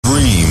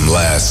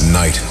last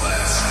night.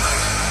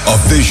 A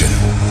vision.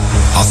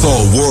 I saw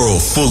a world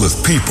full of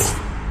people.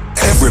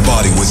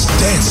 Everybody was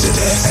dancing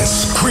and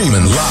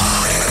screaming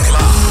loud.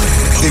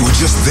 They were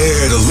just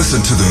there to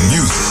listen to the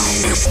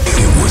music.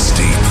 It was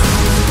deep.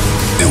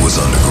 It was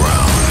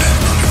underground.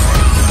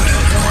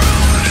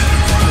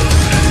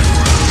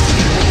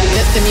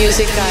 Let the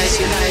music guide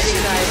you.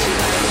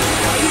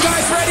 You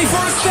guys ready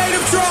for a state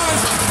of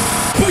trance?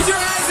 Put your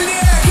hands in the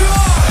air, come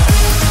on!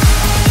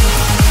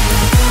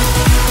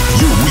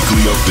 Your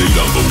weekly update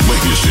on the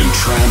latest in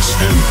trance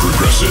and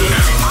progressive.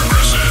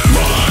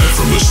 Live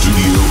from the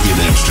studio in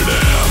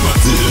Amsterdam,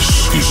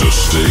 this is A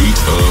State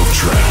of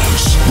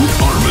Trance with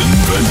Armin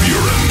van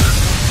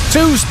Buuren.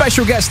 Two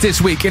special guests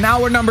this week. In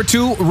hour number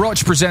 2,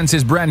 Rodg presents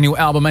his brand new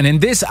album. And in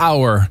this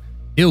hour,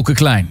 Ilke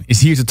Klein is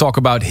here to talk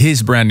about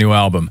his brand new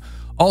album.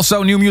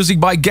 Also, new music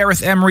by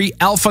Gareth Emery.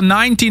 Alpha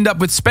 9 teamed up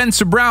with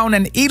Spencer Brown.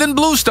 And Eden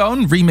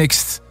Bluestone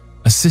remixed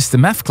a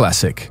System F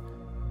classic.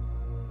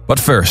 But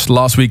first,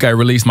 last week I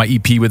released my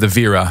EP with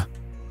Avira.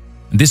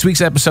 And this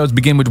week's episodes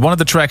begin with one of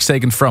the tracks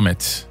taken from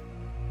it.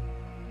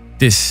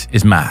 This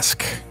is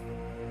Mask.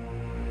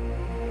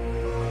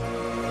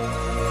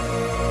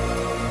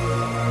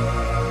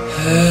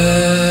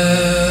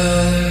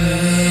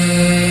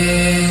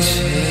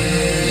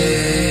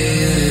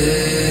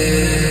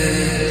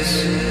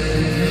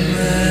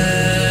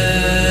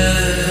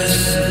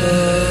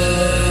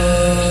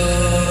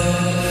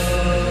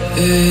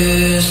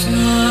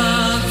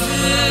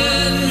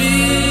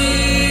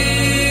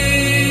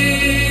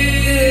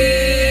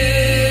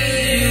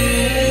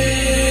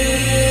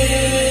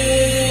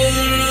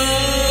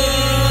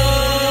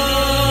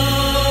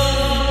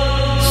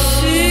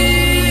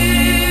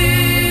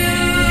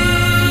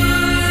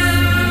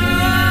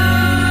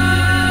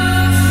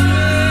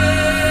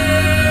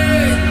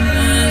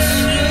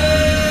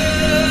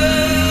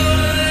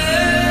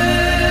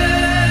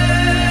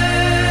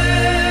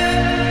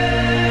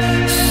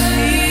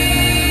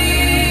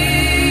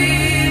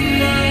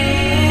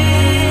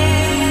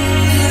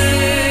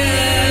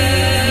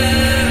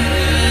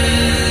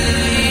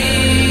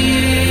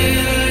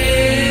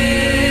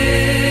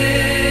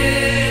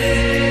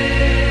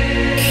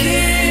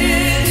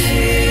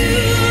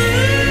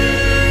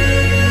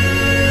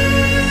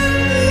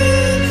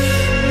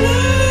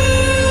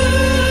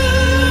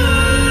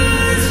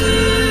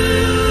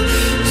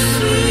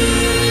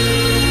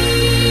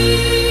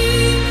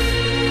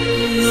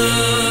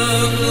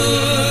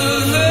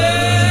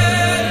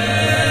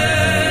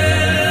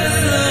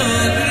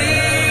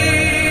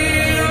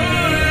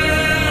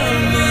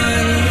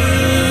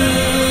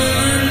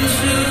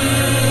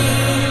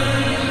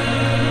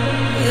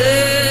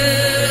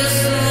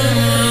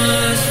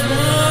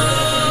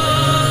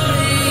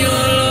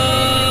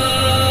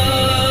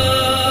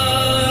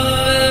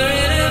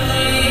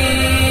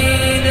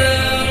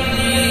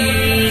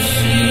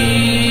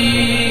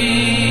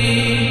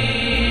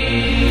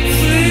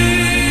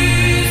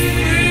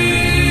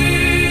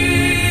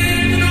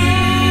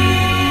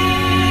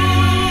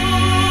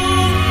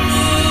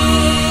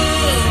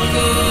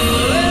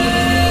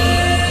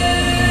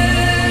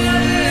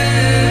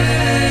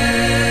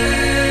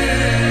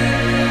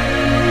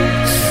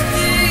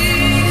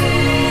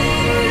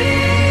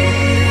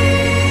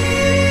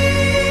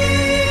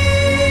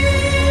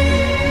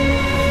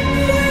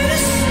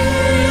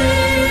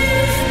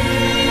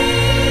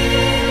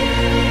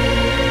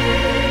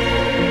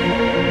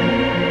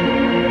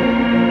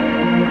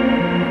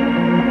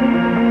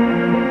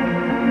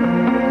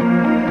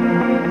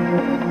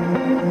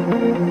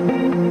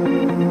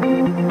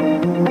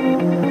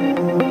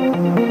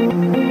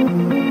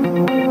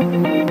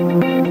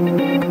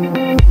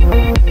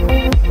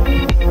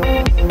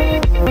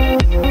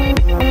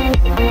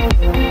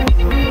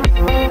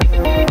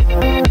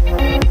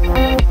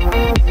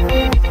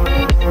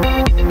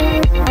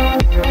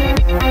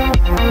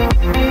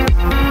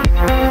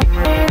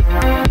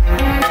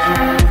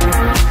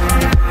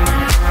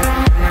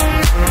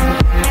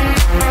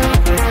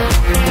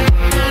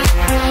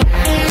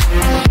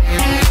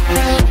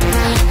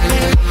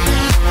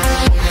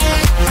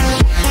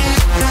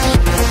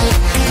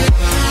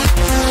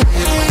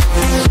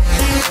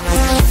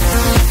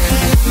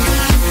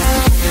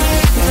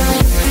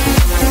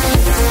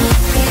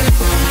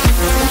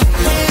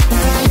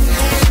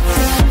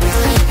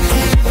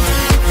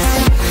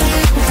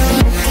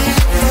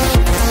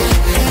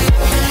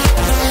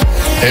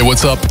 Hey,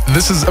 what's up?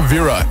 This is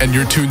Avira, and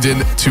you're tuned in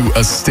to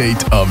A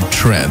State of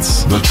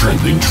Trance. The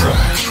trending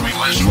tracks.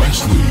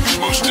 Last week's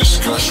most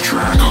discussed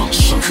track on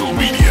social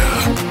media.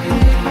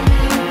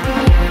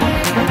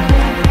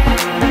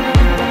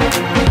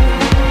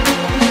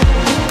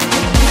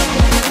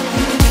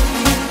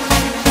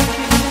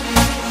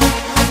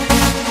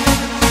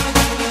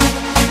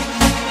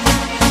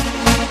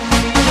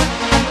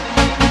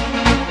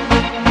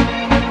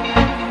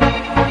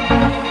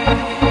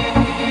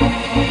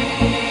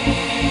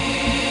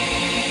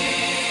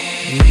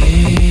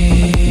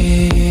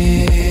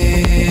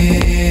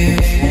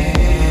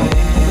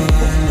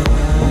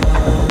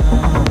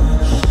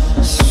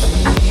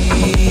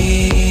 See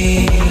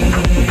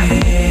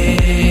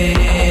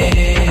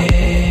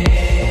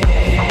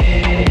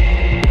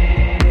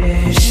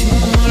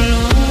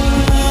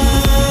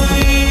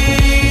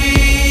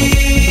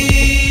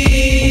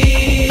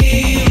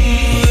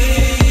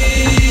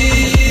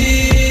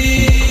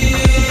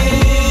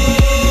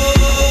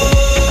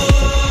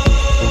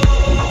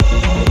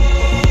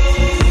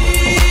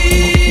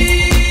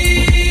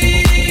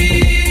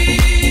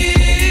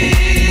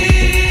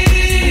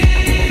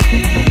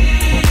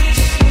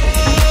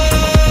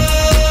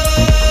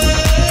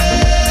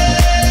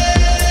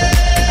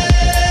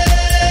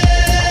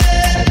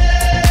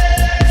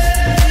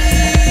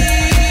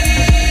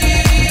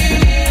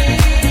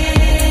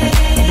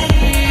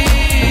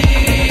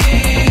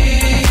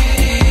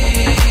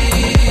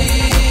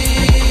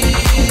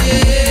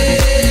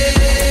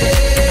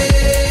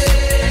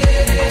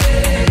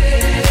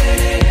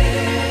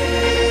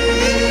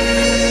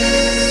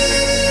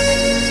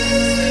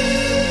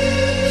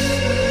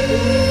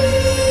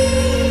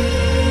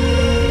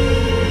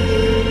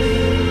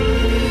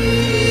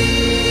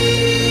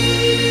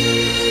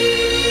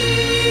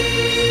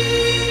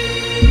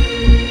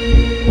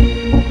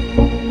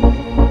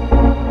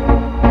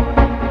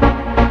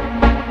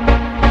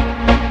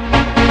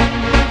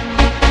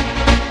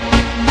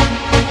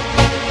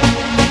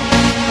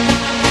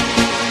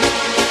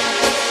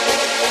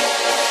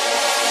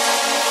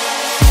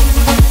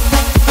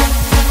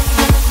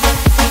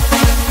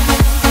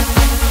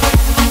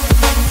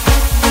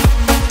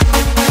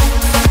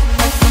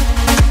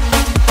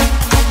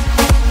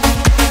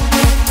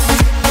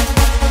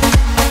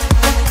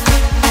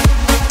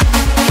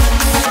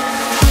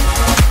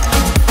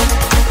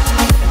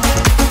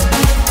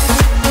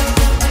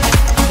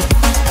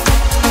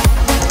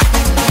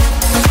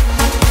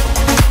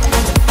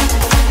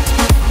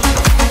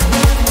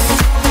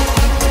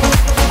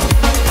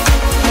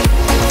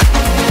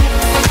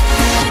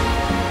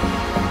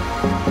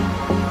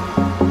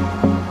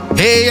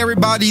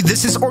everybody.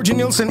 This is Orjan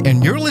Nilsson,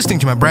 and you're listening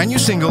to my brand new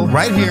single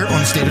right here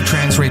on State of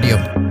Trance Radio.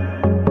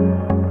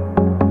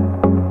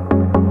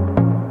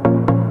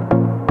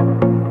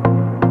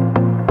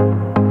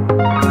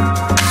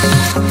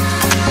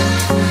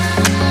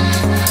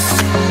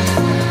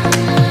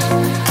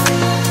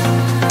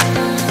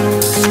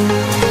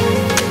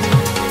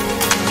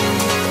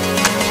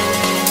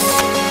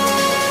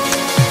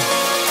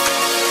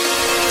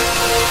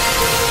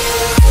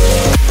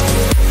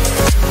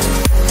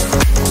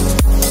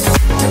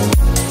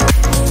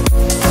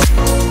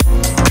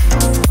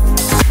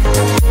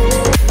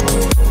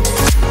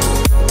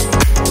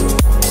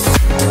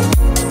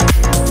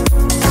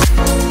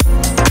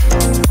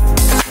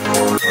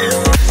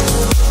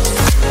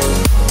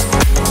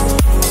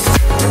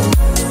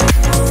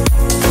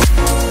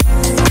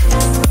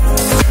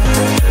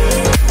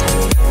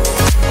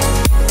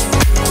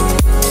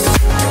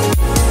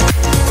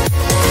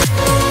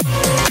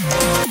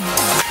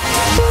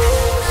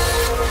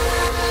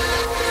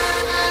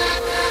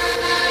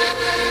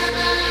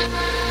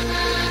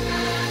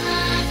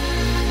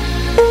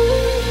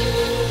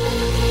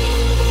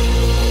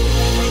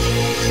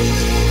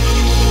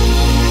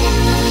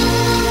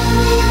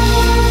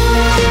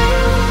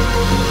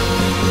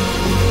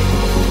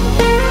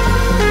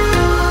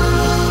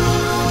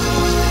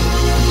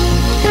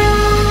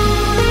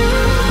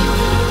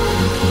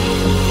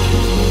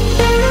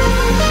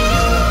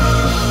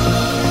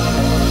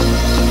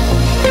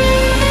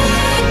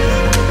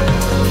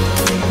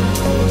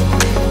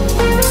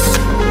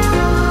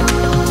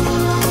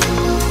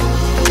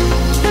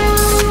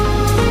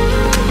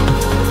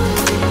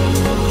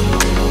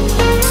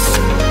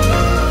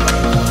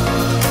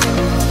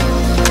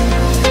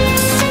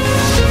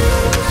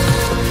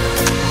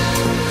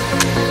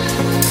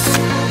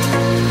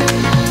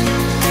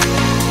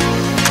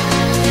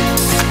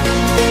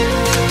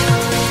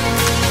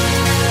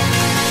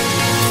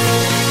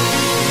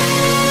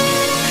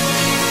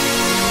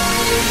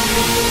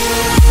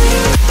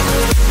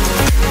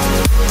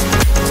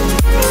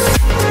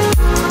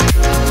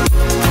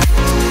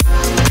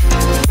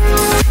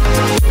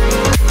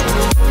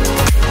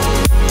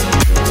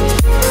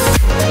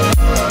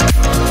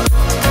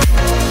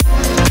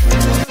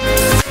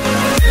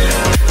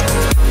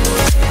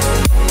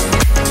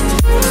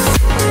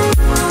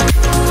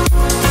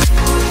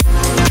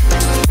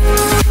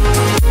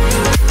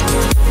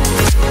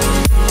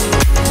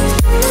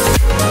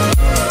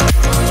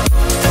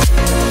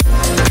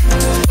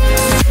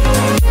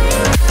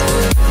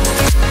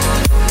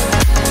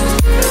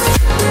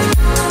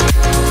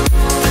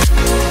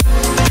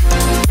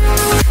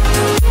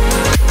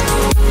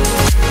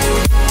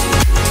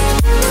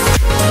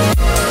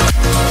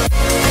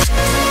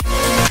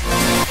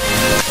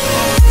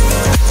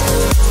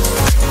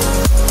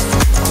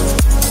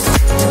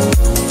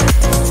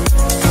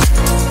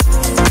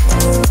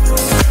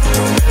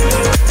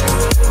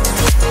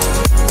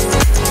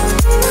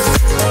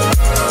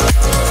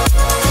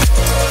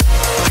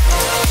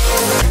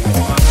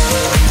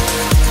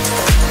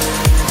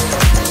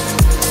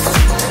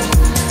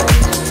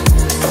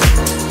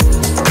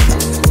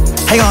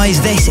 Hey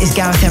guys, this is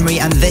Gareth Emery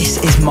and this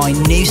is my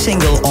new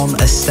single on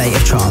A State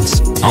of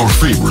Trance. Our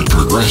favorite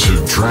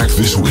progressive track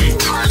this week.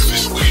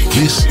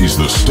 This is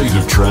the State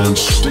of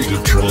Trance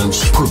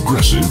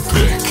progressive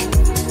pick.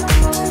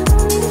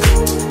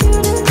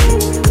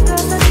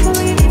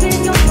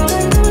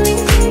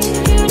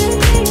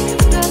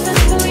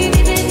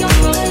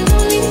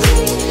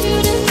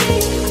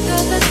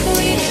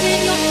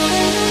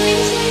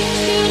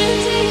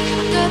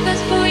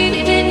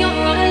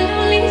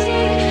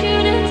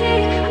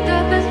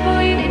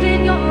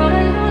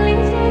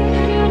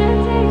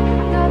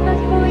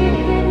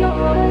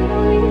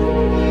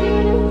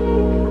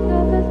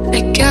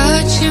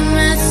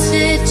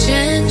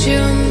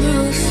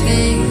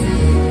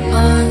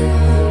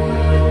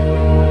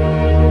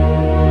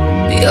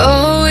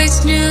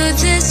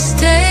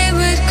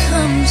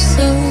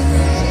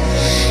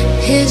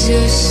 Here's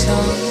your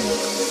song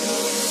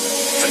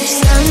from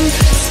San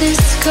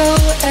Francisco,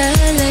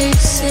 LA,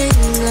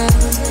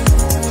 Singapore.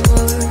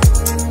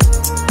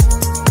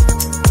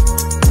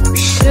 We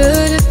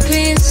should have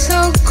been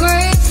so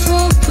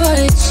grateful,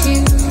 but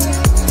you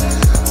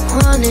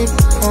wanted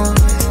more.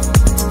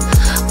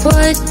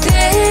 What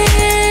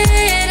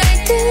did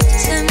I do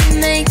to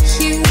make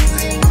you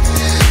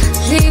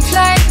leave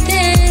like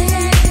this?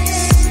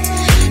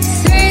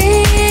 3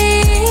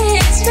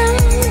 years now,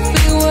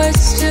 we were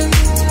still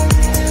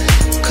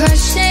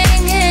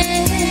crushing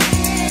it,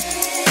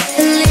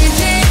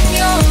 living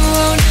your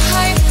own.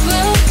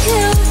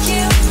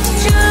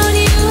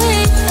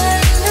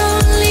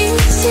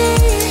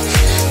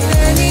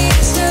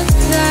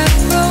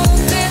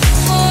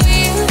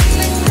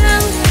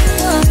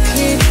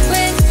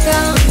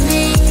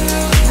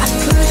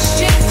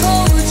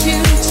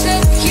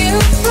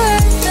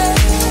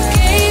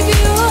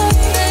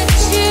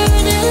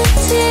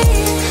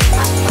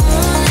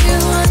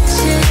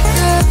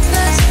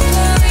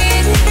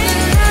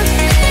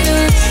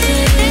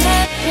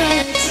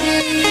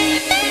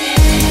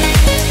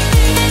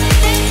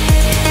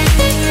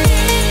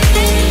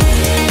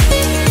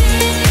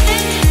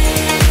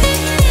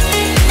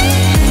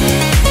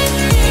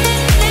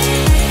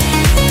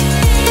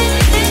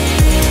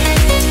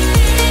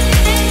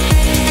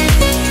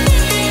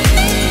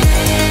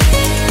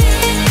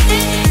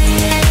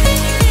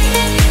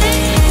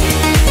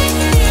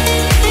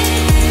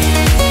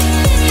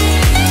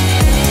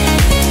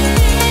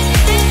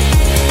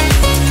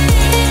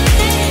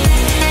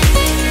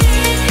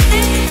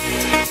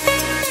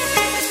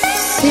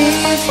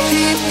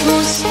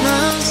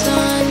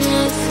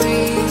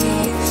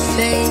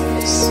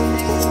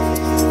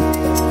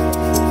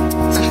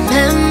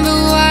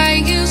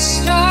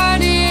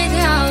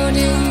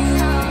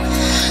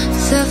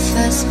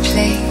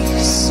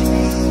 place.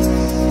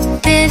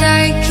 Did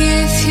I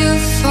give you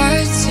far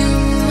too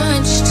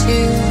much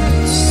too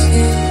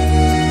soon?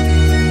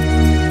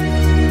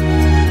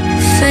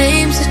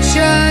 Fame's a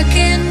drug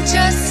and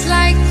just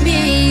like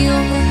me,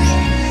 you're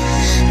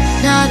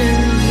not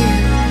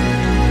immune.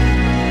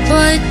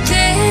 What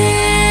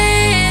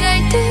did I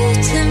do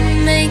to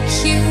make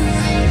you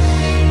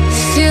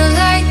feel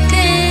like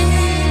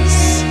this?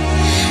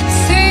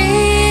 3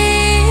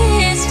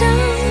 years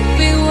down,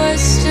 we were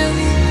still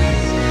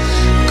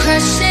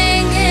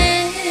crushing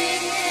it.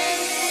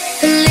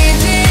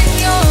 Believing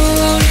your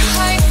own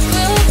hype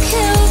will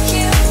kill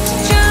you,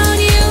 drown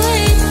you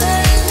in the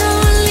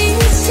lonely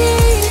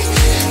sea.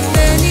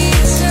 Many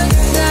took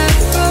that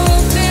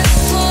road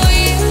before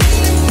you,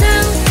 but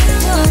now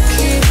you're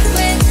walking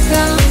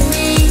without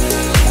me.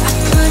 I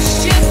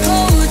pushed you,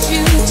 pulled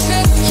you,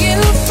 took you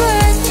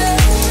further,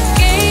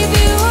 gave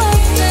you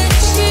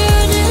opportunity.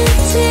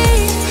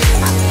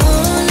 I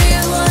only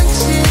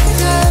wanted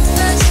the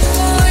best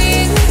for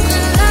you,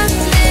 but I'm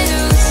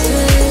little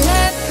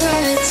celebrity.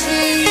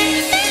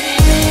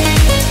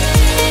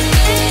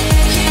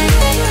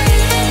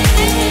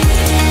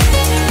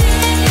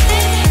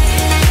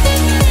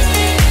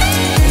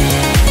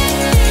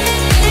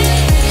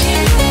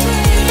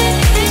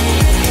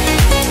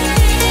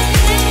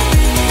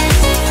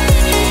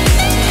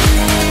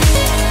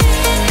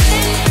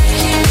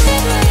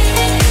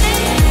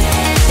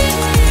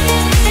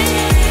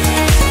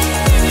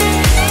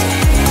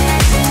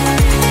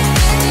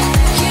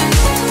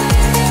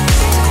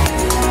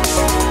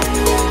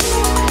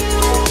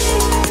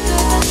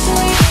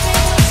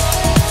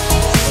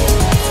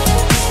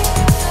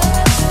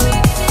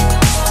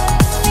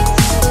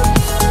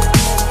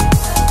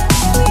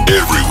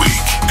 Every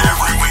week,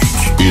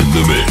 in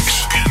the mix,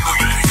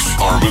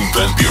 Armin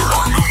van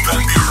Buuren,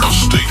 A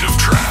State of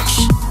Trance.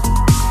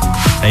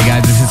 Hey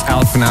guys, this is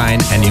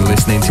Alpha9 and you're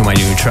listening to my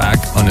new track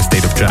on A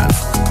State of Trance.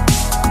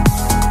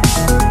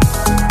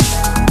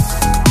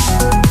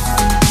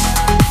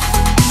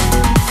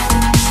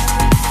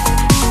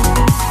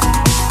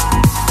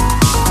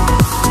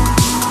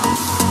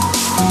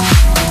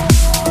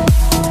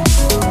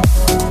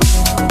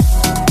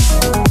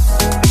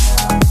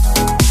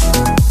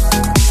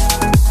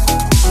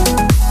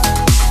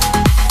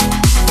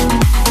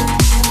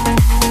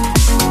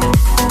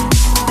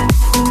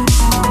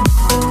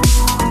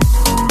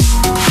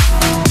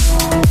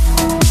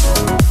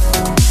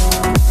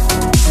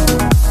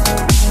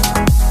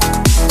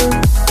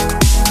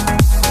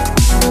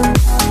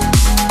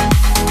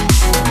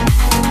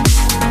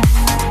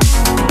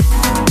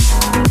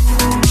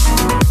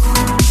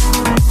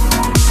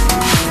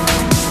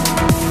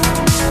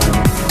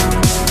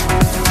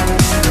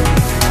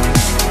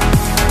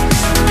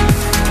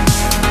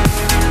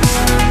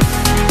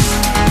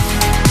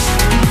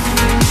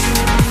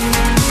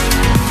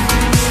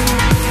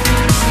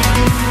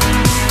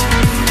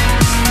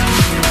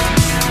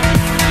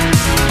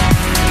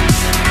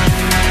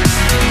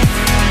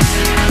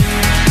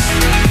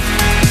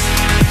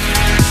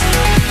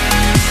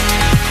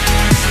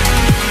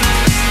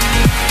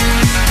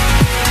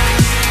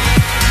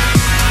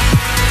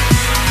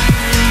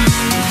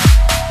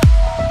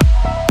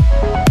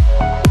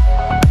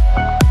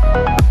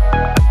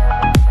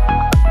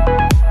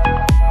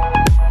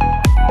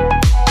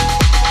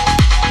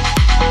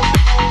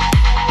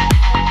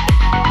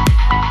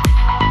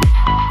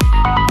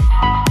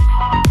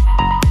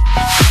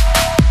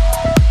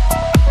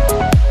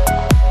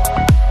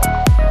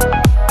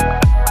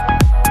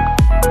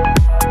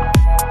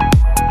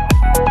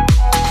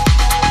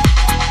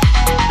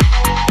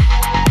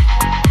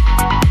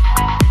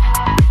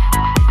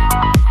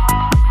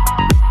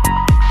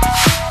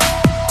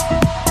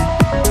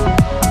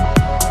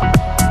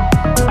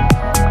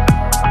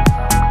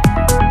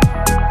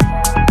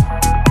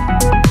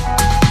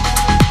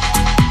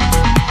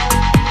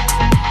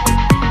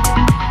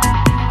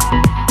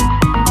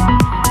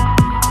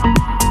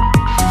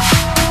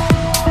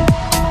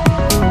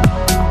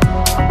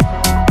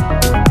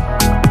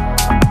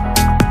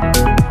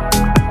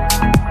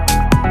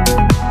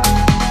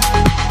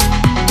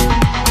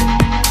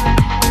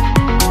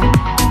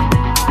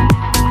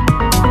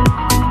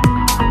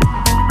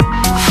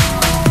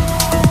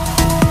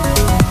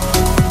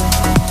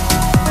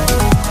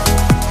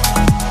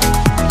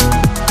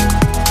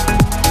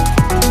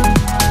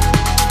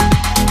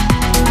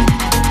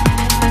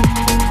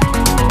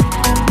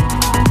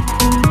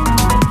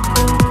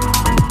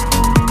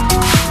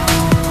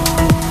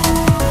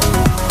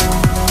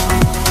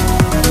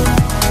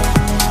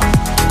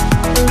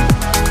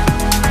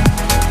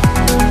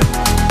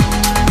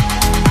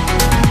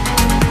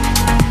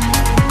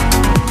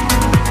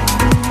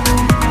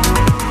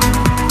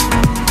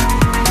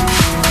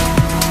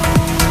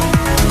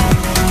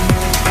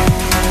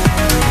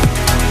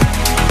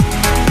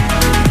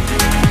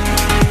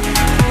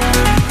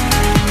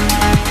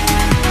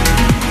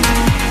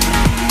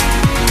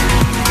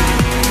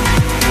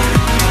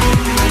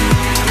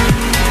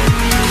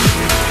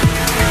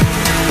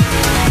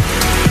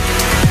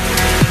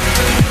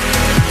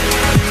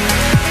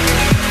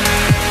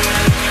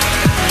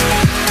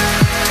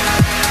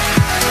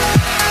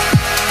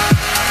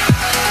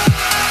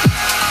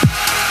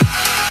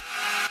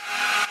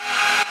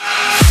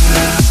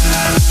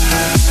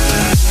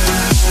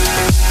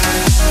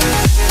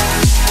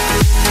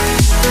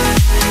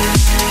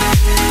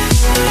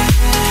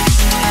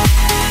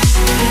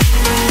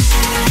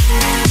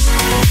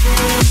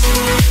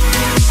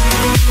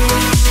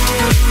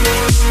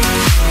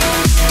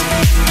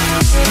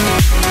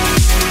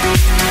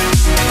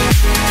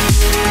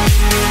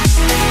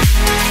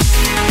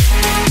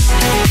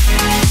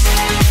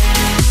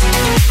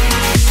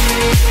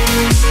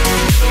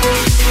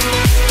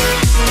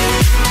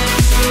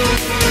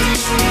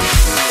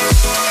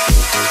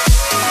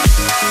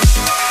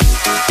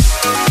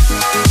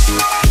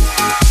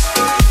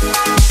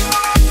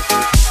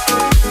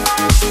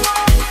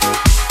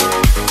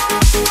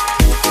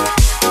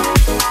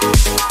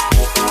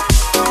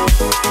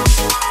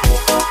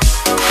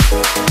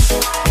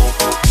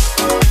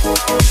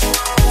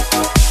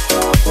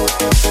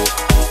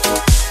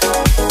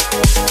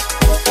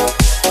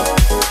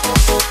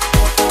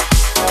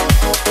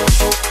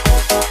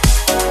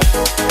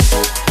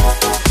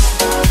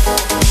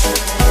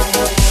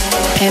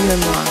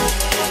 Aime-moi.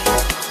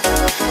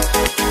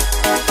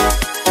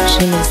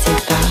 Je ne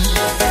sais pas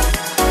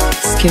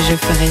ce que je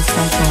ferais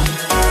sans toi.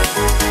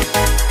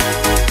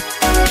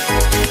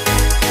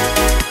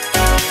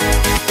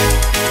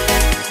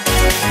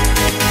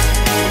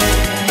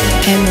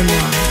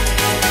 Aime-moi.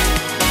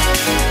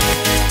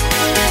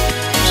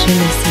 Je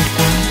ne sais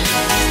pas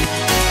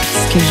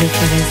ce que je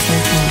ferais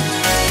sans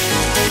toi.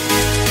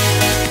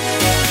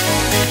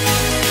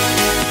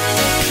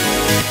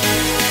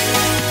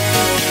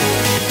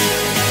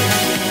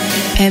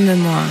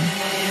 Aime-moi.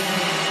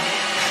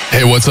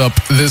 Hey, what's up?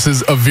 This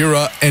is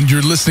Avira, and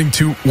you're listening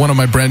to one of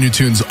my brand new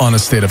tunes on A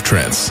State of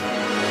Trance.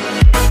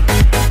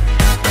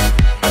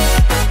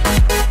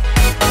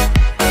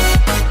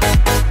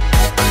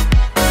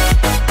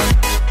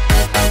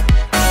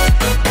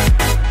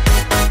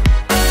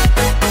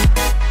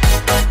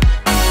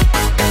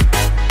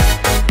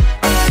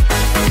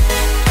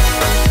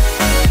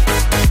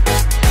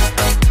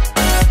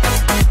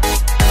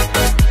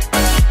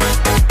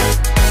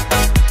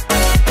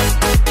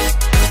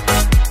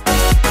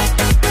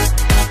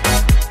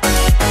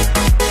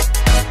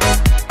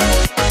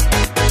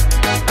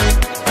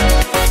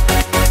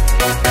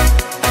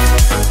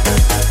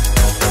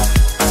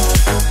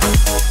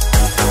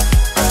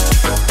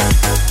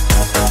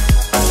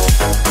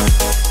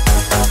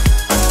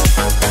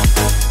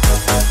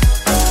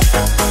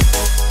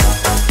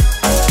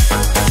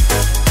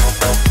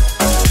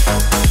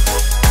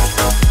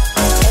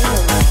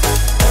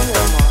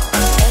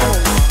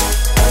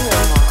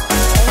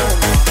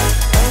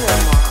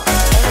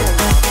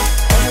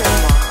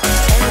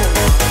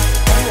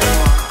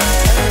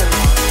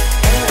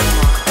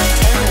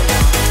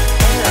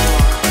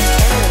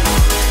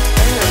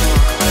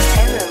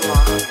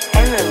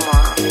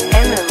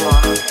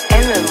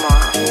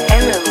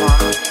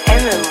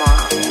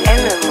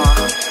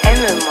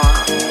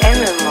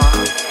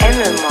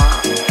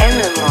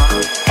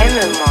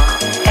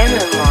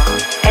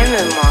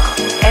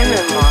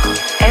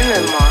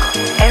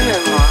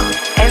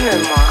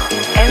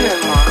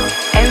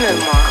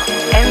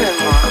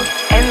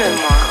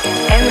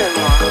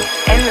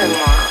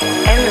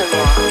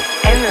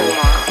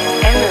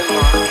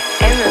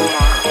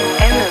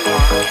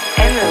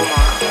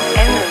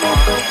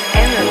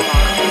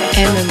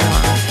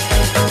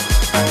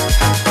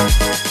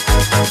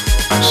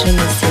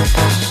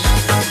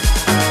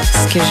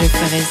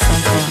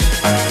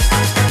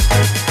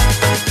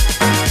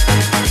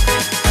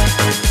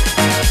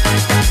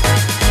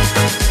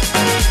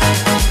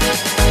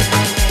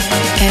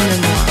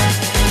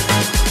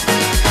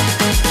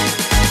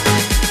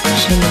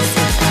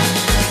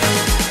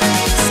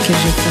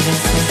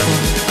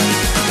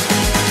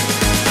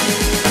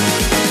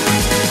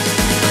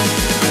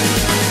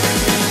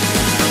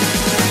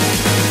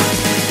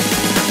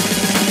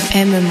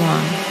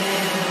 Aime-moi.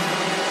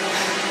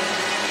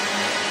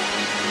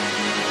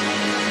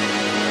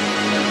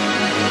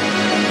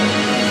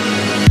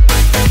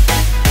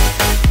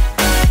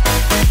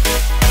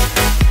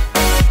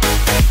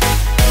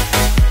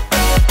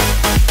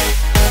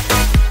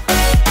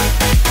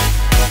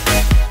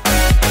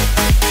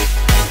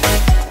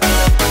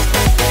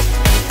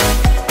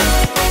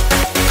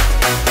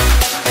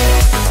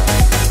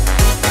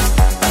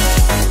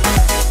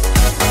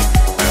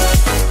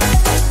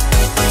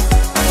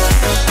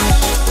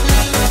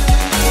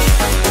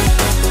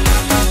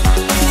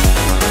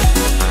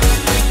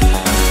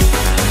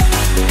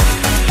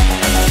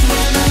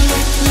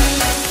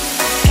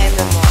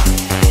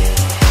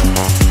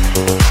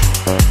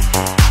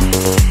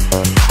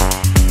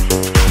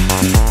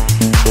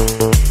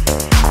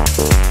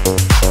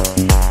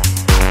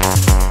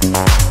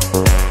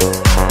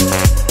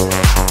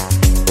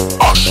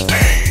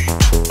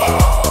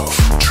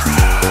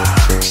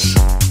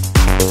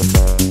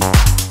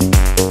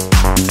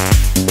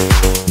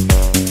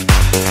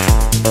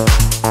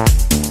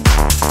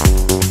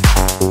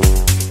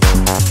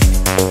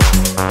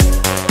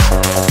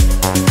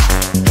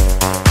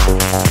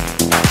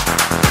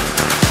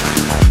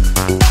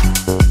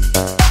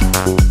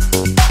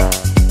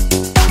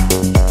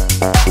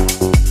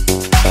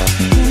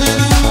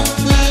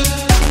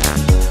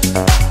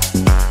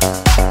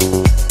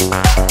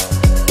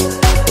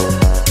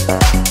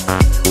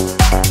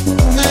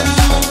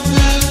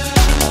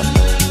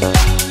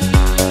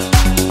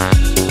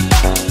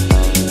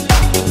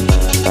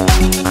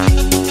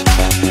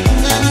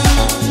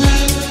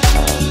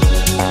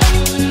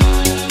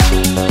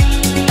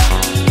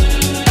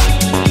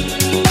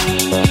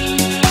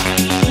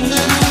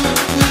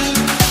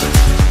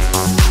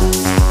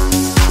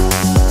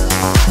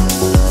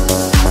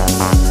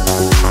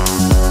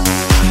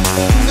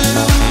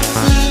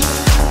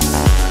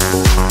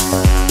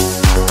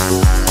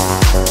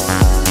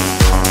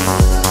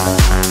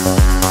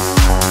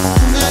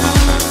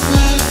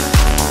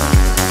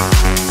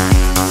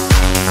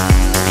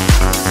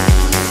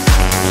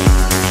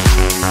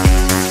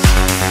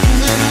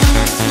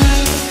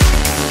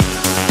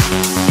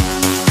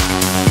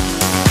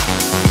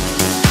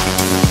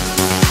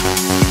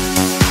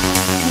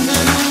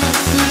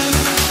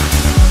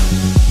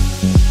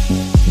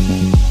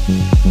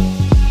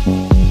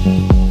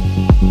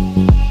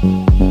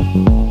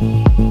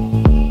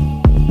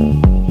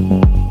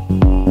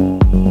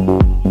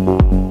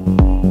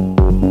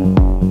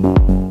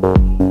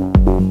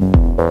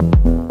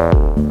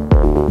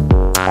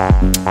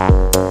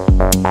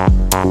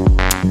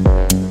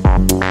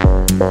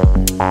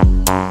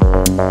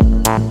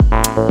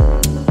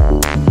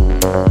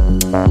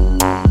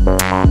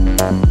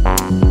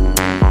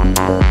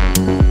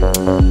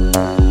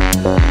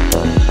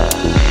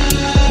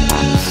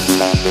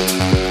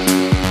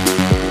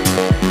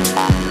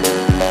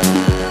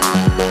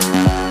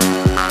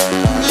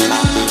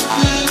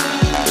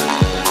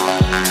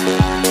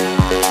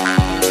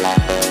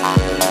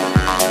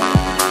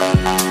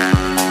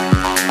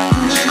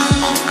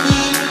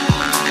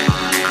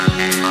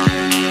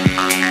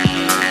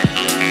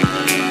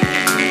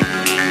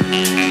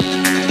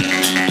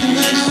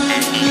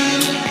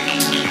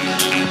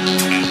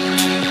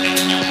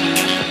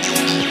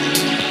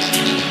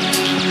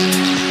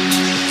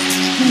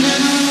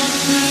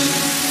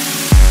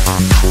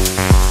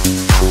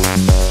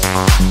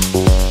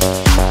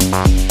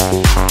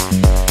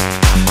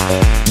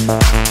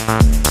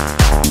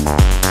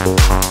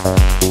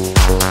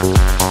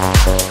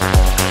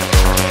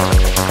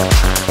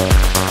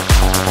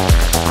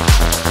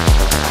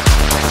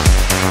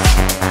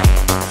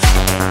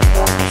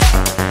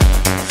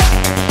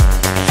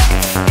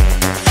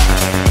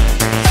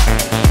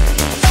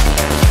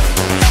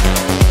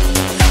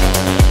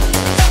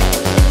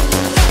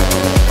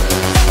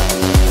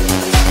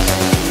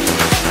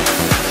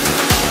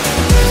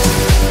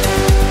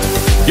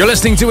 You're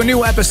listening to a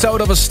new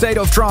episode of A State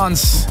of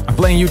Trance. I'm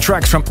playing you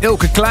tracks from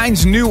Ilke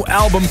Klein's new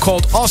album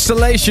called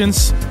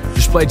Oscillations.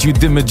 Just played you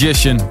The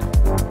Magician.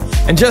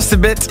 In just a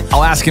bit,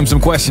 I'll ask him some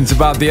questions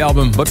about the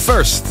album. But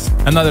first,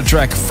 another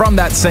track from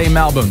that same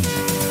album.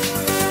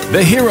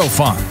 The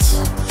Hierophant.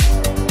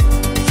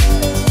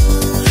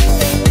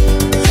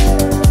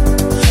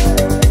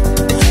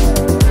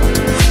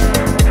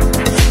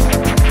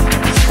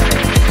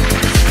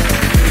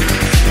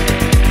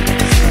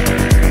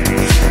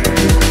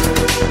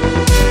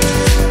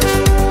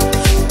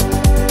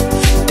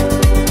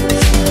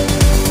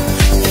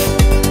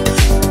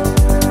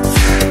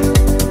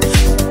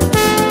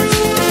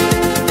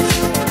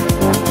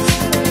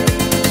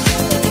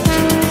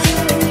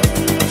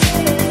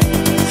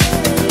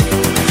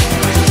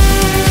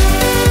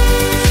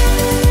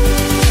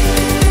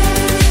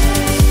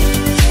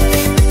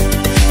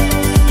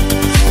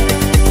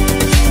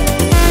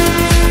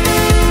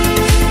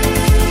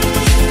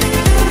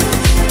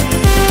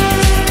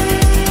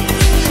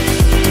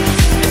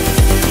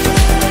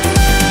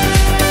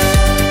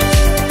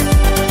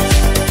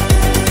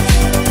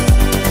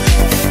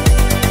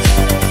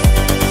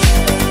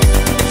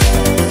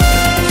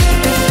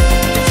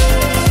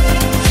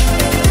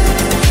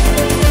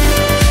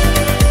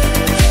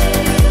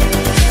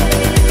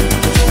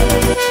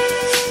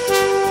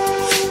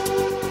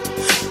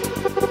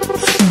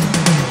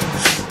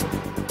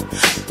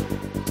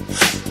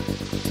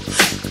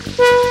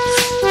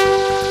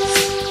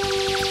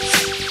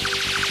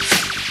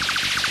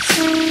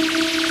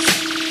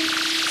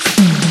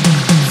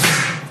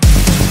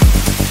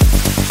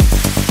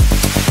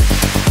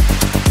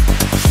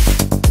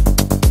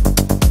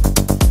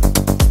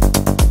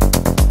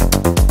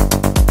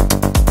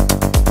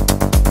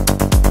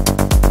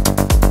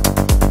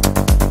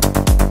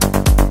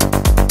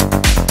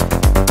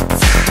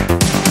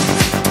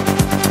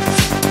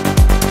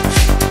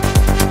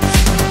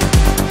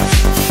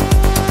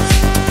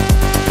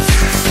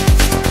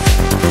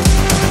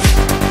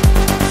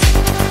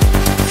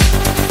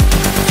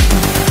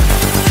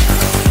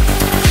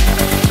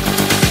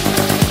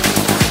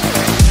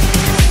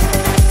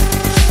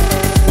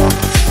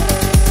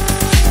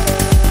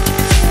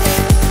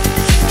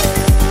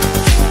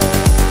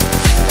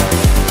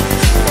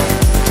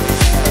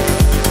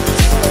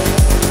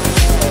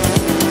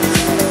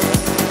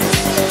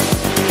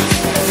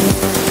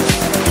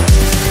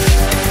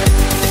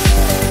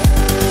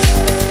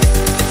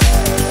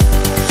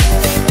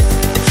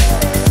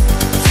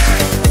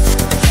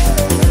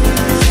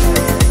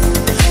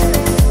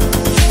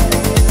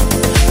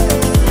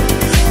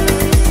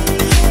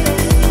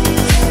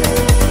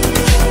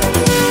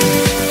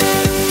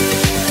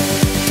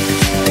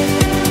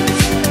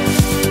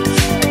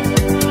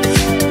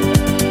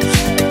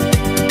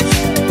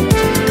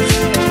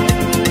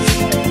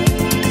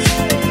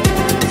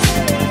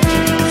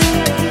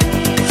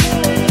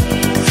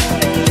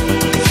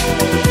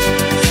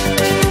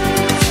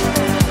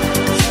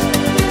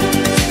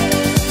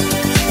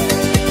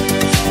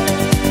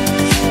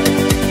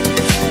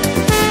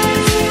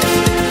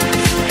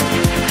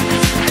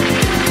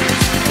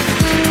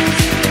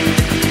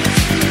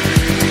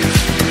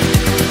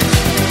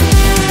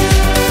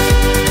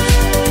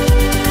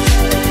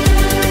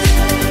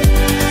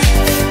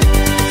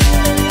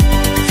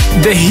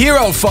 The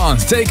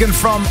Hierophant, taken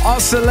from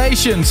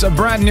Oscillations, a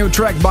brand new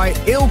track by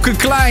Ilke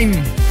Klein.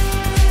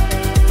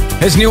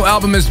 His new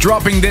album is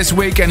dropping this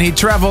week and he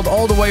traveled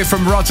all the way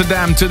from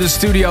Rotterdam to the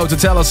studio to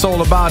tell us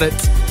all about it.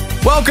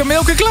 Welcome,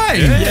 Ilke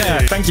Klein! Yeah,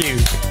 thank you.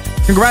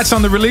 Congrats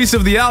on the release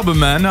of the album,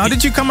 man. How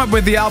did you come up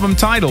with the album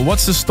title?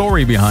 What's the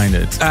story behind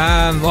it?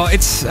 Well,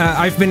 it's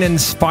I've been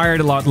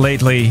inspired a lot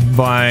lately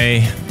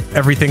by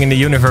everything in the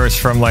universe,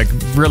 from like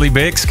really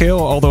big scale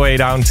all the way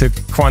down to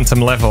quantum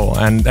level,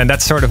 and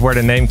that's sort of where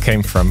the name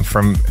came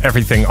from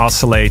everything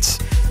oscillates,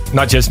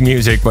 not just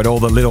music but all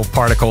the little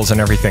particles and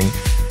everything,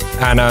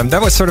 and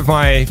that was sort of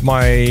my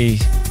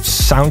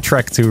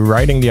soundtrack to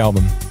writing the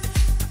album.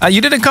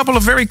 You did a couple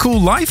of very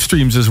cool live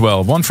streams as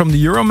well. One from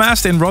the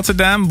Euromast in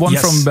Rotterdam, one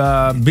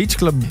from Beach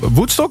Club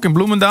Woodstock in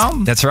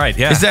Bloemendaal. That's right,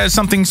 yeah. Is there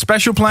something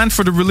special planned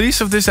for the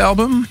release of this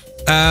album?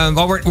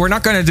 Well, we're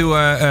not going to do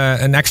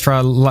an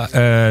extra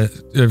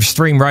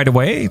stream right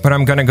away, but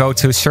I'm going to go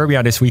to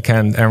Serbia this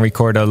weekend and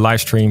record a live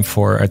stream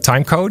for a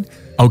time code.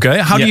 Okay,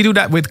 how do you do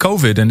that with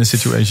COVID in the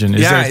situation?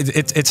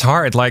 It's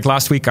hard. Like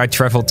last week I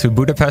traveled to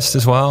Budapest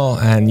as well,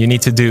 and you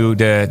need to do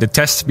the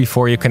tests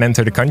before you can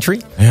enter the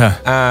country.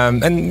 Yeah.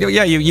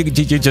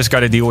 You just got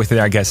to deal with it,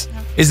 I guess.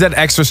 Is that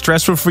extra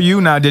stressful for you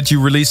now that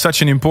you released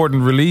such an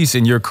important release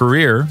in your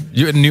career?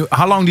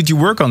 How long did you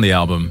work on the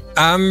album?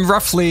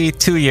 Roughly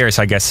 2 years,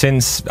 I guess,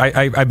 since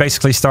I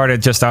basically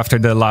started just after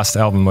the last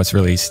album was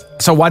released.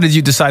 So why did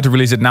you decide to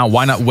release it now?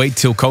 Why not wait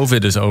till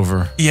COVID is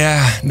over?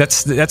 Yeah,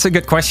 that's a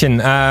good question.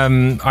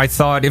 I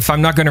thought if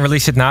I'm not going to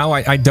release it now,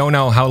 I don't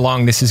know how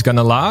long this is going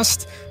to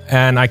last.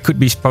 And I could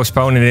be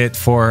postponing it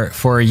for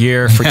a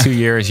year, for 2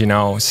 years, you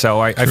know.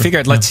 So I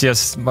figured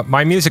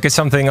my music is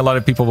something a lot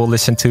of people will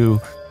listen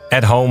to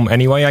at home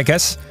anyway, I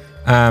guess.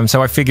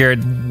 So I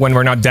figured when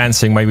we're not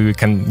dancing, maybe we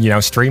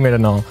can, stream it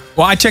and all.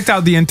 Well, I checked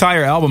out the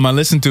entire album. I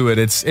listened to it.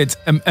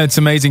 It's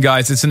amazing,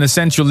 guys. It's an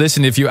essential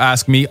listen if you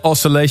ask me.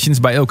 Oscillations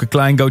by Ilke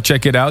Klein. Go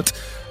check it out.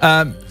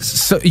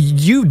 So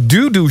you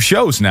do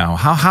shows now.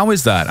 How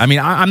is that? I mean,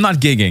 I'm not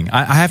gigging.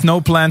 I have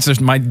no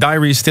plans. My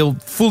diary is still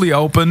fully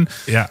open.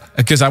 Yeah.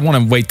 Because I want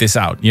to wait this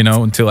out,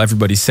 until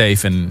everybody's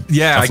safe and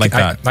stuff like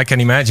that. I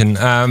can imagine.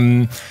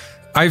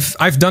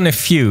 I've done a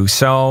few.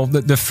 So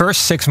the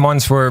first 6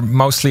 months were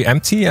mostly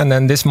empty, and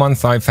then this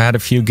month I've had a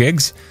few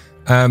gigs.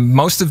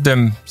 Most of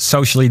them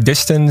socially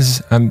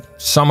distanced.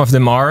 Some of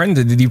them aren't.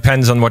 It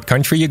depends on what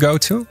country you go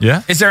to.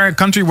 Yeah. Is there a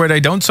country where they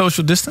don't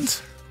social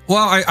distance?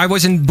 Well, I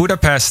was in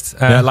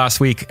Budapest last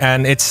week,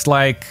 and it's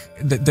like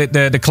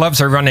the clubs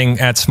are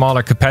running at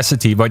smaller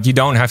capacity, but you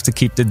don't have to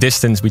keep the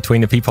distance between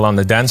the people on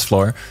the dance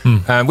floor,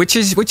 which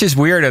is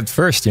weird at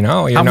first,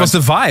 How was the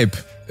vibe?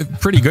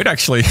 Pretty good,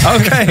 actually.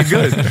 Okay,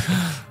 good.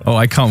 Oh,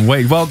 I can't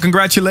wait. Well,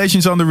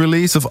 congratulations on the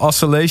release of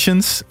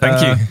Oscillations.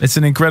 Thank you. It's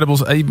an incredible...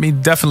 I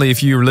mean, definitely,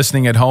 if you're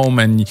listening at home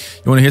and you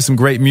want to hear some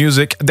great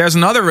music, there's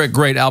another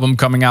great album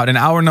coming out in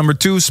hour number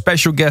 2.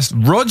 Special guest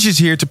Rodg is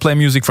here to play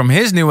music from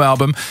his new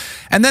album.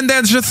 And then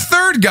there's a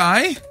third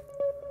guy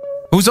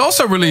who's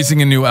also releasing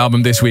a new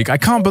album this week. I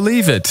can't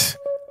believe it.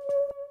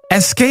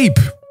 Escape.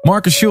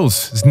 Marcus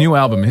Schulz, his new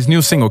album, his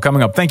new single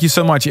coming up. Thank you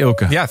so much,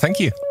 Ilke. Yeah, thank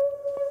you.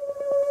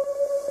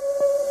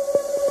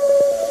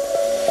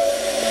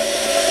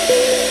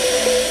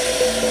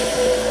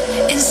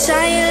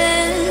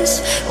 Silence,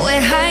 we're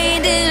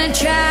hiding. I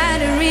try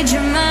to read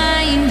your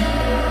mind.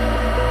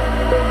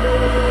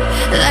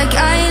 Like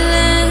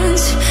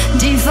islands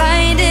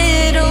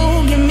divided.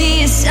 Oh, give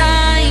me a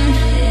sign.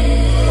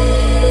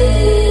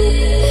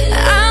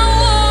 I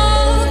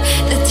walk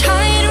the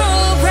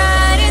tightrope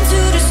right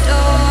into the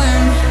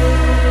storm,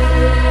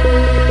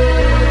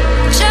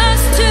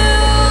 just to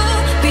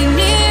be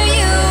near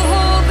you,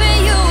 hoping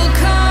you'll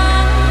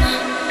come.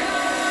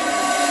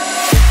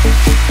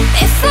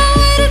 If I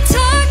were to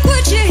talk,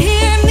 would you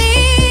hear me?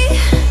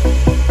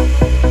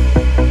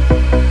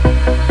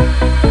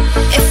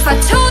 If I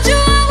told you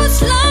I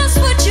was lost,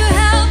 would you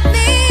help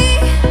me?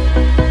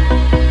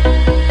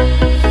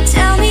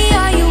 Tell me,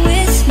 are you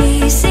with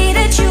me? Say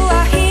that you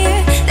are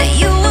here, that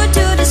you would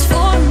do this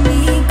for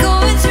me,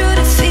 going through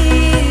the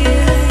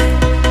fear.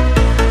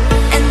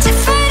 And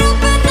if I'd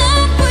open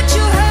up, would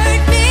you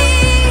hurt me?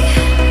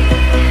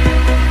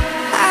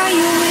 Are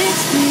you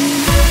with me?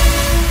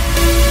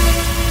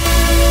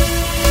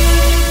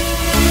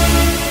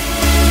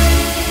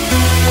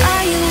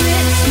 Are you with me? Are you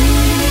with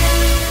me?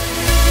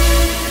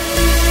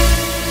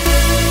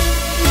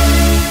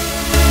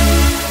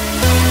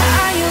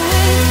 Are you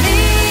with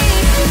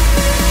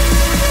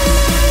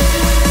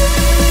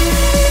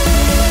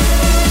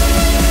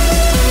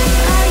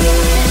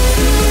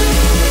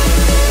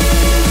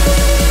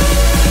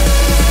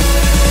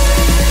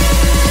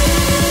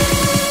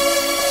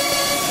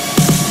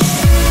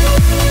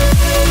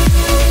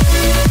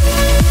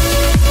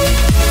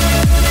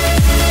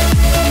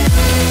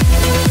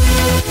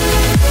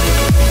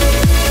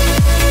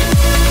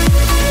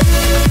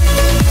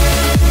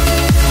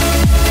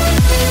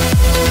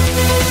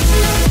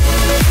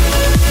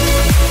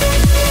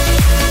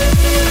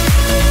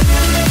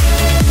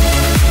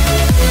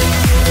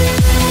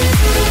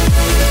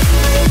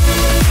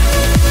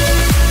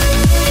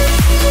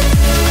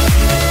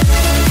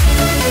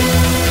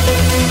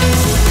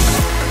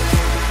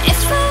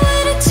If I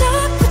were to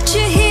talk, would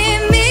you hear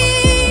me?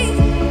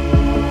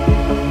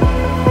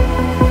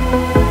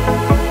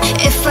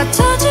 If I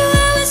told you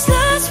I was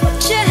lost,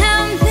 would you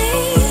help me?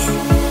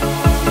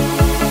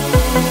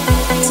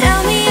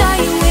 Tell me, are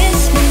you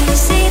with me?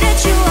 Say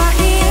that you are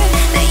here,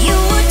 that you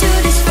would do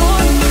this for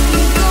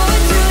me,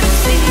 going through the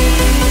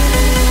fear.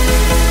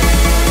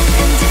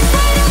 And if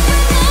I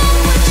open up,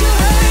 would you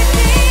hurt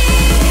me?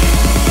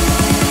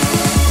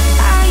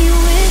 Are you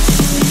with me? Are you with me? Are you with me? Are you with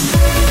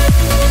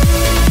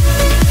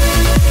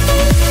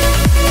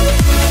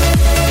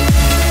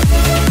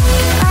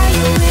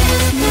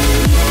me?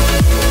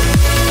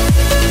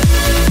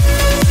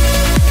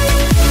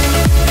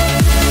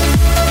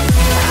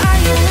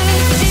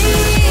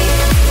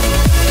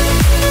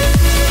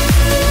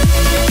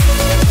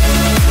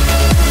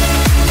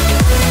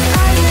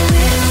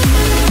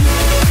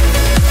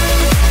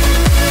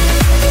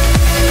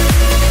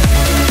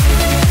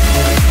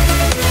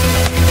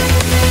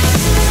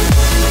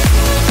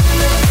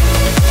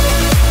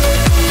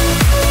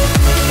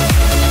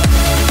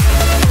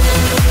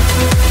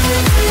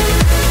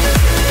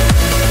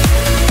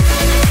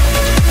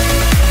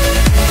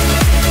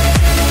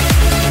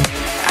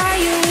 Are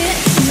you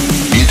with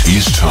me? It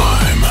is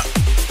time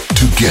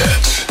to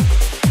get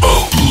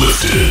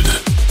uplifted.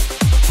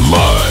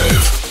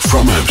 Live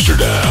from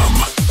Amsterdam,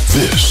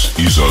 this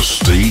is a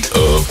state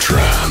of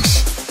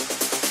trance.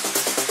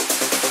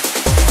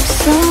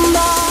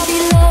 Somebody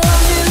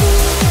loves you.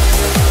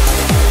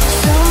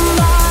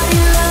 Somebody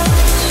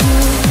loves you.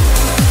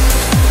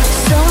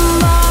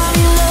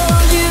 Somebody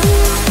loves you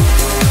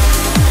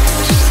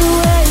just the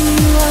way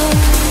you are.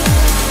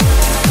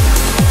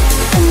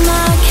 And I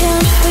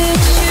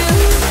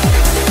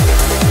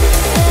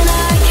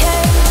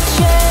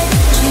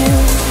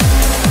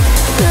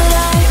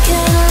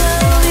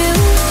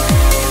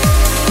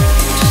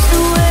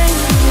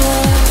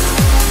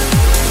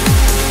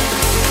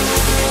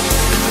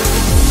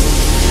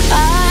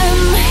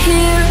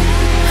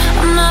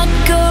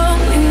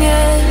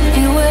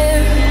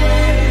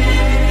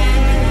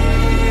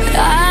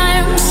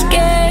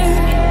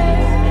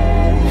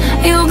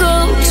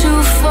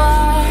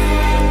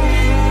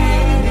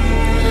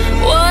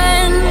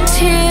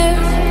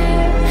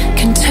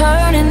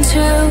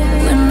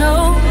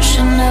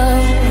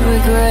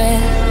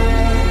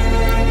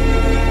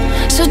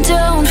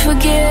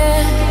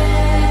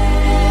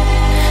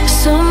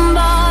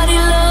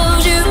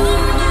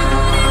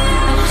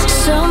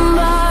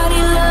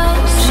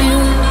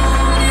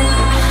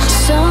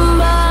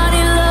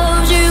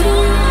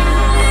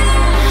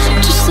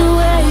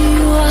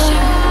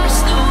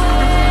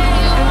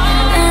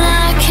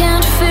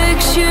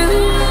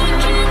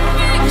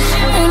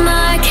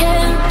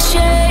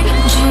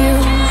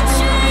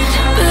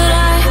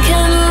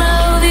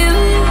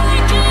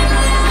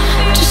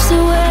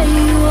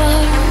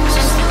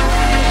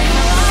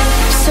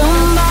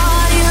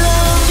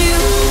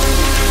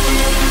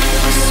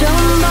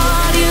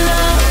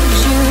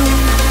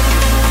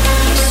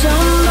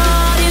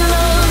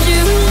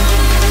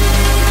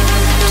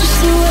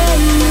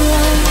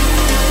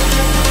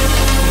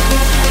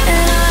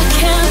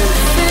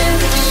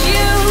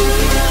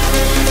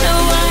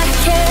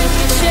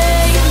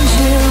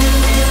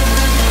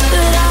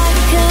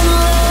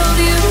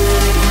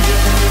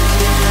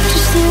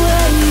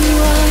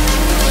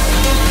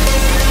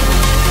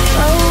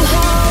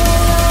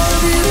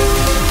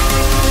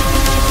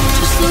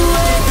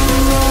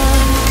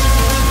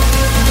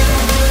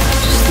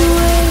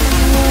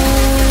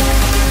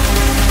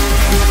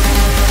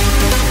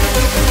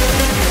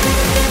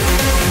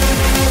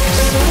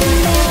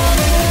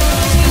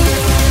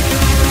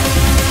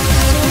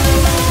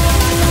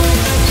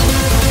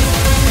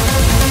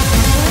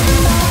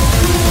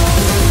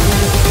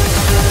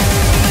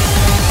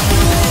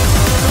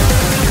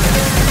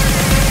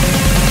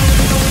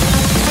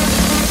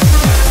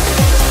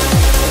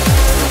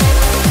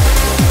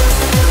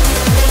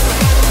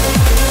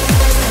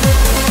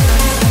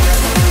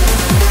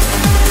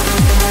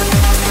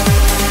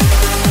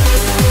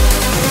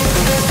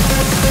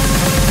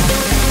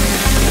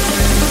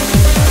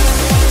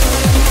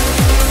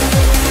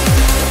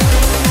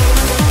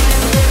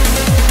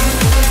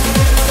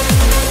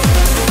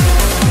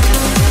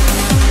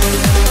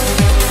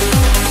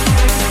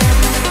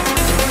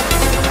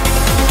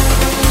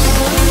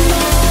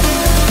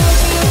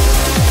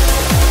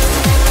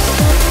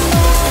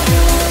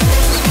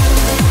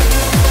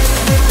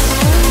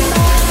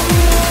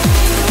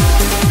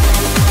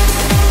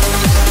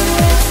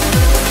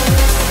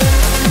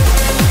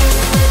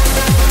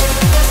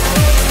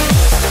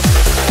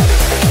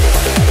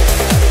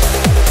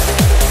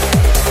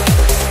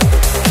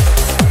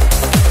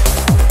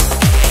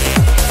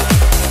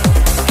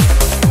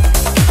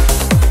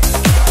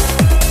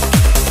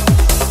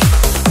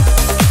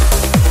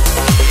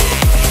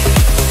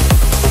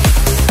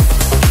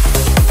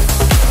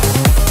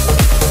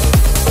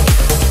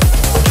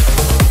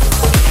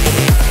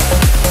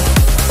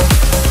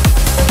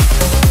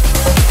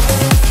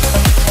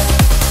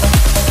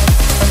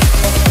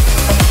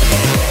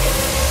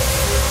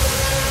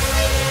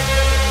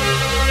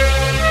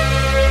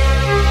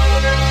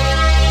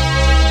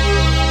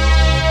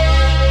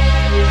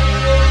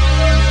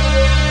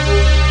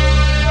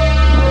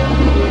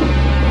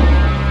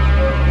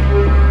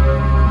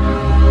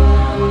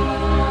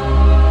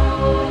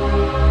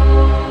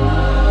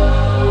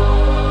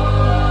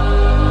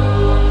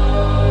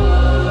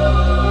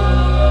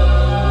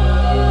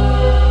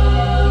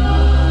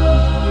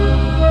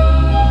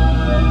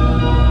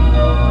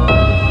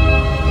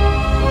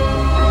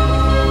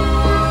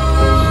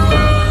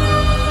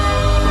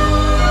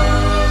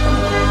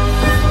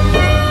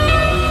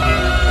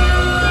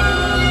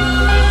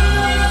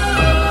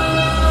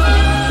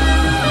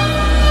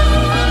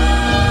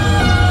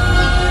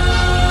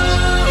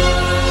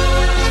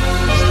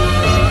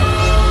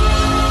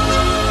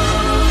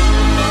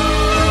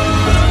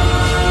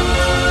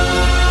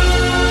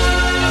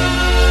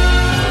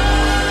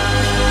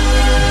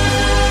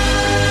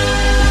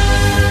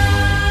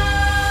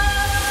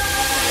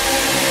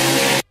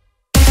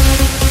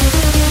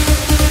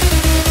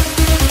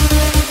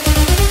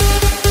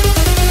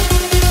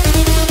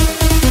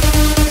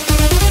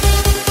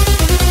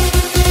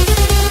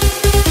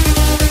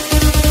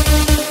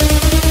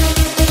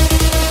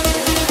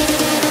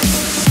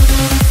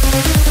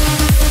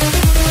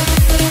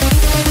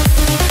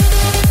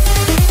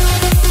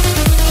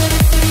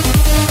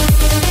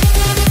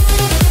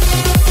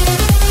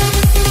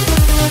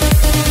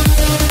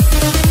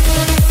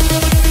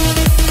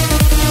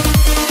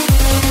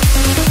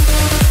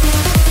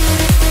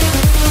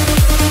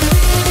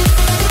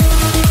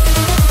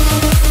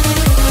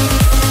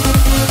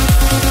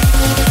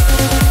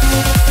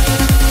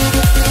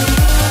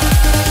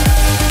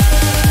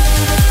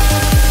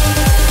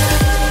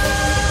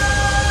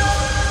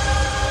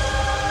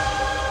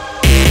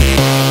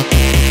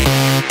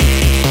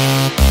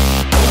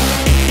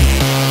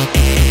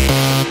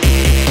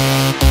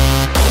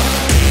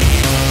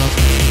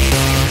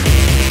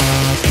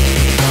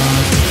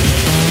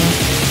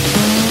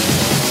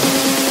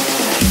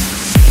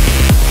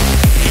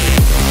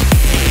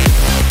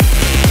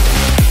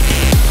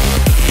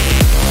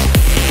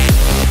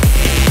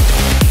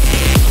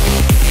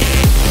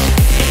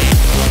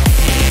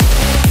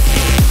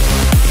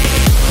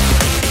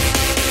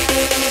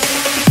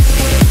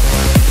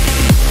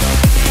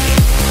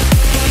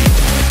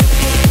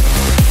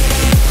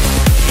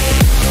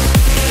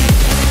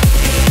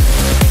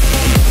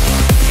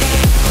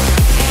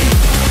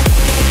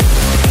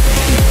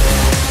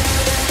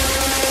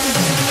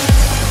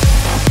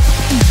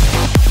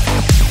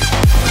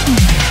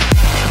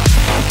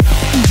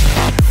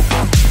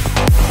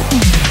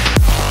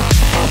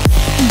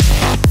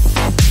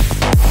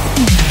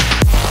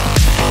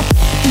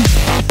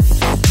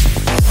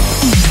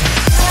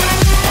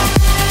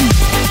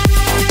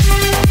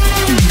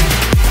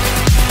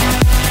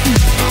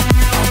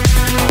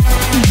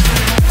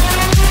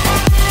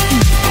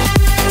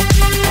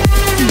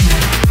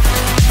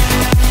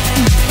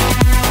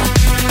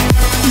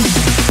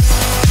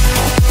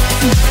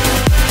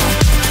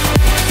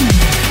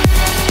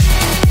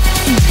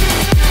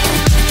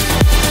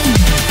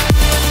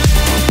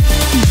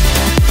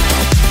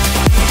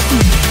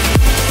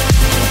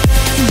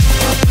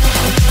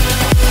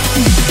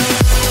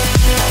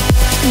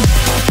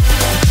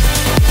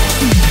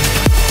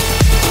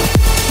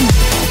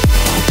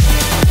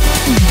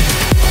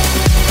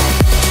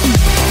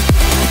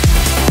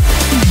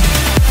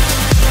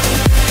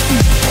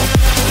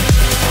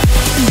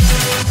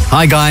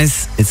Hi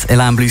guys, it's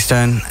Ilan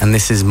Bluestone and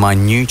this is my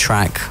new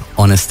track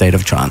on A State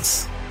of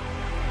Trance.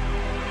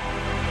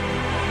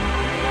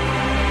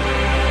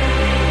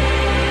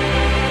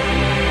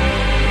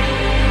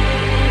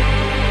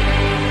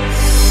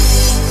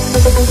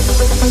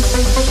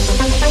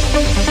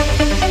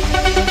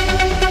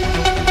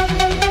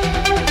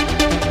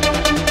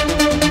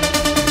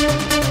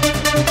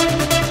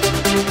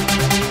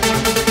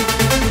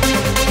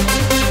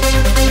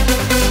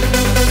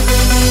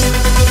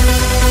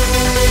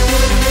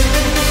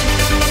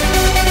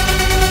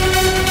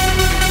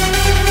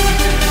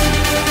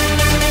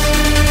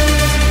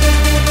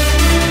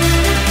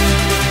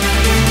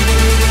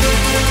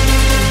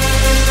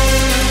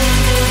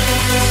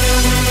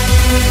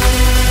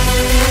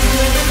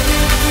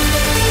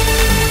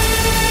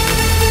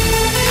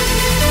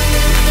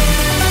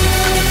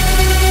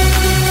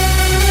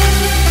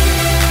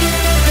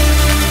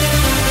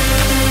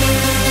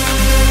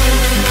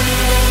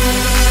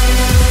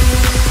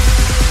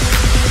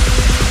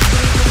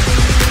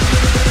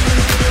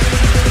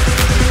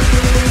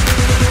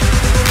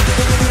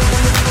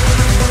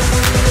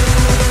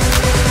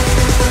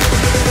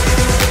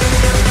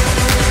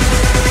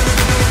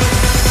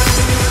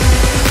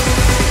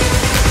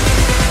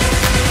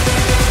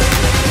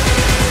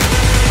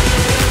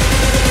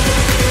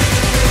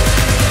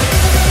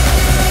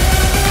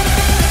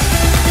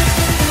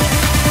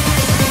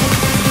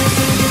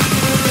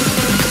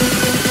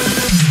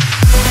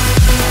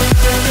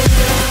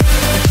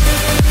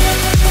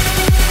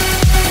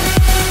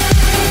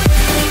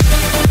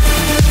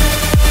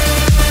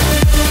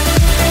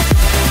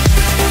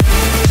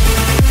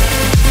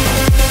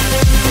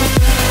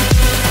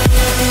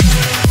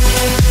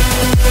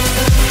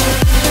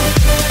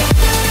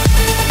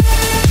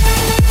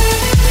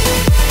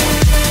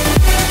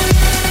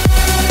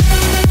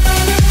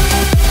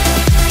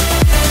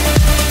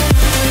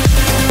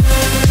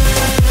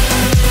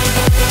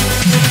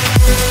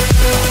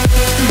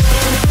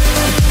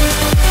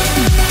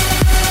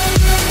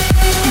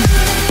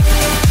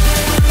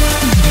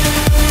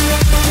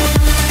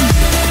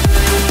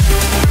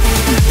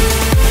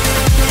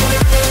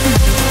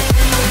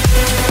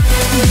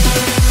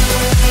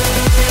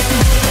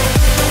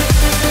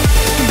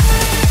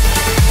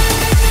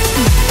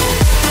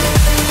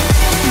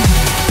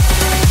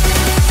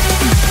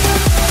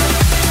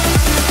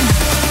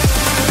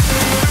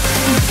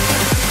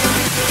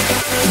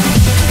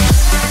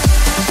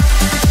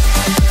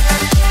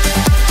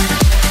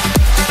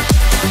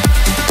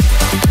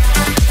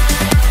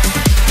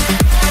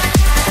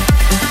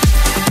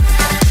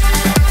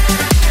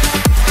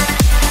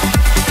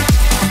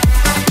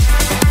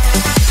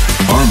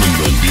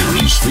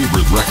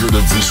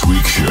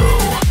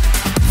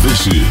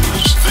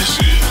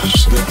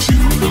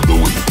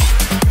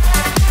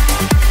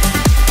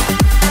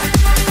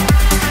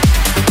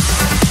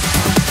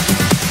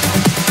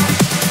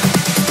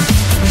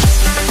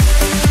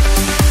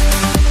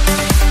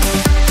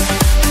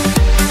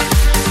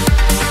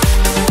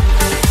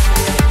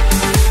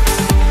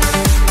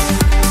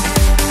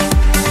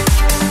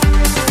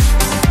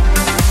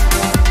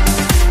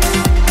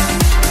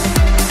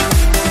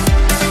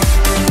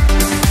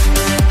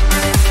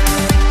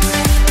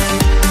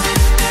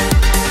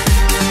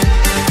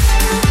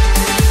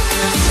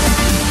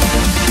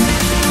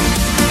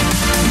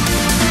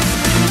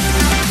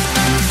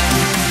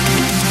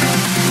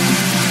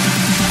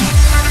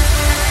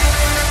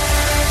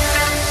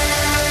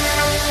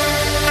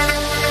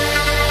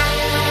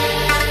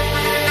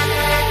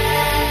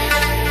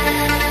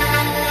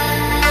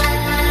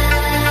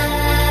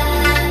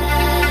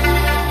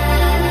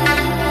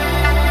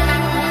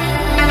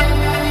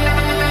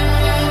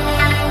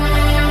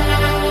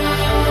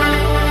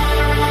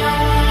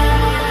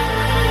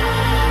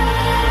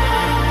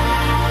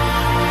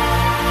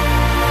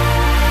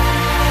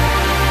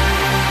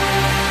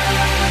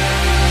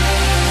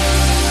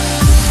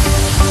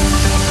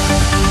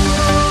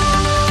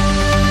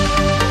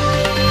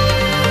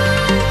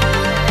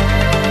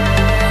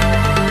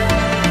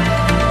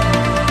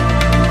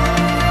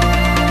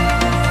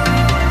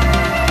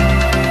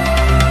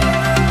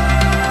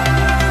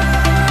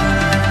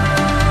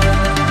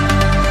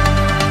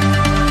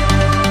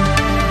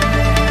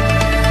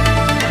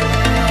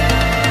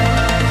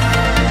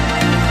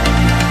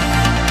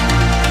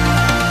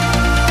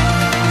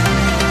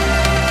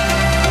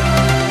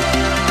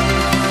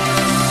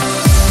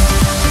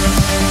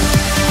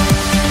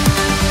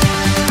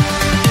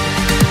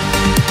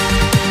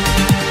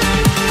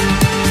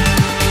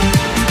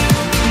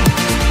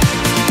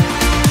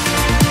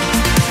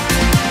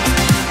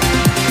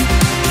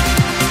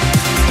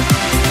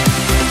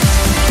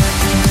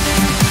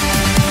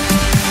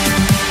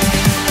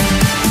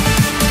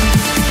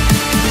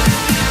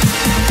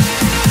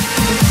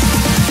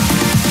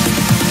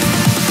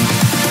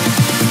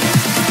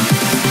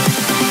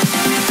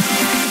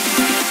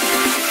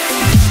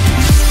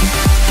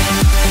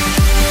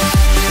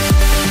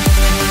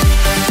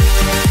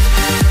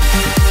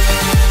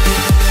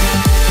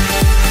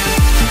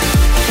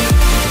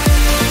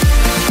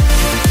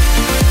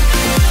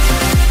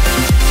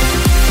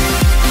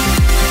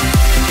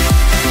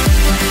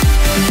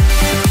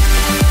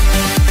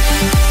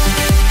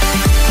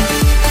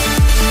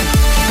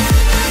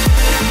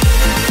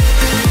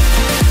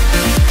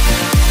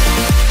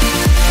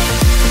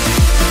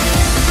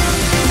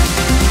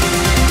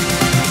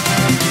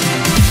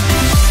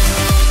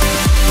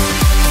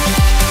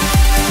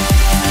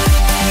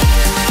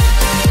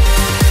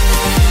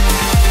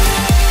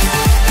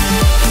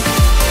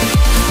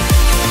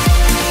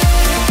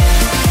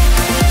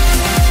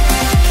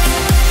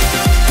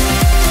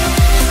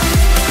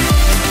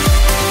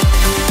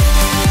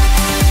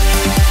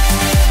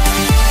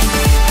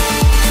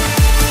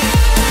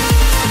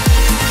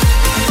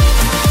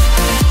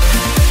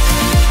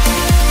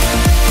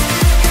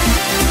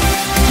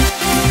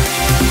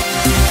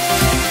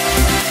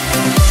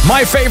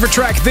 My favorite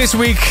track this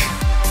week.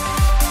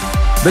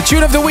 The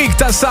tune of the week,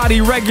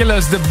 Tassadi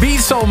Regulus, the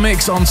B-Soul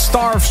mix on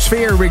Star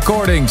Sphere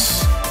Recordings.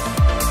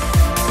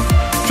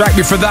 Track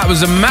before that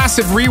was a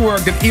massive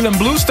rework that Elon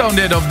Bluestone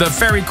did of the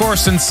Ferry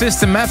Corsten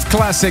System F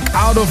classic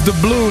Out of the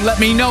Blue. Let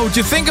me know what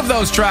you think of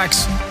those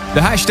tracks.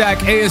 The hashtag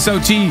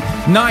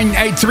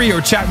ASOT983 or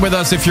chat with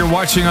us if you're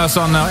watching us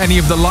on any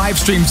of the live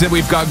streams that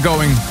we've got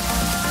going.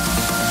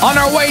 On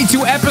our way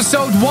to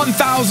episode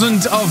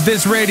 1000 of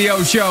this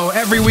radio show.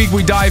 Every week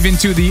we dive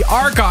into the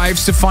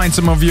archives to find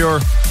some of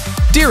your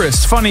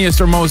dearest, funniest,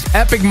 or most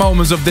epic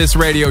moments of this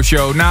radio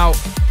show. Now,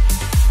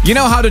 you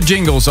know how the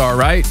jingles are,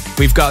 right?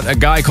 We've got a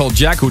guy called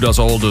Jack who does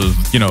all the,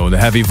 the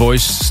heavy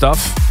voice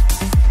stuff.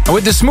 And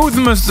with the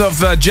smoothness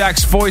of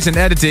Jack's voice and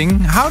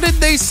editing, how did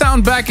they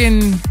sound back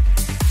in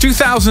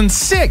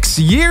 2006,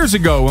 years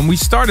ago, when we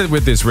started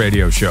with this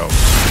radio show?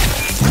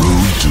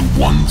 Road to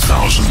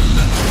 1000.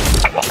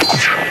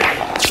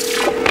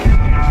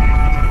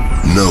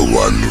 No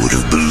one would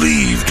have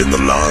believed in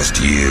the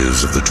last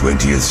years of the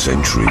 20th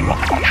century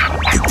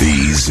that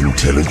these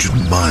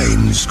intelligent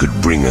minds could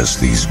bring us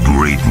these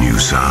great new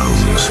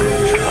sounds.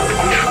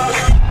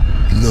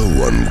 No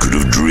one could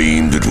have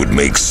dreamed it would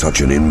make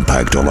such an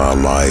impact on our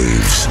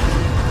lives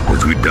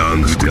as we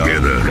dance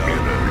together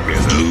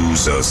and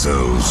lose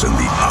ourselves in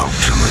the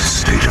ultimate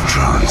state of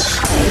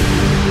trance.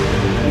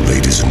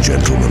 Ladies and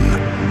gentlemen,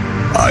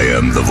 I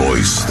am the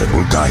voice that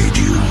will guide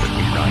you.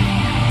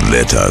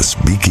 Let us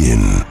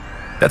begin.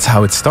 That's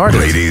how it started.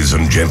 Ladies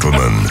and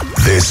gentlemen,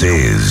 this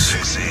is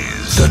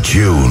the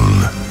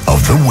tune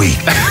of the week.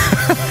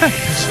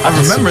 I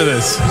remember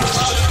this.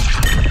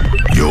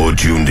 You're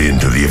tuned in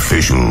to the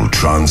official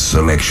Trance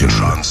Selection.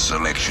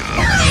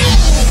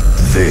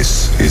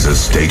 This is A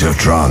State of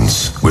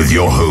Trance with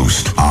your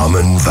host,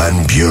 Armin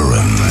van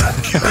Buuren.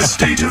 A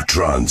State of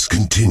Trance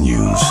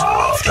continues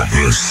after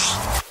this.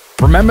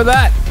 Remember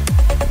that?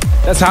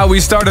 That's how we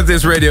started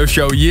this radio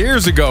show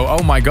years ago.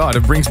 Oh my god,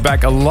 it brings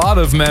back a lot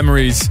of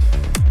memories.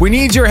 We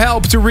need your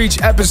help to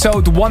reach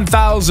episode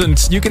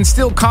 1000. You can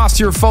still cast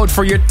your vote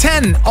for your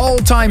 10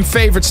 all-time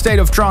favorite State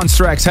of Trance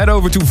tracks. Head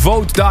over to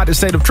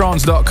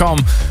vote.astateoftrance.com,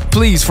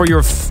 please, for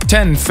your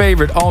 10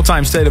 favorite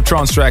all-time State of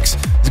Trance tracks.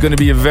 It's going to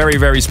be a very,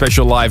 very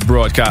special live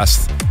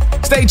broadcast.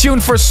 Stay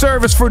tuned for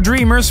Service for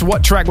Dreamers.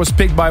 What track was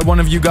picked by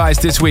one of you guys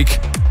this week?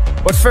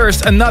 But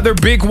first, another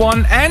big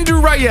one.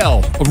 Andrew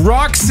Rayel,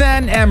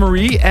 Roxanne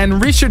Emery,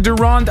 and Richard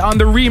Durand on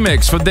the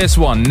remix for this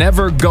one,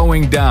 Never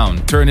Going Down.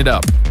 Turn it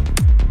up.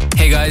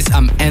 Hey guys,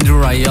 I'm Andrew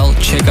Rayel.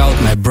 Check out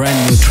my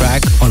brand new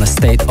track on A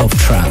State of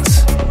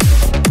Trance.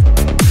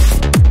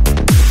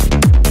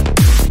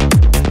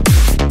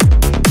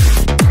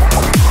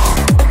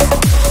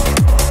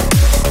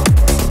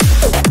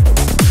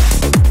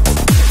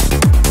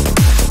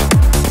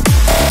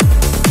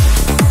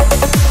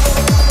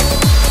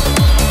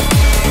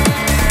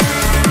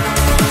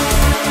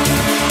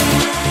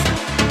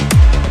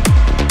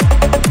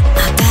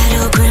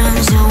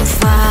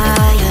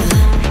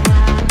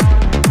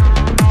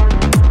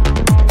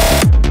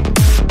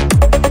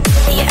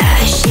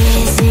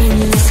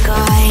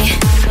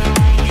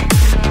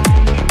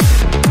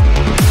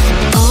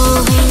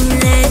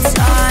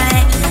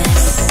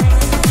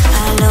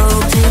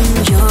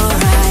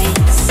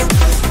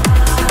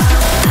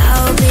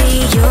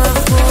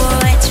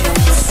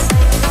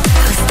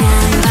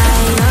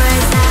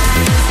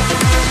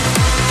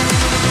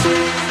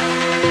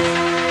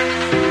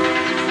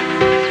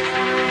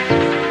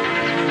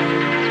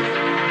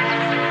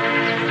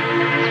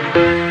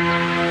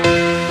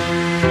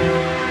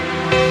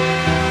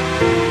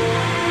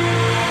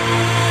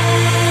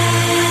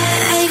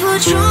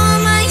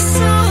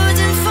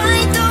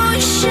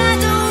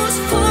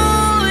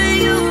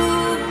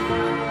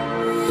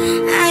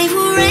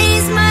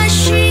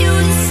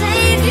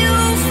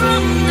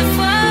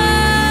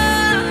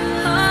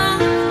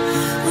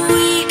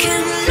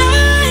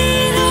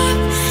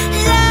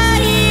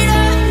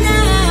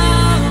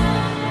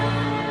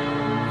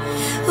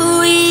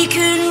 We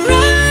can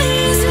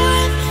rise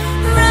up,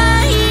 rise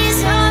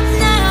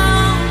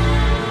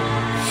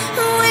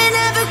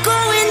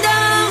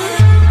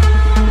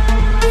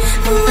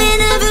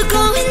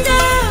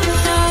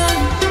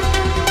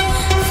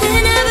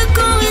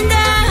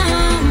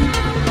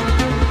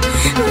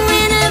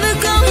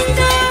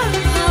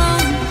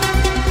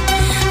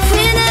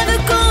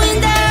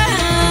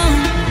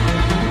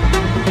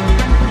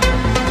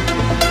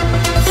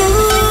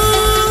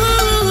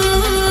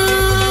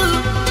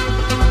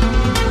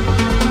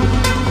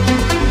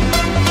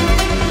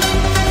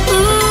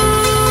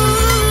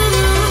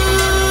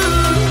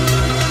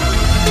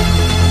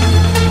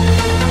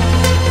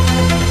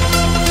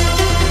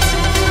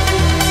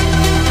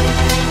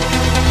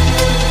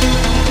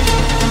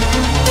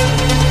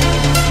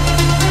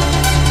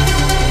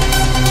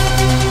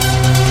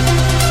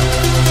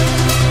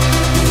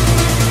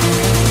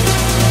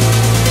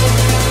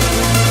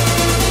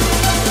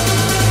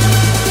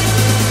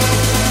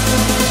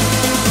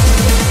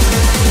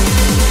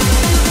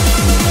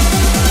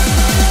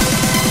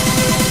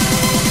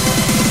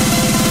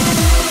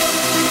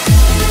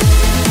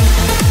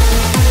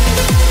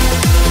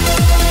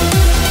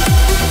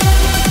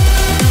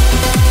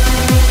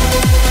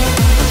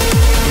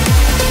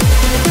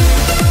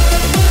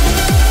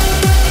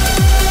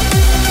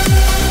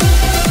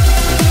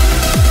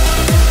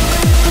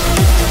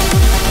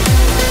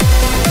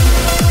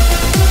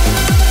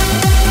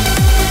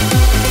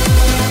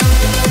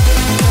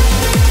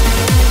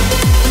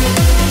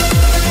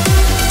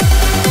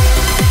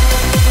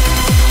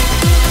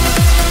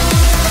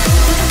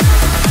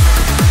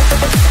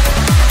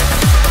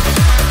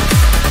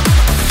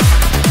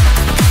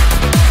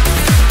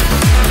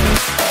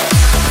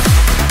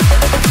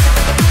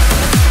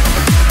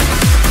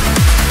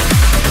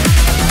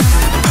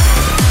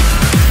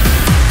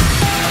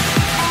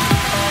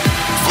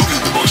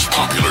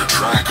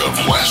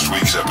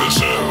today's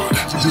episode.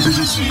 This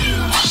is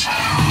your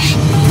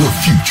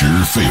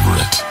future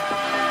favorite.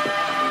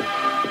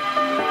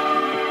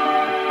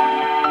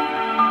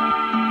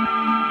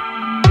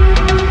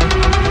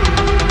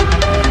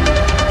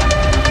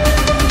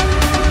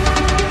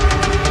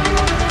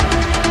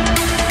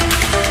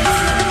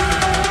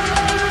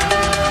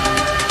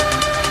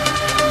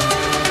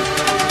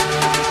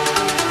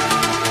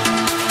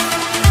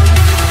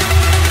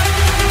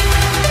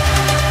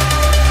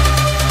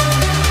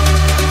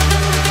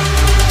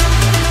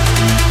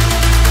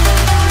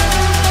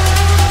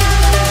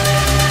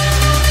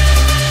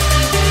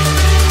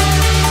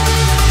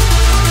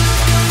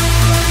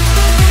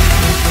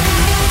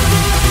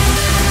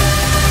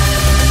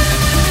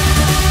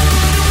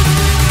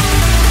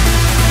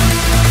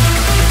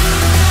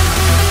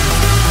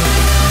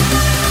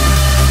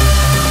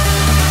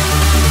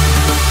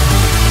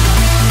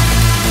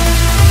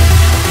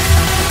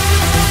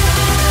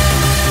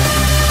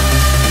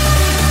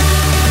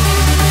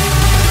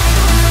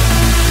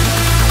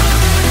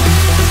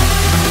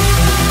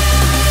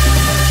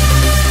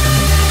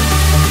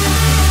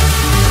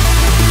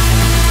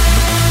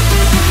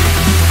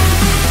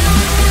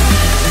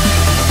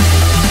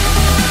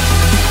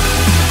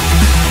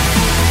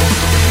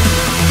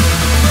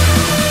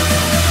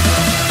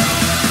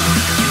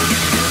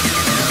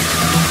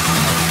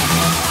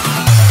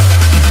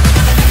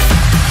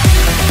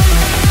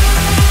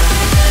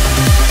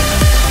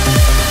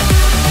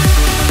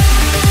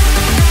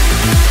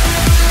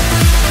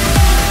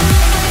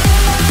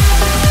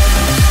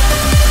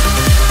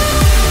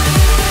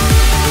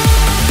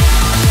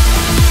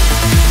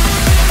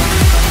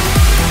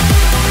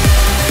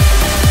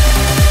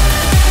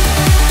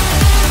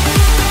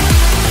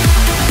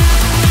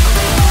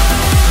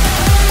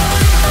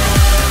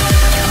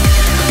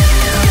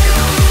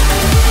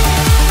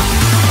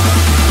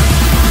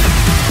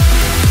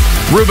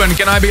 Ruben,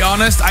 can I be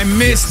honest? I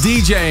miss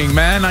DJing,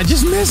 man. I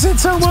just miss it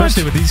so much.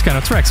 Especially with these kind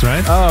of tracks,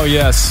 right? Oh,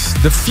 yes.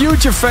 The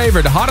future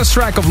favorite, the hottest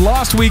track of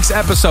last week's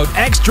episode,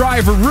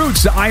 X-Driver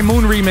Roots, the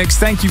iMoon remix.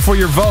 Thank you for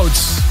your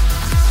votes.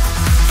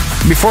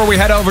 Before we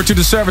head over to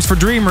the service for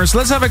dreamers,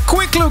 let's have a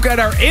quick look at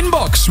our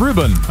inbox.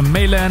 Ruben.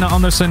 Melena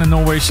Andersen in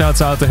Norway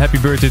shouts out a happy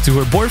birthday to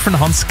her boyfriend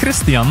Hans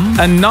Christian.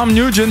 And Nam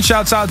Nugent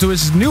shouts out to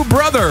his new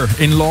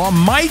brother-in-law,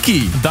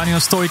 Mikey. Daniel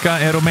Stoica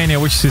in Romania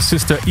wishes his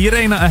sister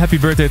Irena a happy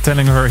birthday,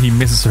 telling her he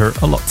misses her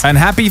a lot. And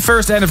happy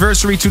first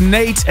anniversary to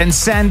Nate and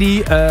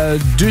Sandy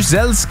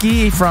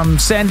Duzelski from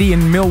Sandy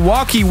in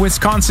Milwaukee,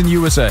 Wisconsin,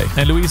 USA.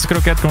 And Louise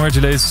Croquette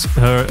congratulates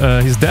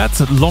his dad,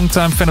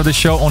 longtime fan of the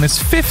show, on his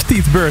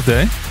 50th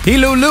birthday.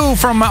 Hilulu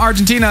from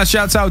Argentina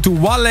shouts out to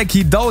Walek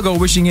Hidalgo,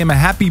 wishing him a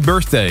happy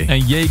birthday.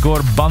 And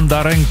Yegor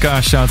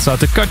Bandarenka shouts out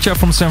to Katja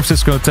from San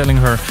Francisco, telling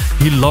her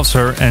he loves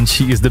her and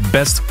she is the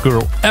best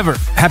girl ever.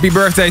 Happy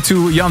birthday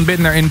to Jan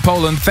Bittner in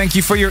Poland. Thank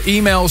you for your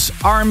emails,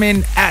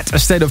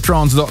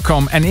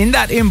 armin@astateoftrance.com. And in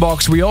that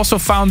inbox, we also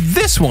found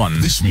this one.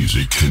 This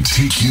music can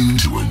take you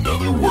to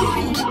another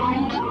world.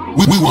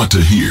 We want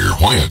to hear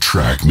why a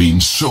track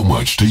means so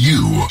much to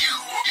you.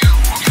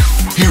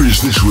 Here is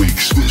this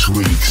week's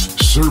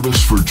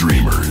Service for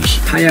Dreamers.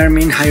 Hi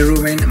Armin, hi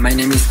Ruben, my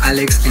name is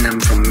Alex and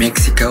I'm from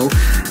Mexico.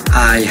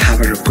 I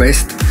have a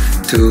request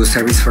to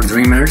Service for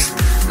Dreamers.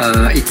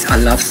 It's a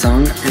love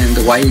song, and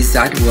why is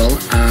that? Well,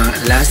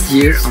 last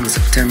year on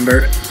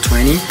September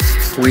 20,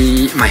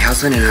 my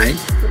husband and I,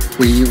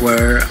 we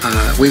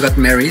got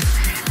married,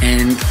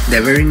 and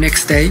the very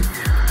next day,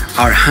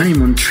 our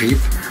honeymoon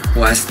trip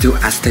was to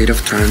A State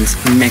of Trance,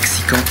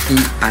 Mexico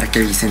in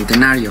Parque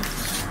Bicentenario.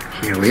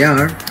 Here we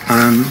are.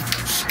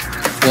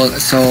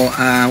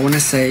 I want to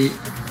say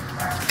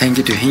thank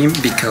you to him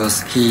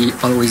because he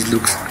always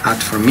looks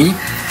out for me,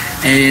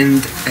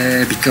 and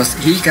because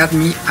he got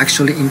me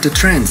actually into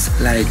trance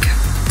like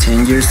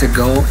 10 years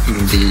ago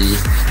in the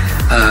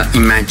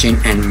Imagine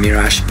and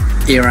Mirage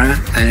era,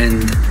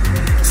 and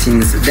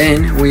since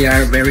then we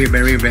are very,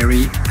 very,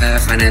 very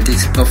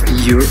fanatics of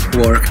your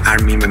work,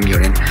 Armin van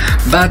Buuren.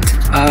 But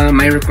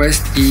my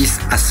request is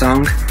a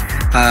song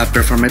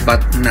performed by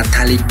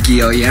Natalie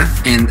Gioia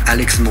and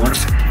Alex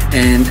Morph,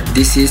 and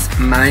this is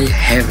My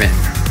Heaven.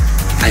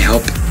 I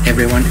hope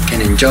everyone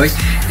can enjoy,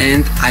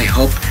 and I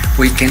hope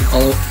we can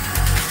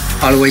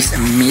always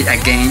meet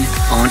again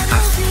on a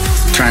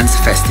trance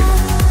festival.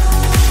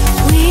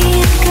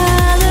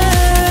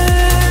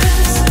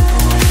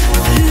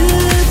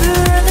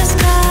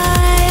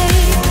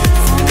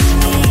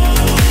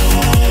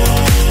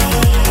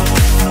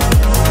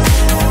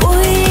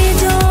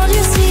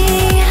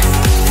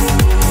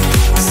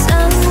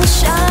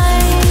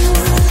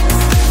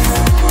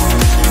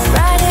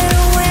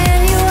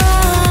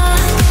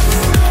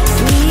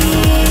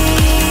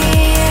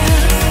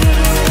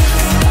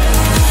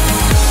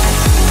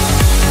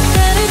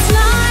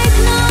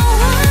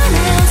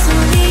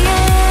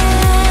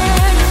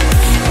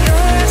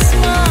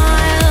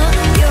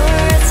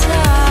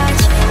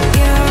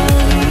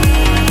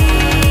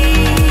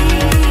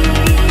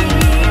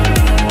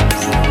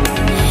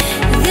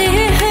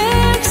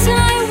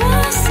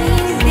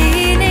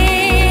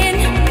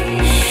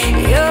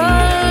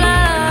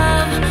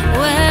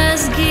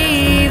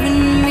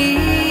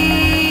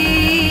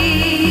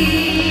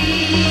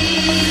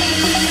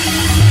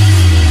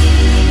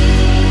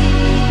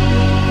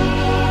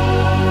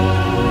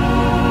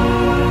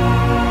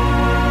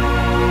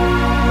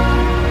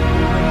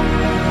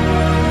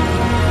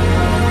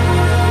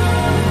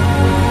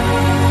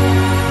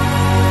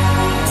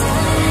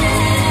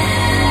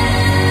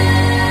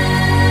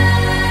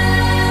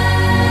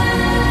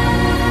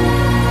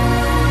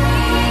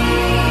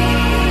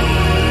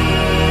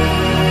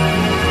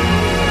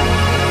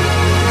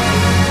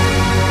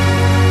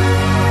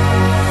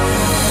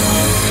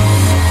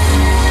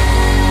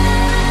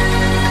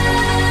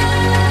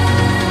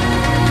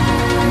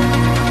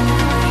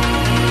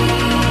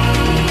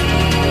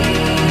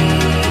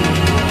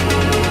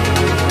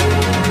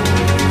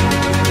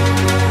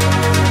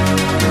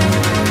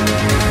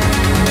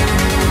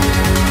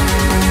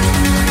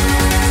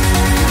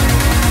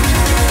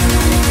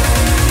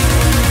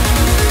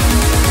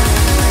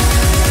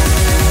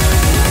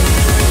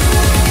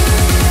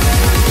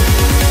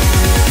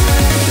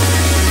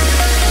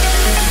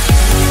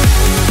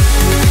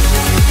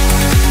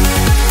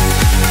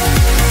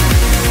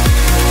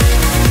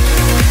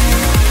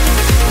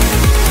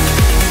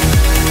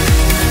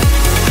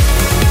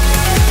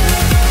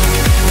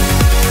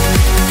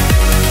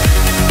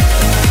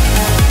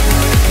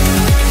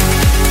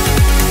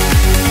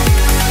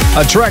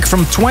 A track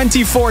from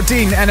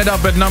 2014 ended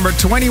up at number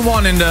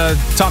 21 in the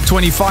top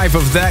 25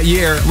 of that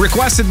year.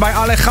 Requested by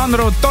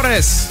Alejandro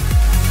Torres,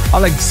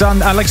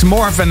 Alex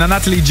Morvan and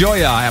Natalie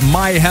Joya,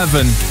 My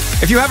Heaven.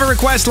 If you have a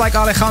request like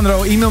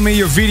Alejandro, email me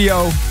your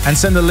video and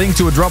send a link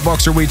to a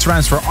Dropbox or we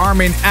transfer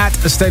Armin at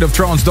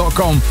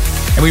astateoftrance.com.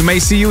 And we may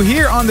see you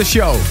here on the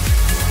show.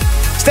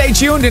 Stay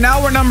tuned. In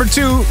hour number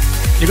 2,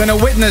 you're going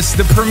to witness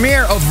the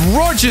premiere of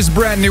Rodg's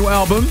brand new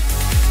album.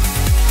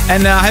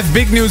 And I have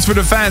big news for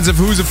the fans of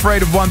Who's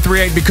Afraid of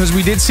 138 because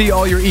we did see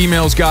all your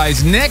emails,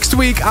 guys. Next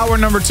week, hour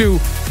number 2,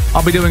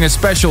 I'll be doing a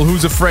special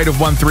Who's Afraid of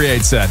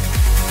 138 set.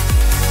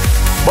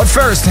 But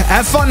first,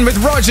 have fun with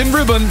Rodg and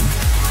Ruben.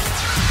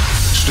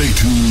 Stay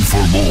tuned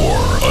for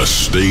more A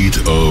State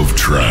of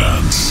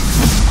Trance.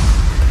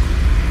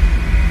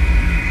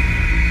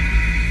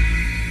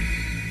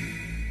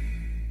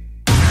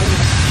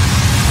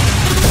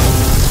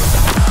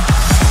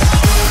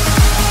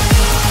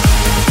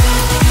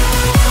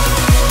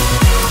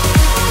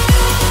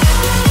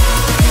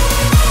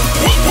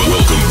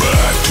 Welcome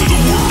back to the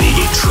world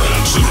of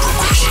trance and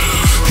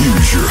progressive.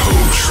 Here's your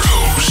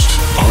host,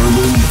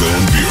 Armin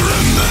van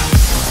Buuren.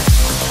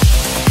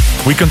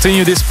 We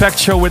continue this packed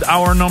show with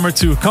hour number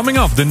 2. Coming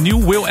up, the new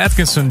Will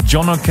Atkinson,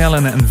 John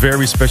O'Callaghan and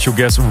very special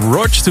guest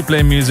Rodg to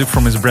play music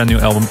from his brand new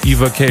album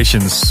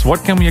Evocations.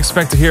 What can we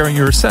expect to hear in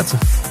your set?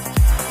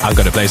 I'm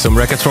gonna play some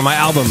records from my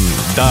album.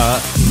 Duh.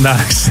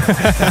 Nice.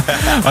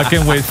 I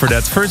can't wait for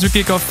that. First we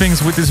kick off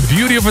things with this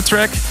beauty of a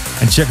track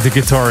and check the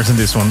guitars in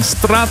this one.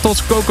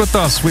 Stratos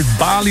Kokotas with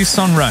Bali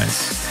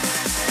Sunrise.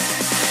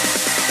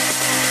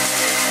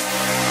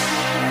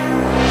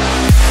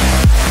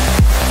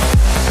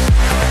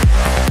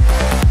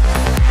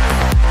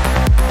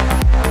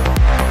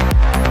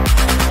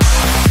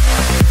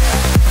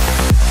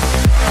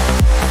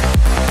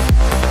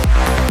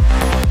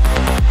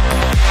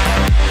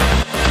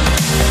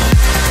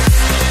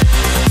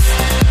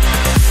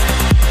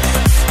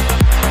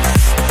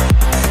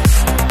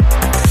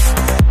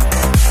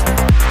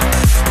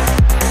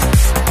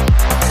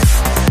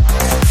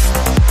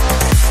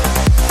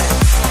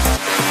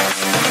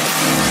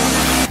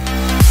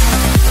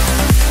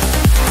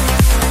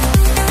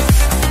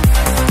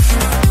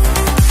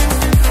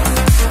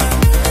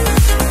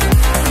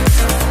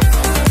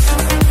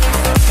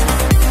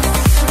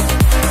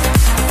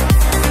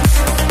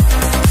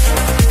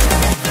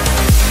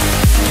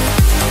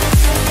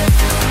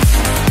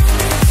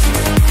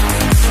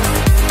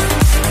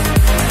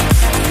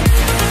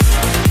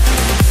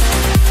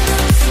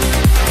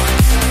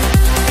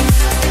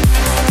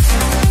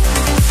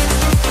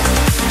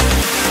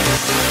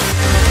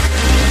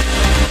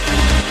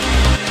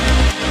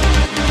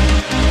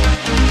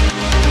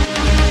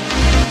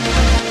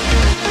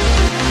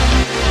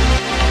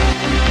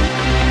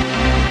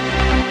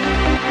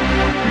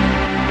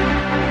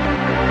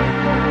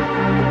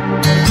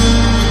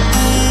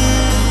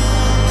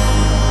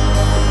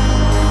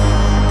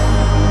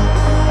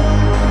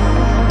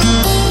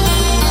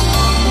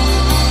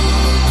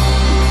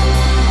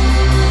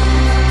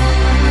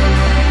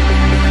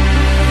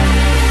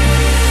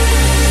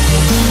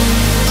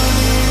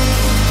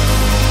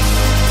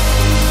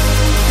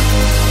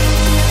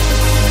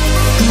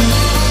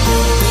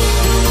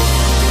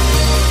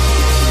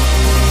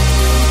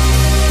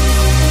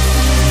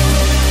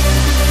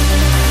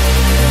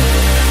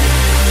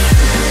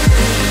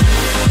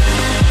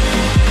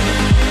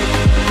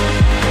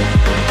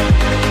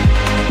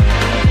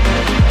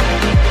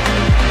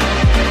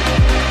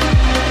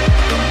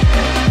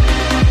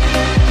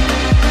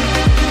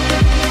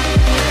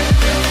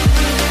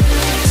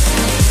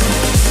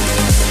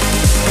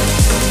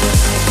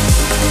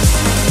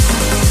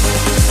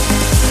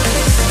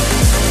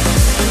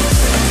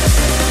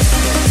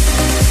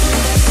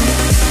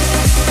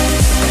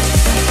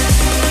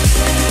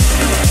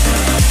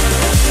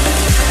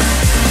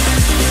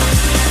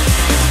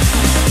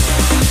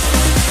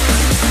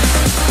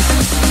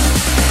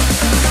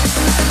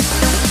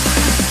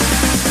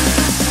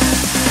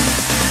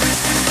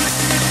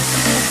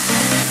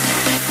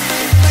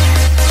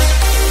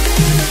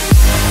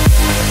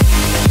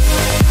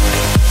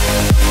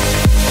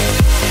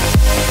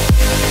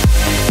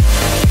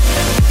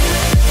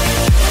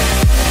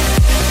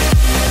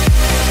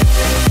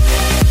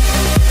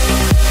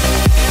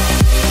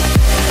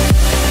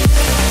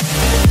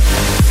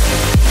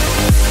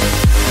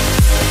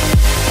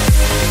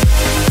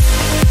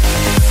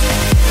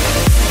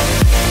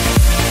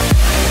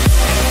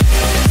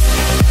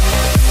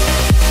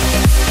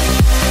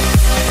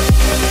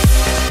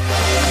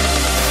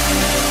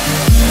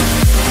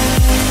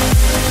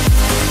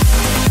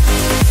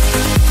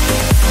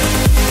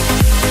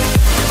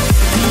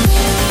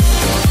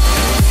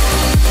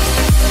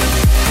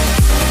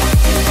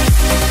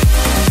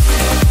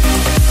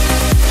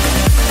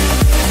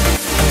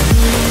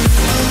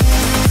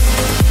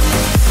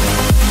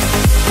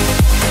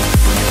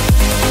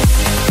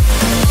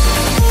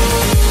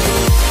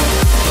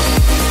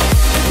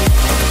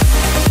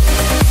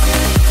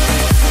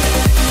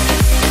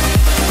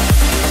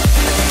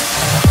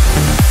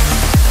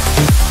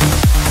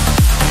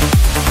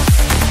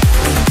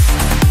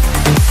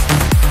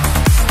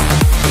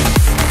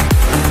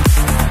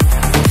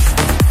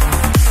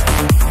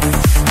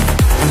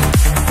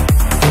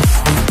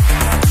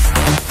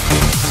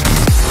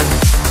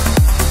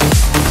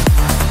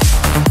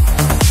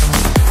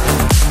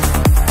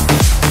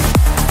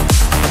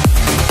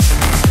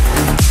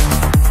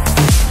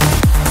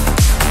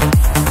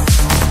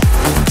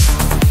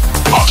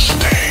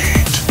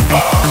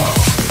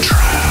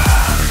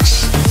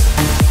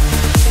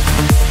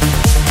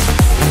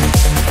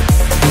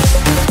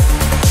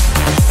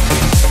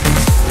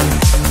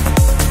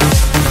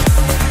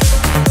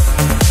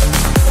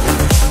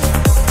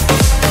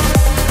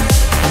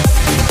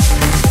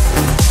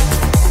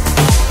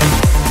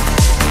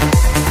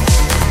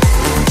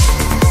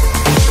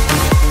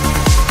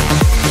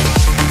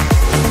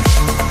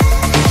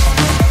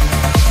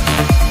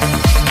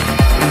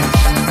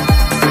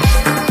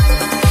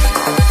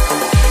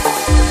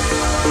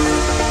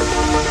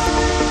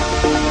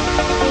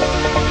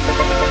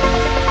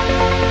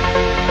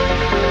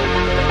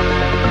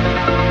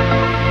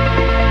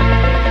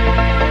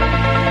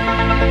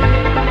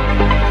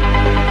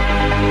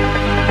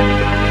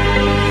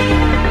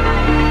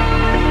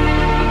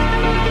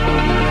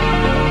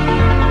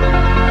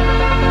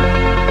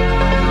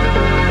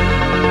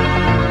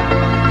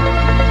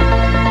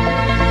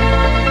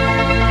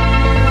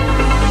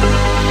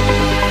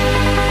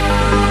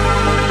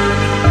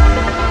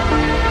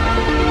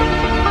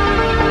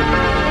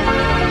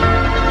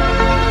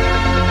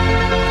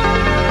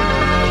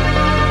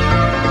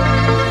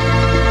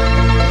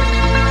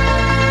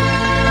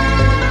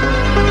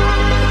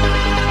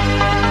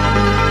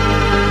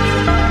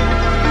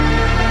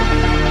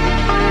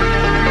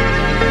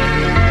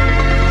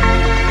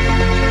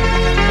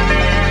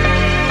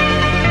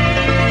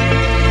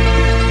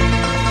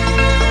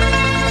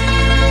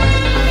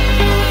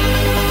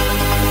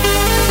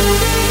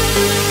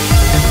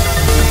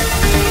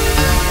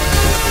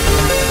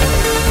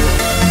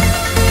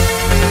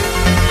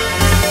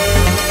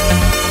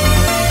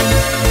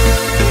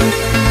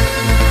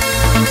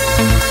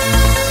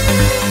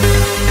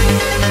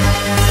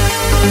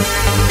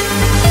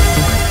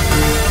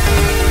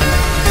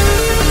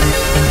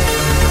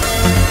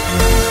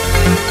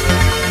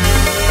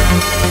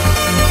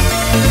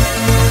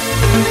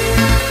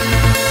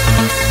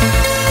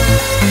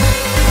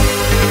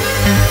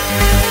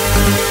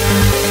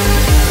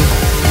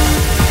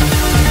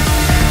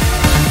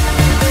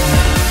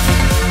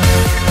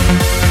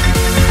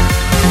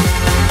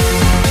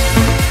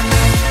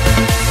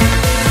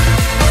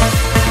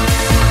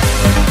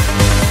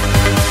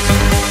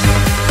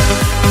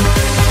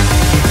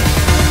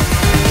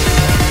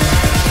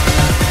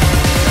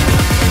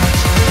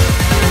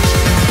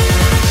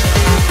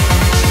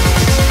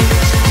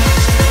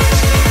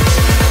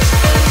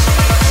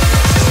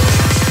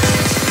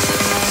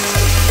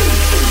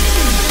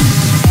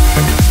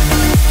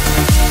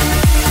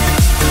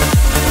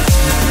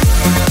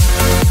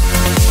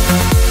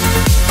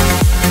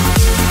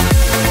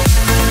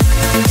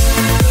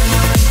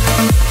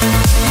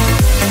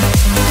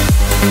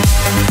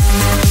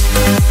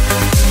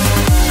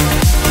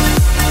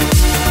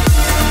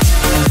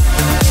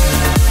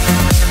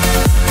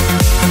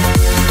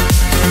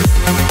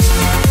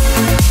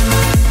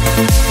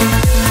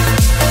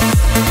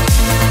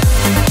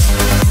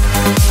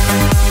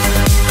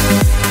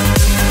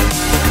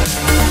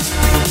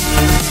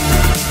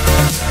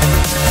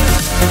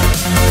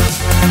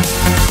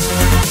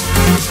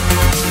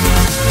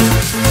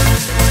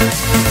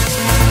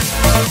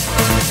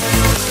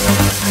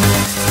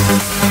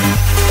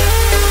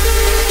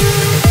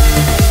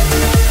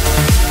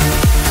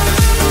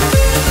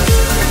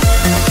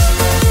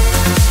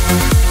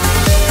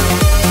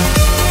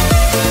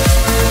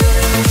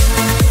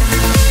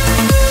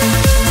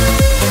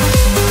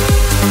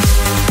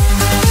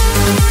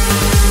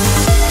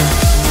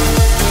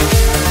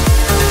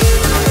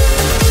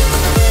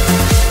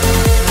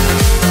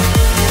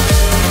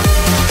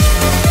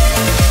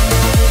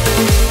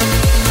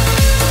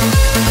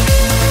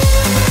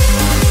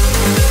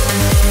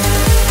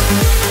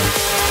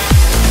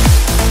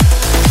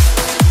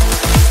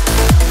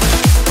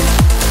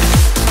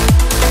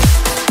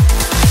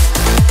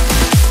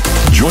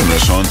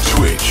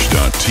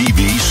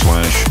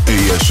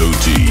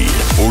 twitch.tv/ASOT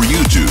or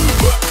YouTube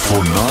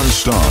for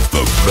non-stop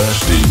the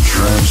best in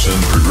trance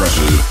and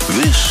progressive.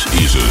 This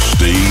is a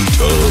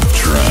state of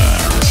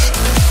trance.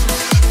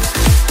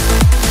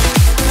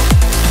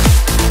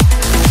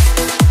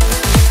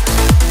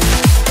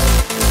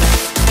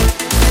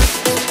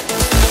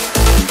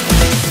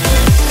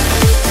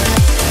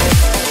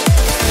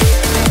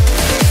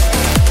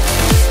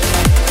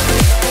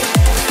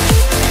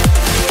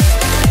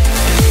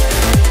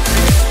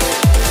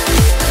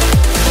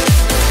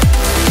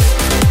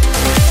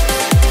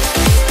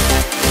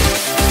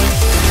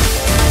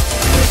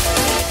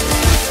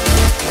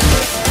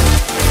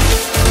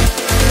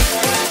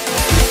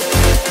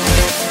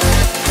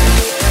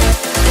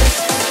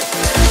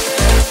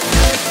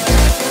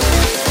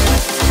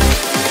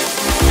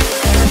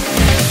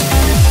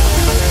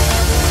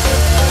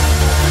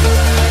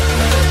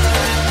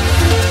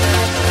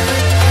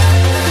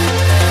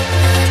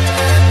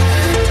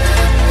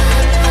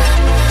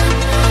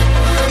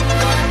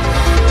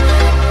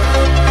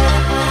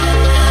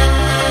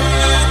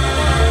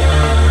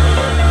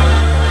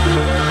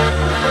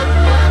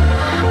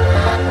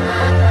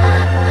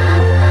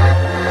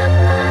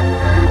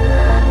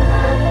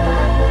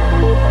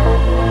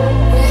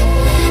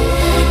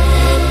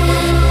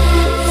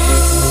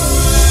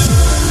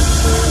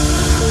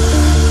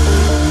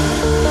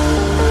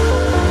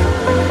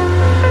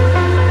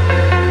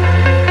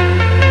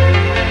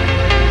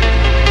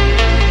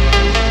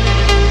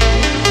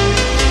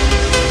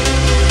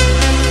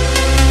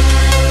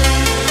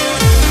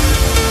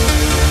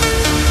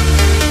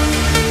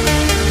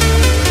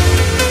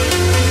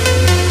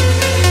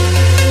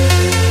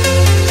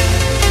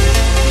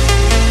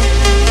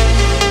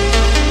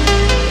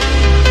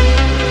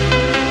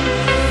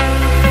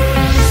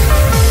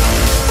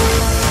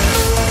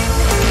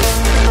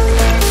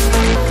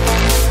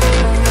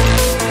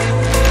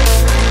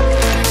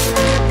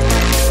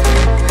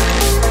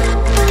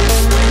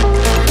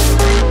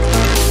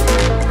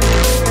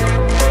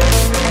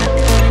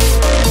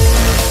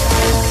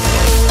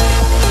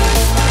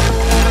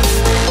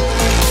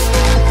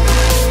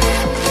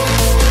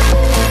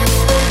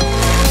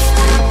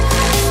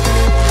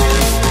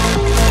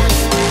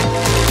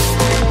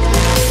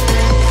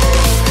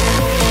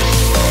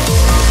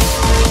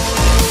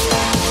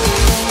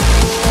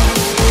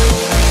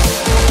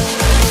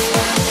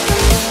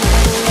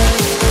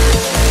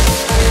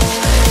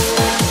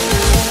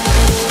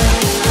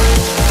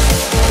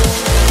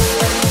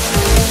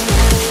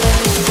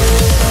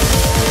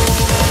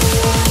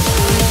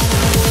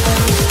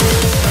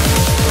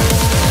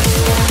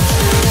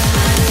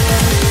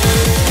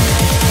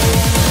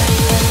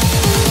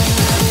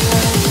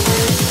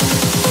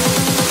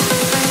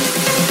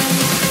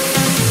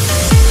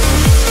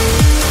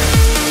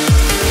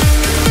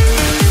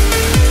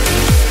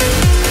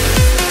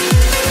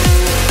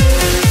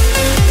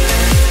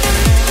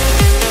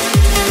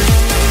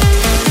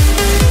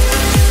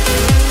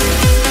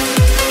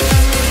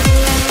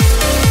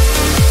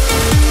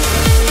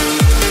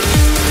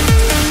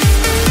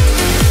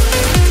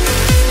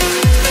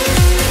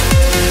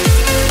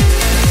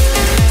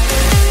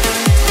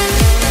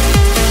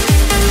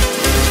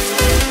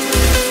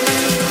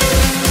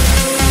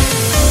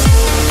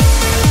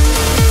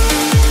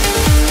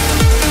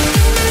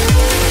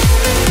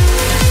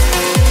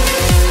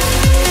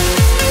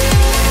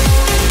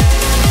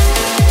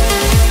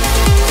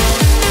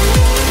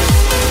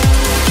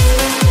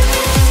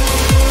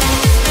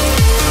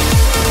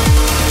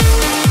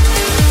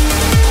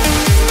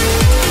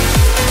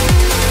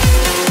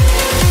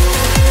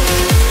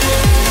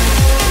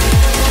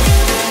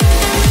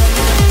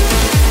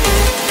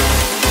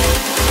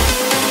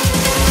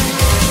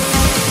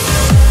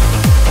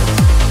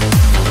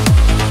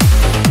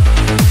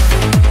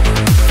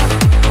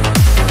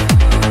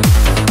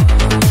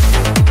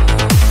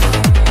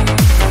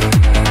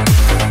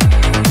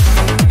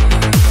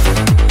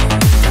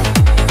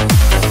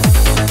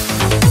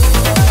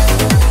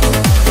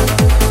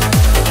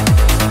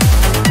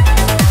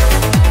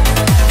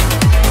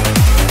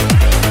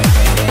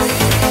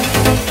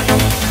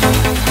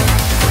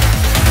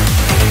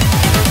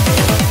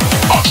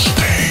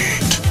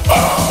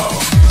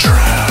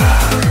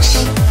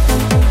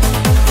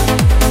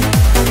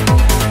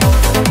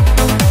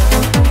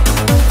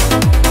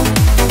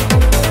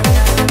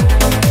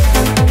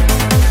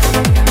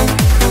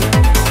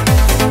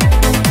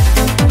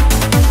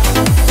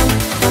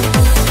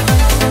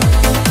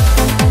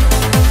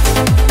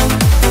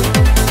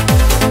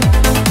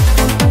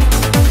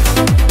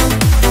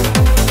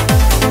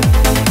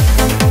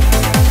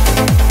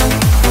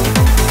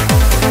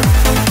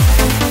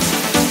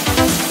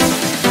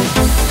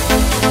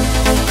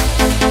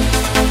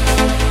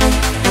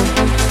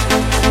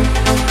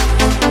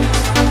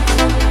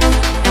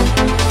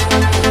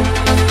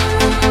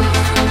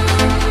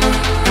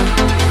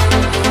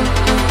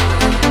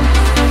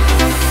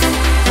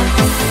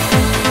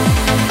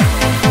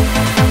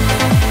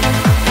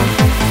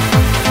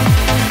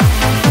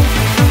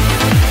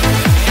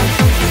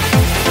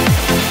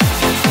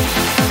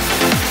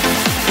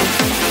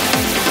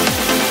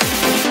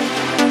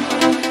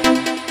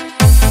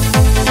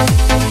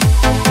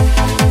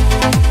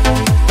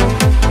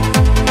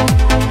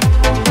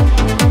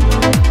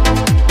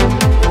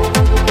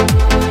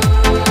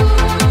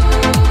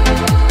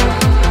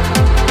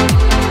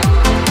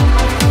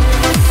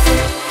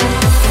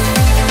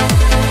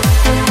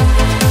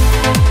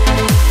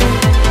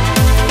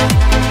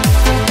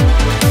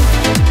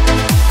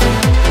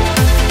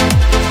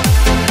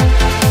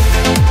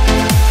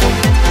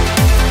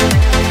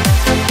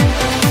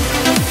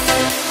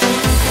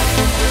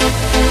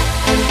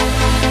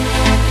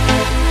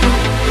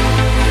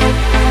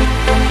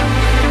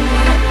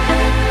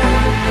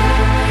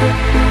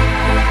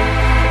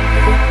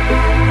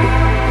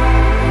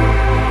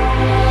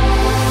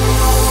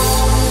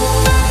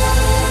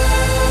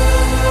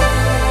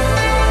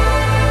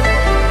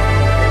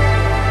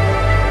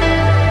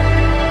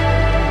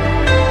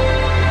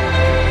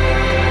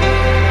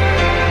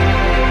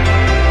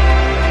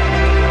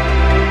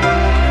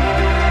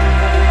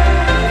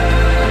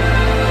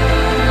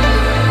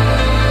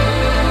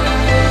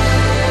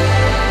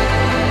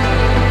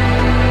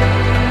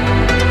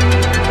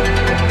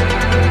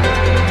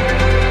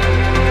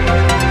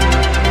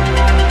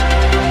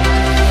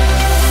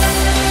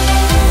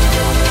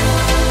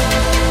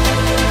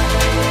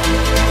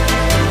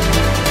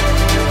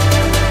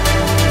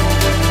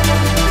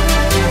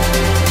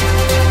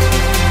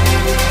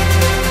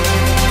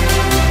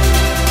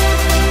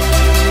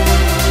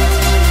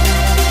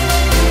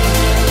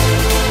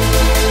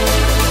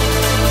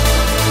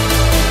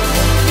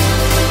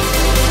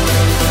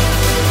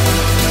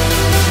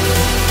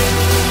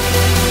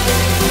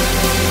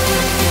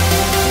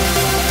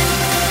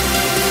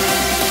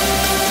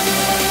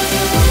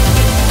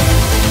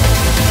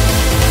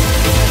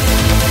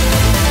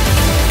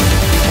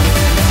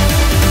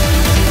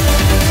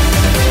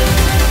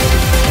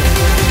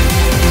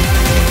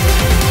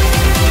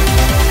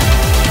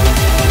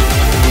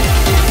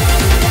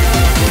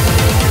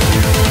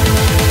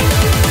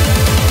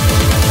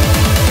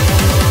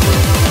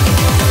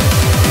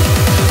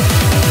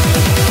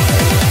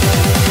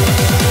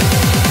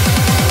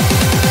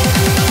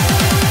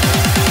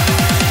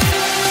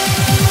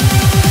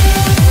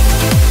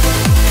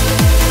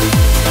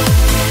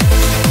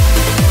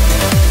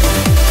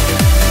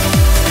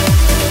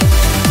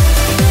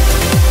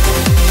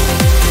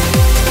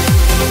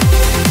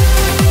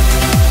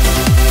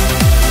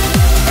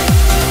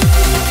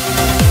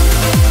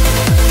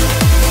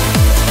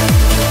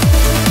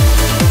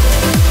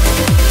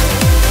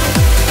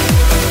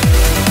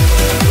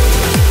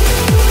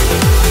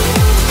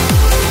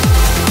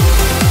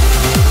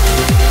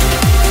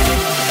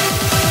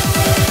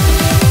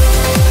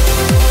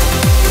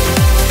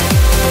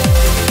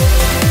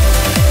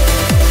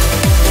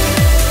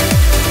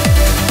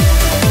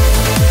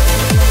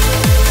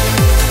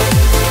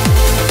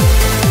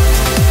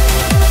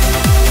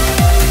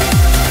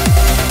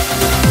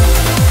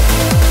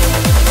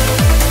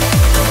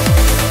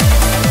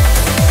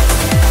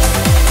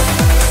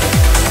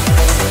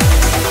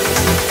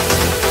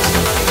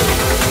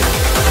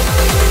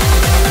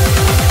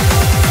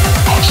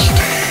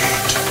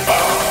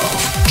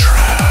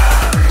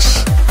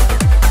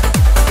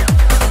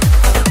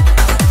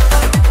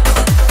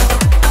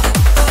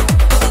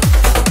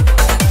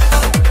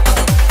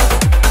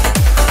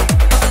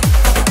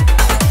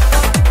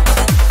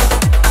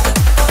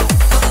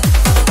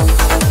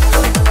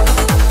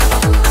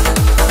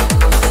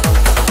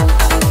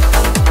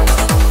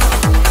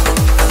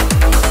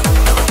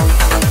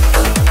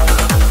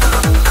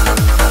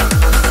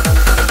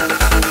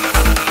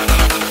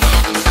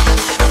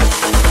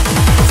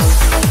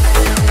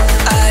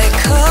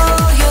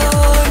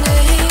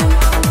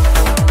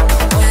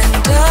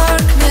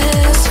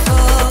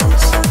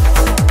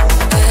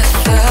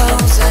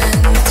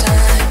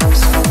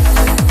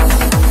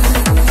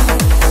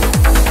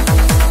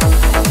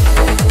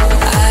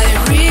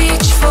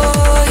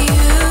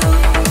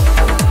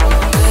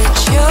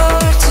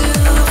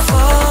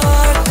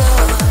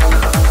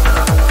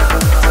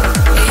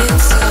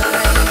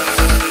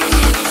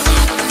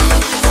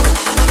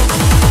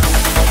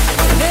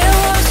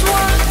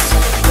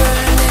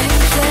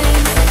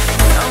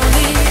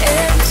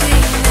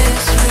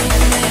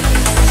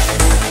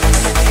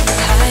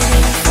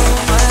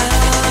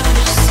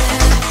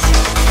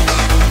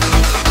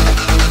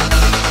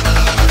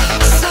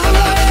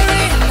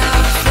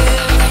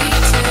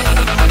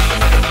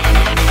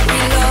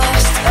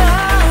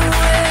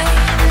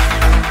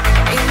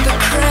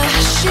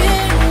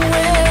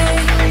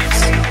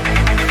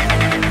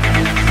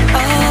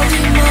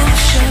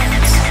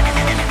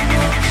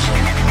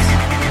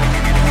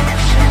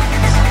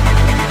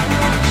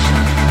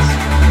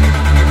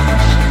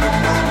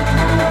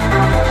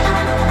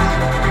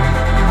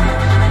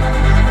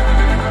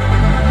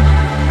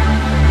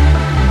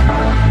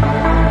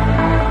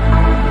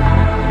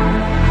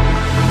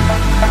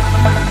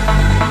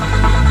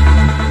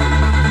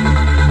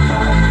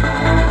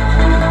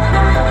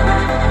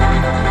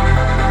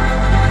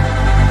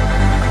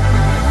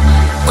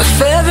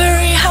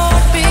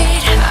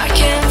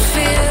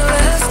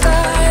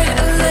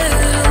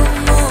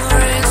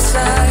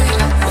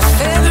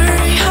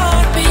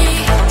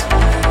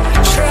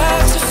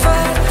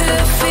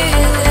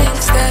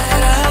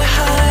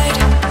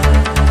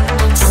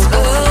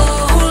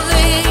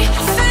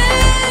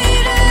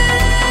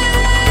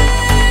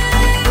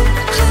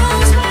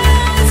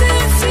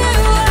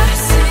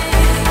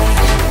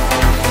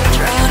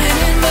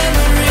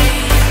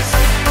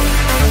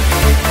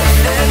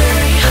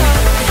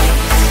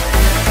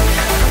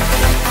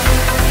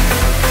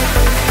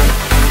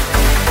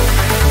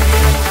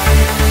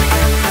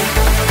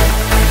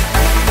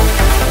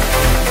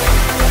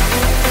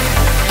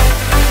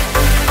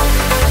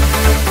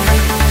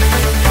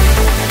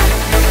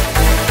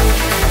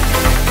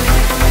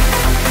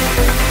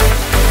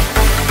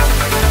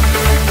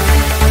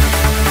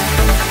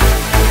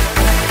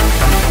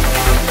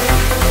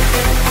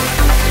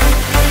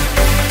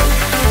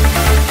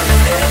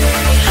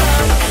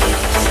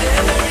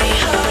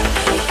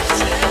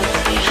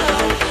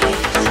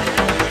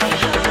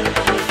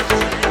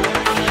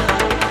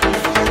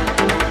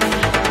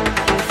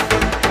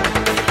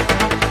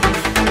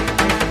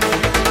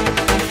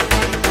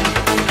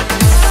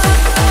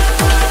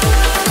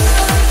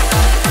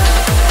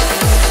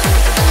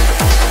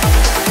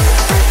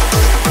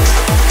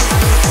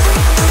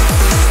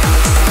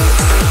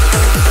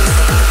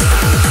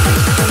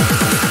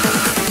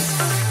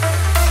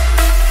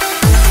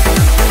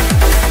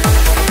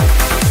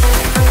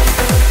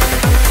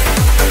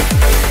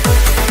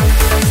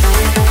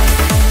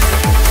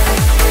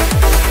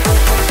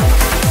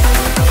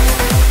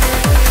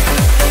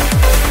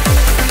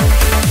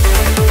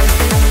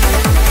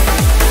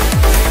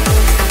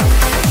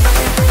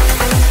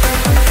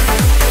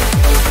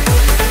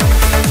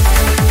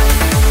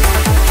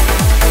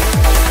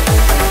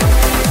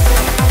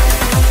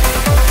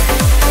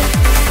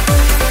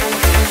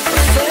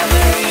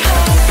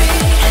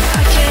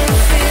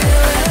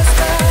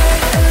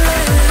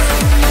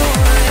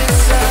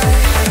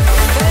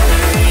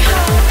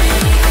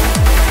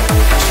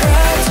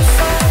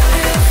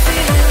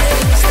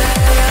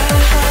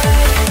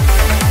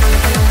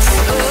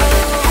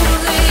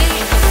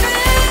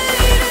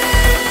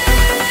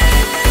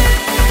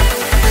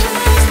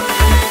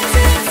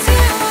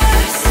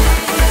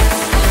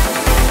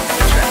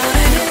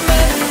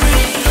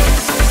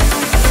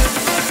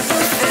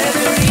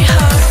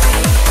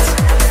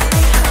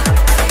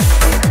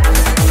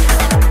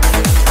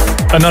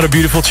 Another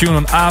beautiful tune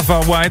on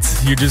Ava White.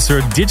 You just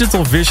heard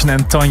Digital Vision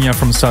and Tanya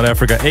from South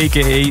Africa,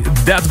 aka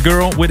That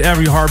Girl with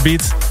Every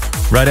Heartbeat.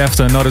 Right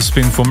after another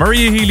spin for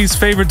Maria Healy's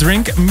favorite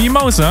drink,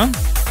 Mimosa.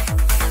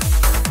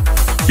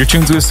 You're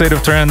tuned to A State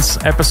of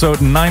Trance,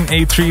 episode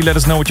 983. Let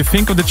us know what you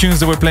think of the tunes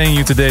that we're playing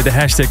you today. The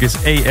hashtag is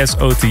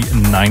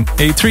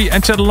ASOT983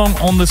 and chat along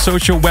on the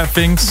social web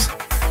things.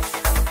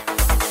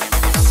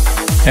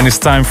 And it's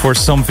time for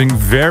something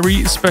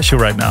very special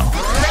right now.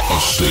 A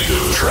State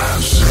of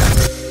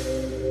Trance.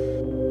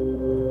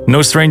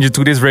 No stranger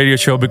to this radio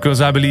show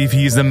because I believe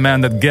he is the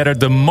man that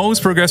gathered the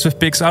most progressive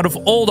picks out of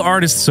all the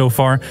artists so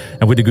far.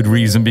 And with a good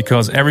reason,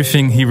 because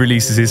everything he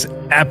releases is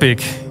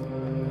epic.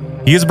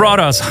 He has brought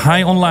us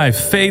High on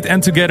Life, Fate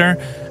and Together.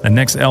 The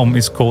next album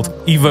is called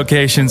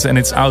Evocations and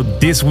it's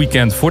out this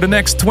weekend. For the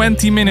next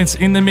 20 minutes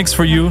in the mix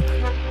for you,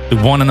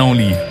 the one and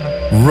only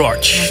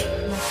Rodg.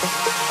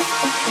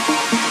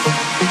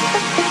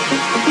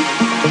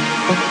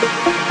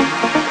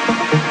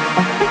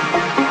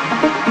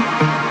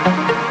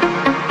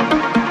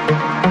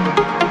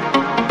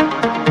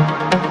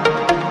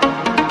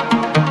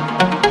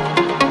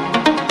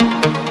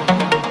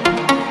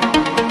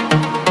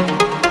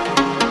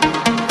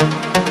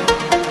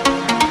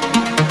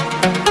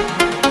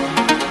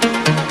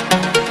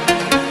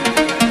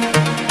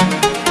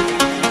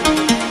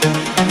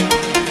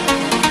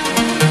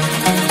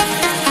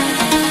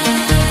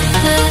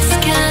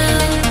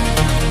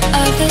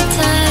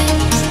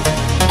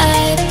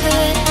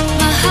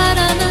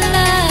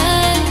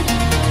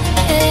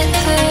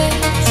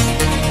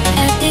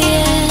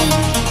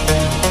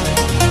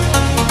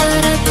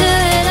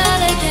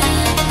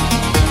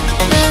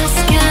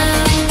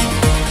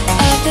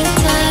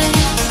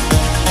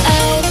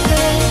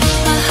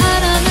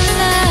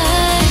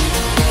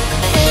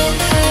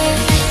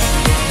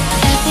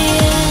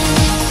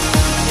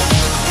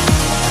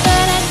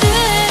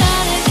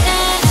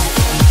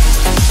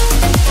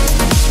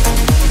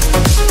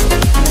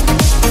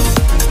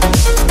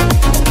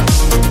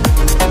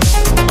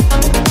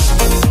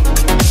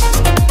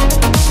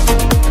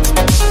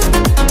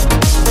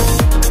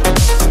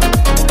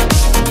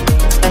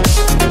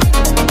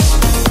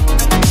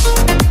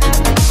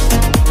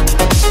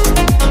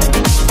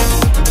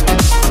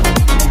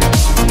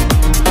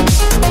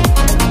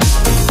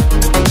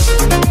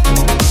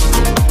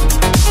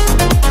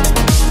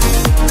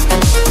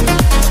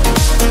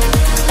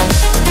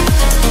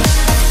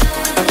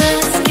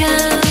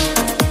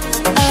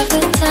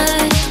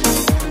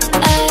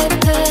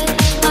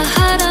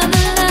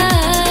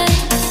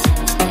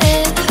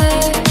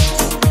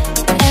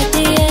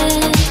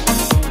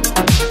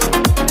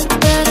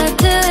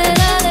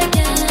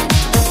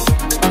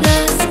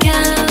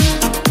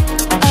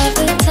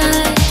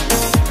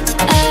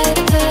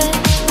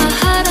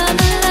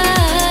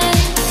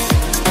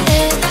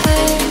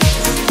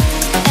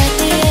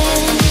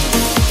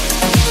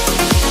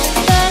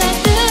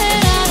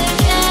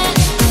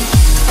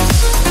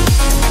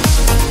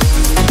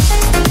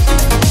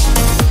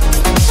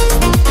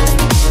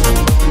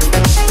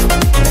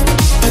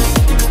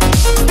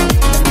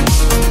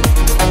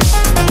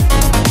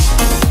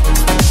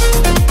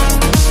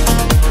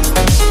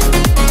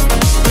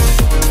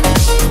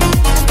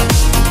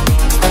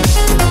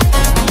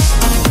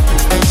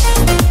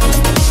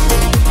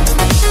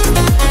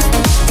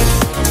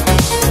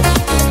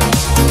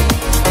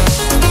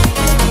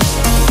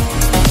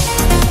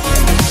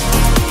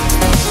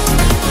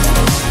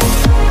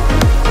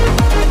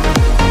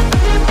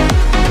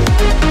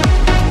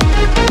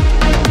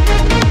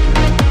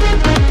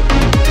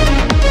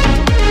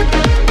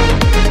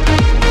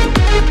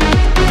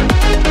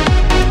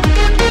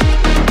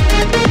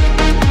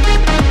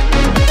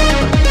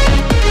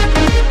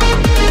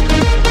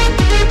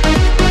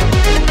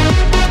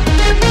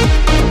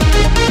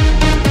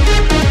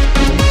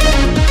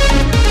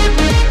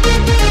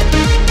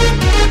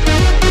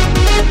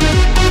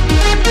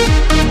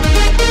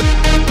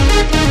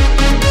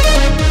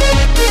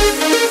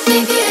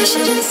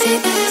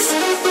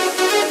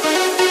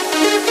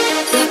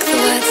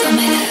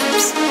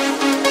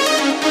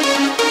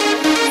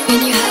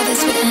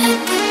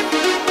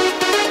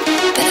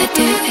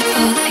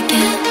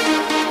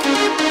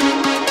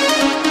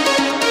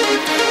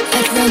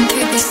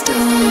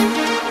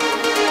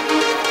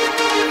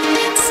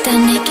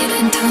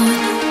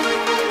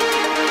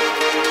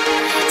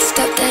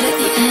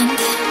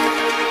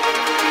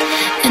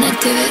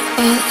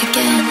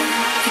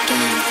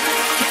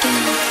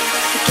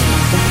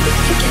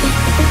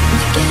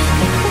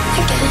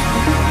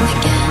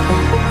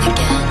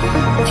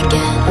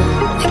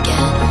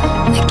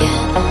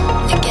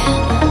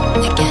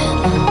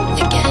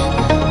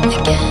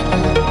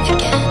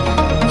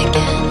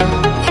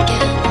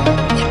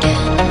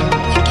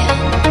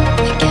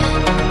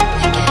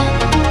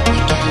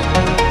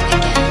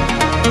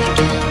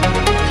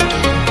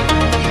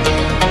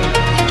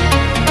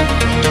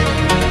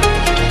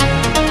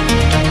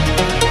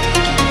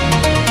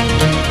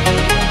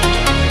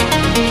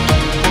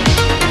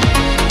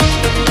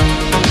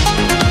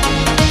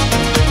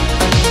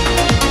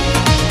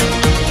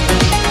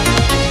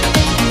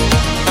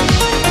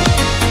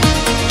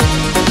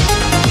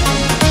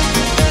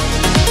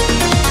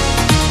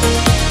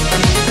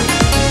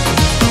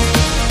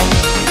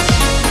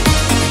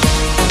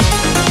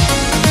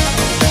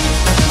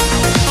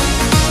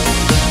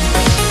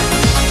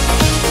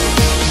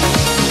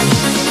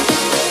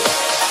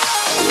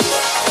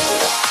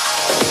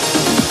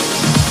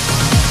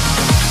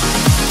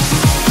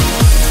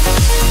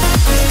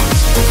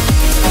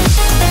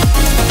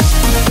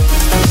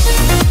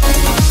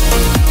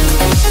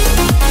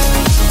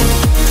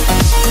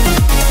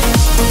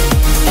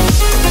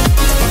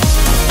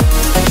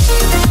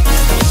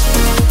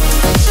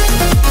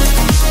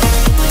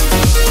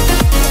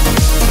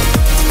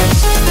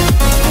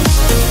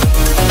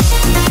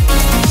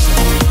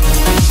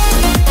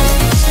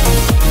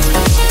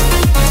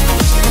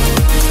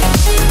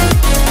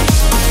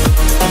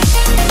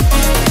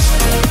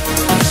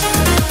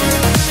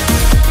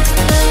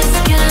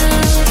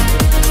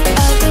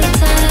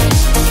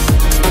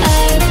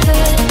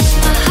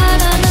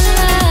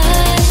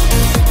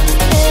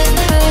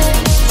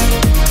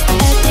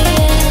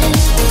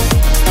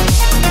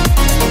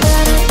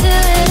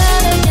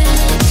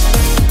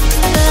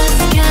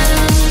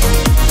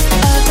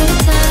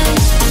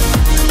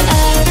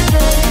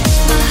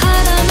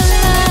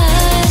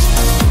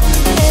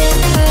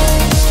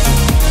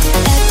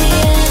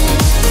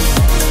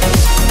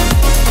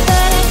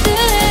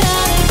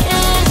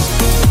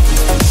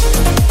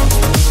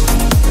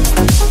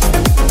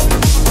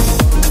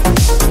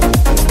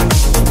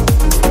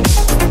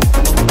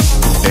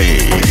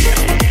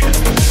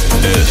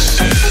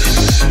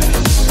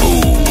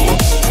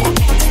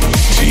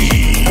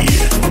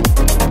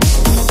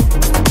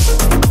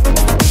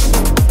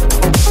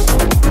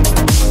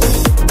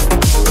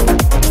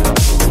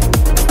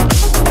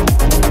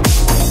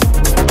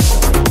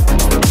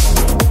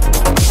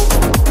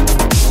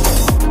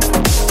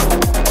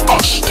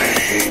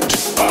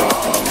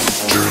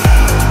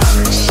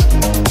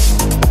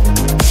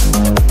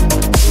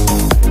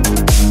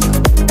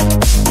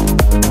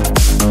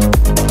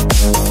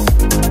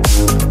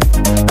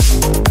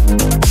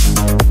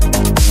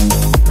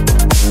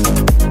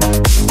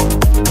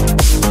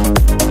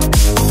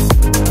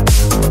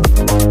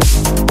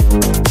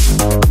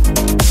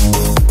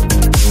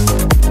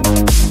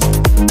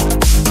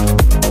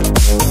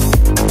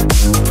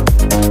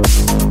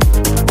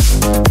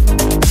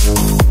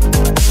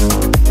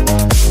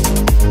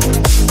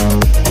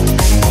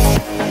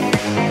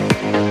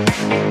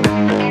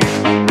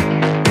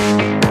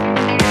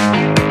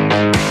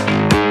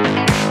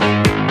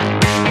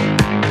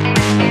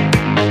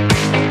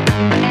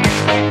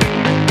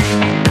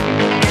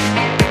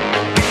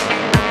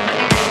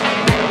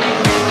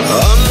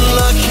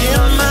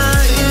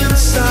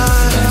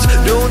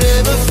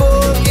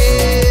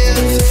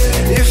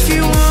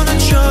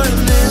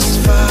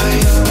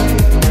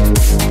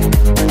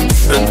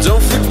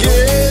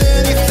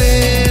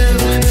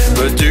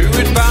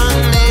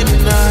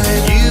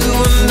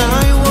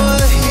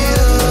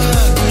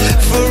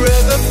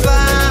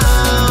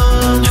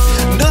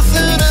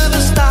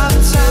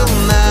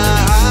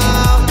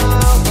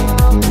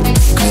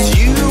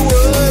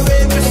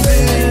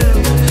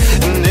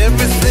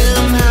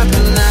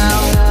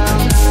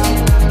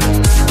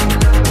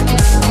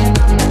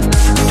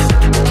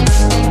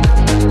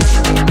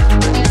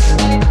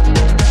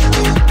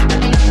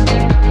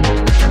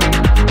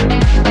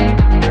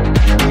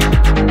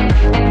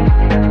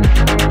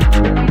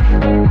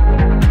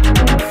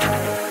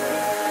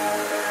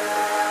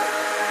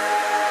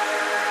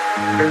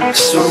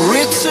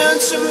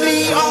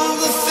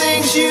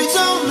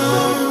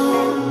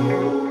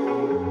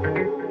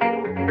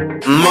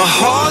 My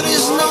heart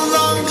is no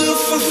longer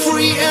for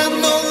free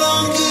and no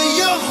longer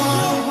your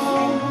home.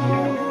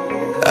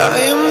 I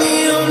am the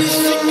only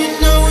thing you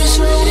know is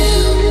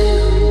real.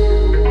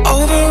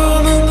 Over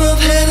on above,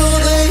 head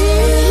over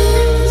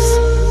heels.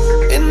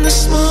 In this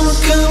moment,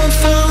 come and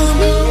follow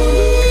me.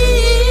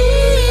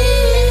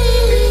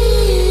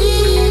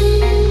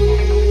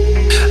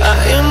 I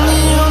am the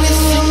only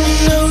thing you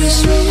know is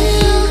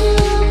real.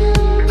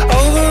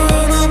 Over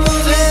on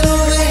above, head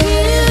over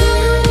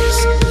heels.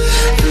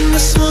 In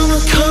this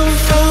moment, come and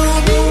follow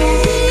me.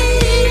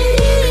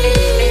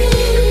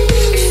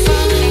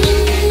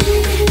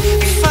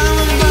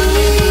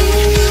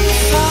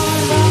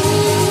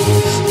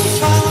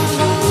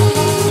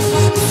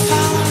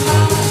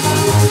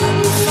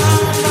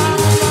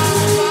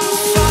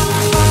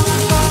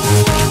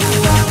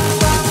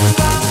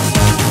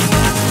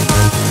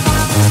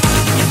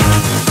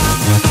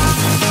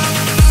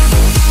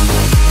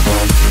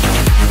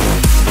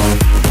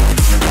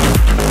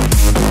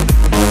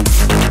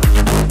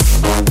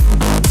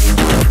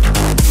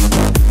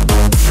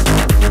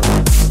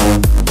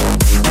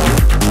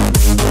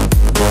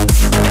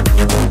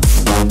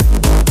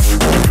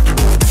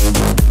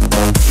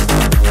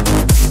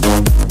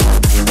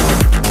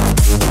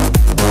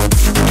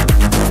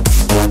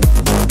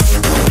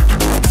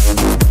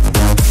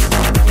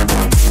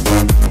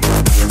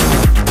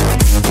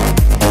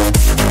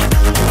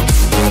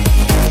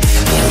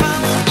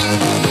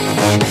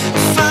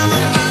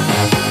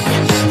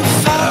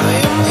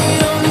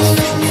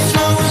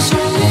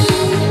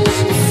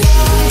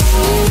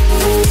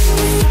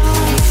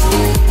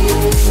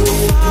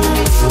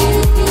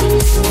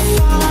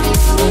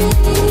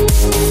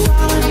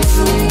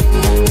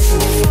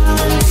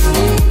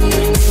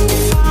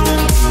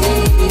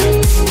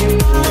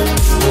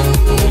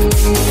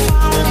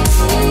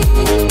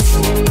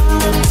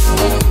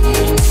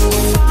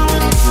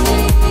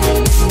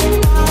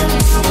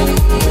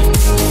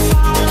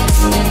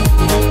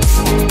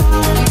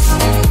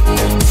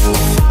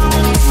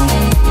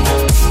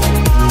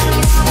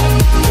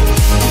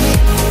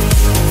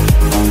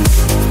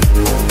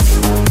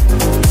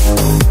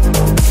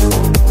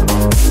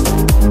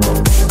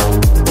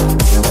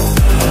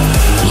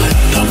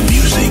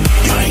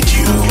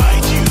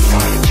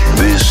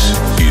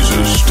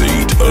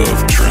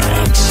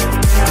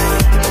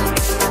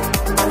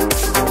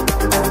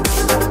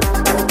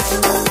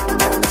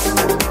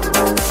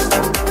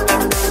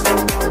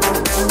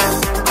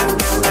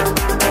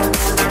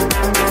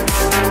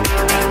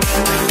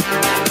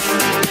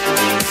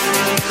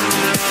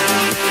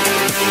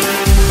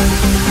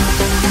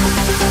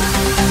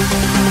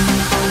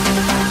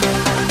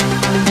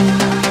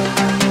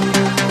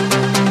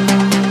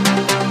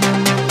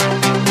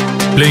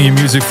 Playing you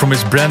music from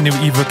his brand new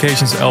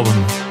Evocations album.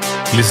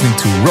 Listening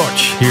to Rodg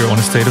here on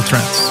A State of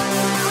Trance.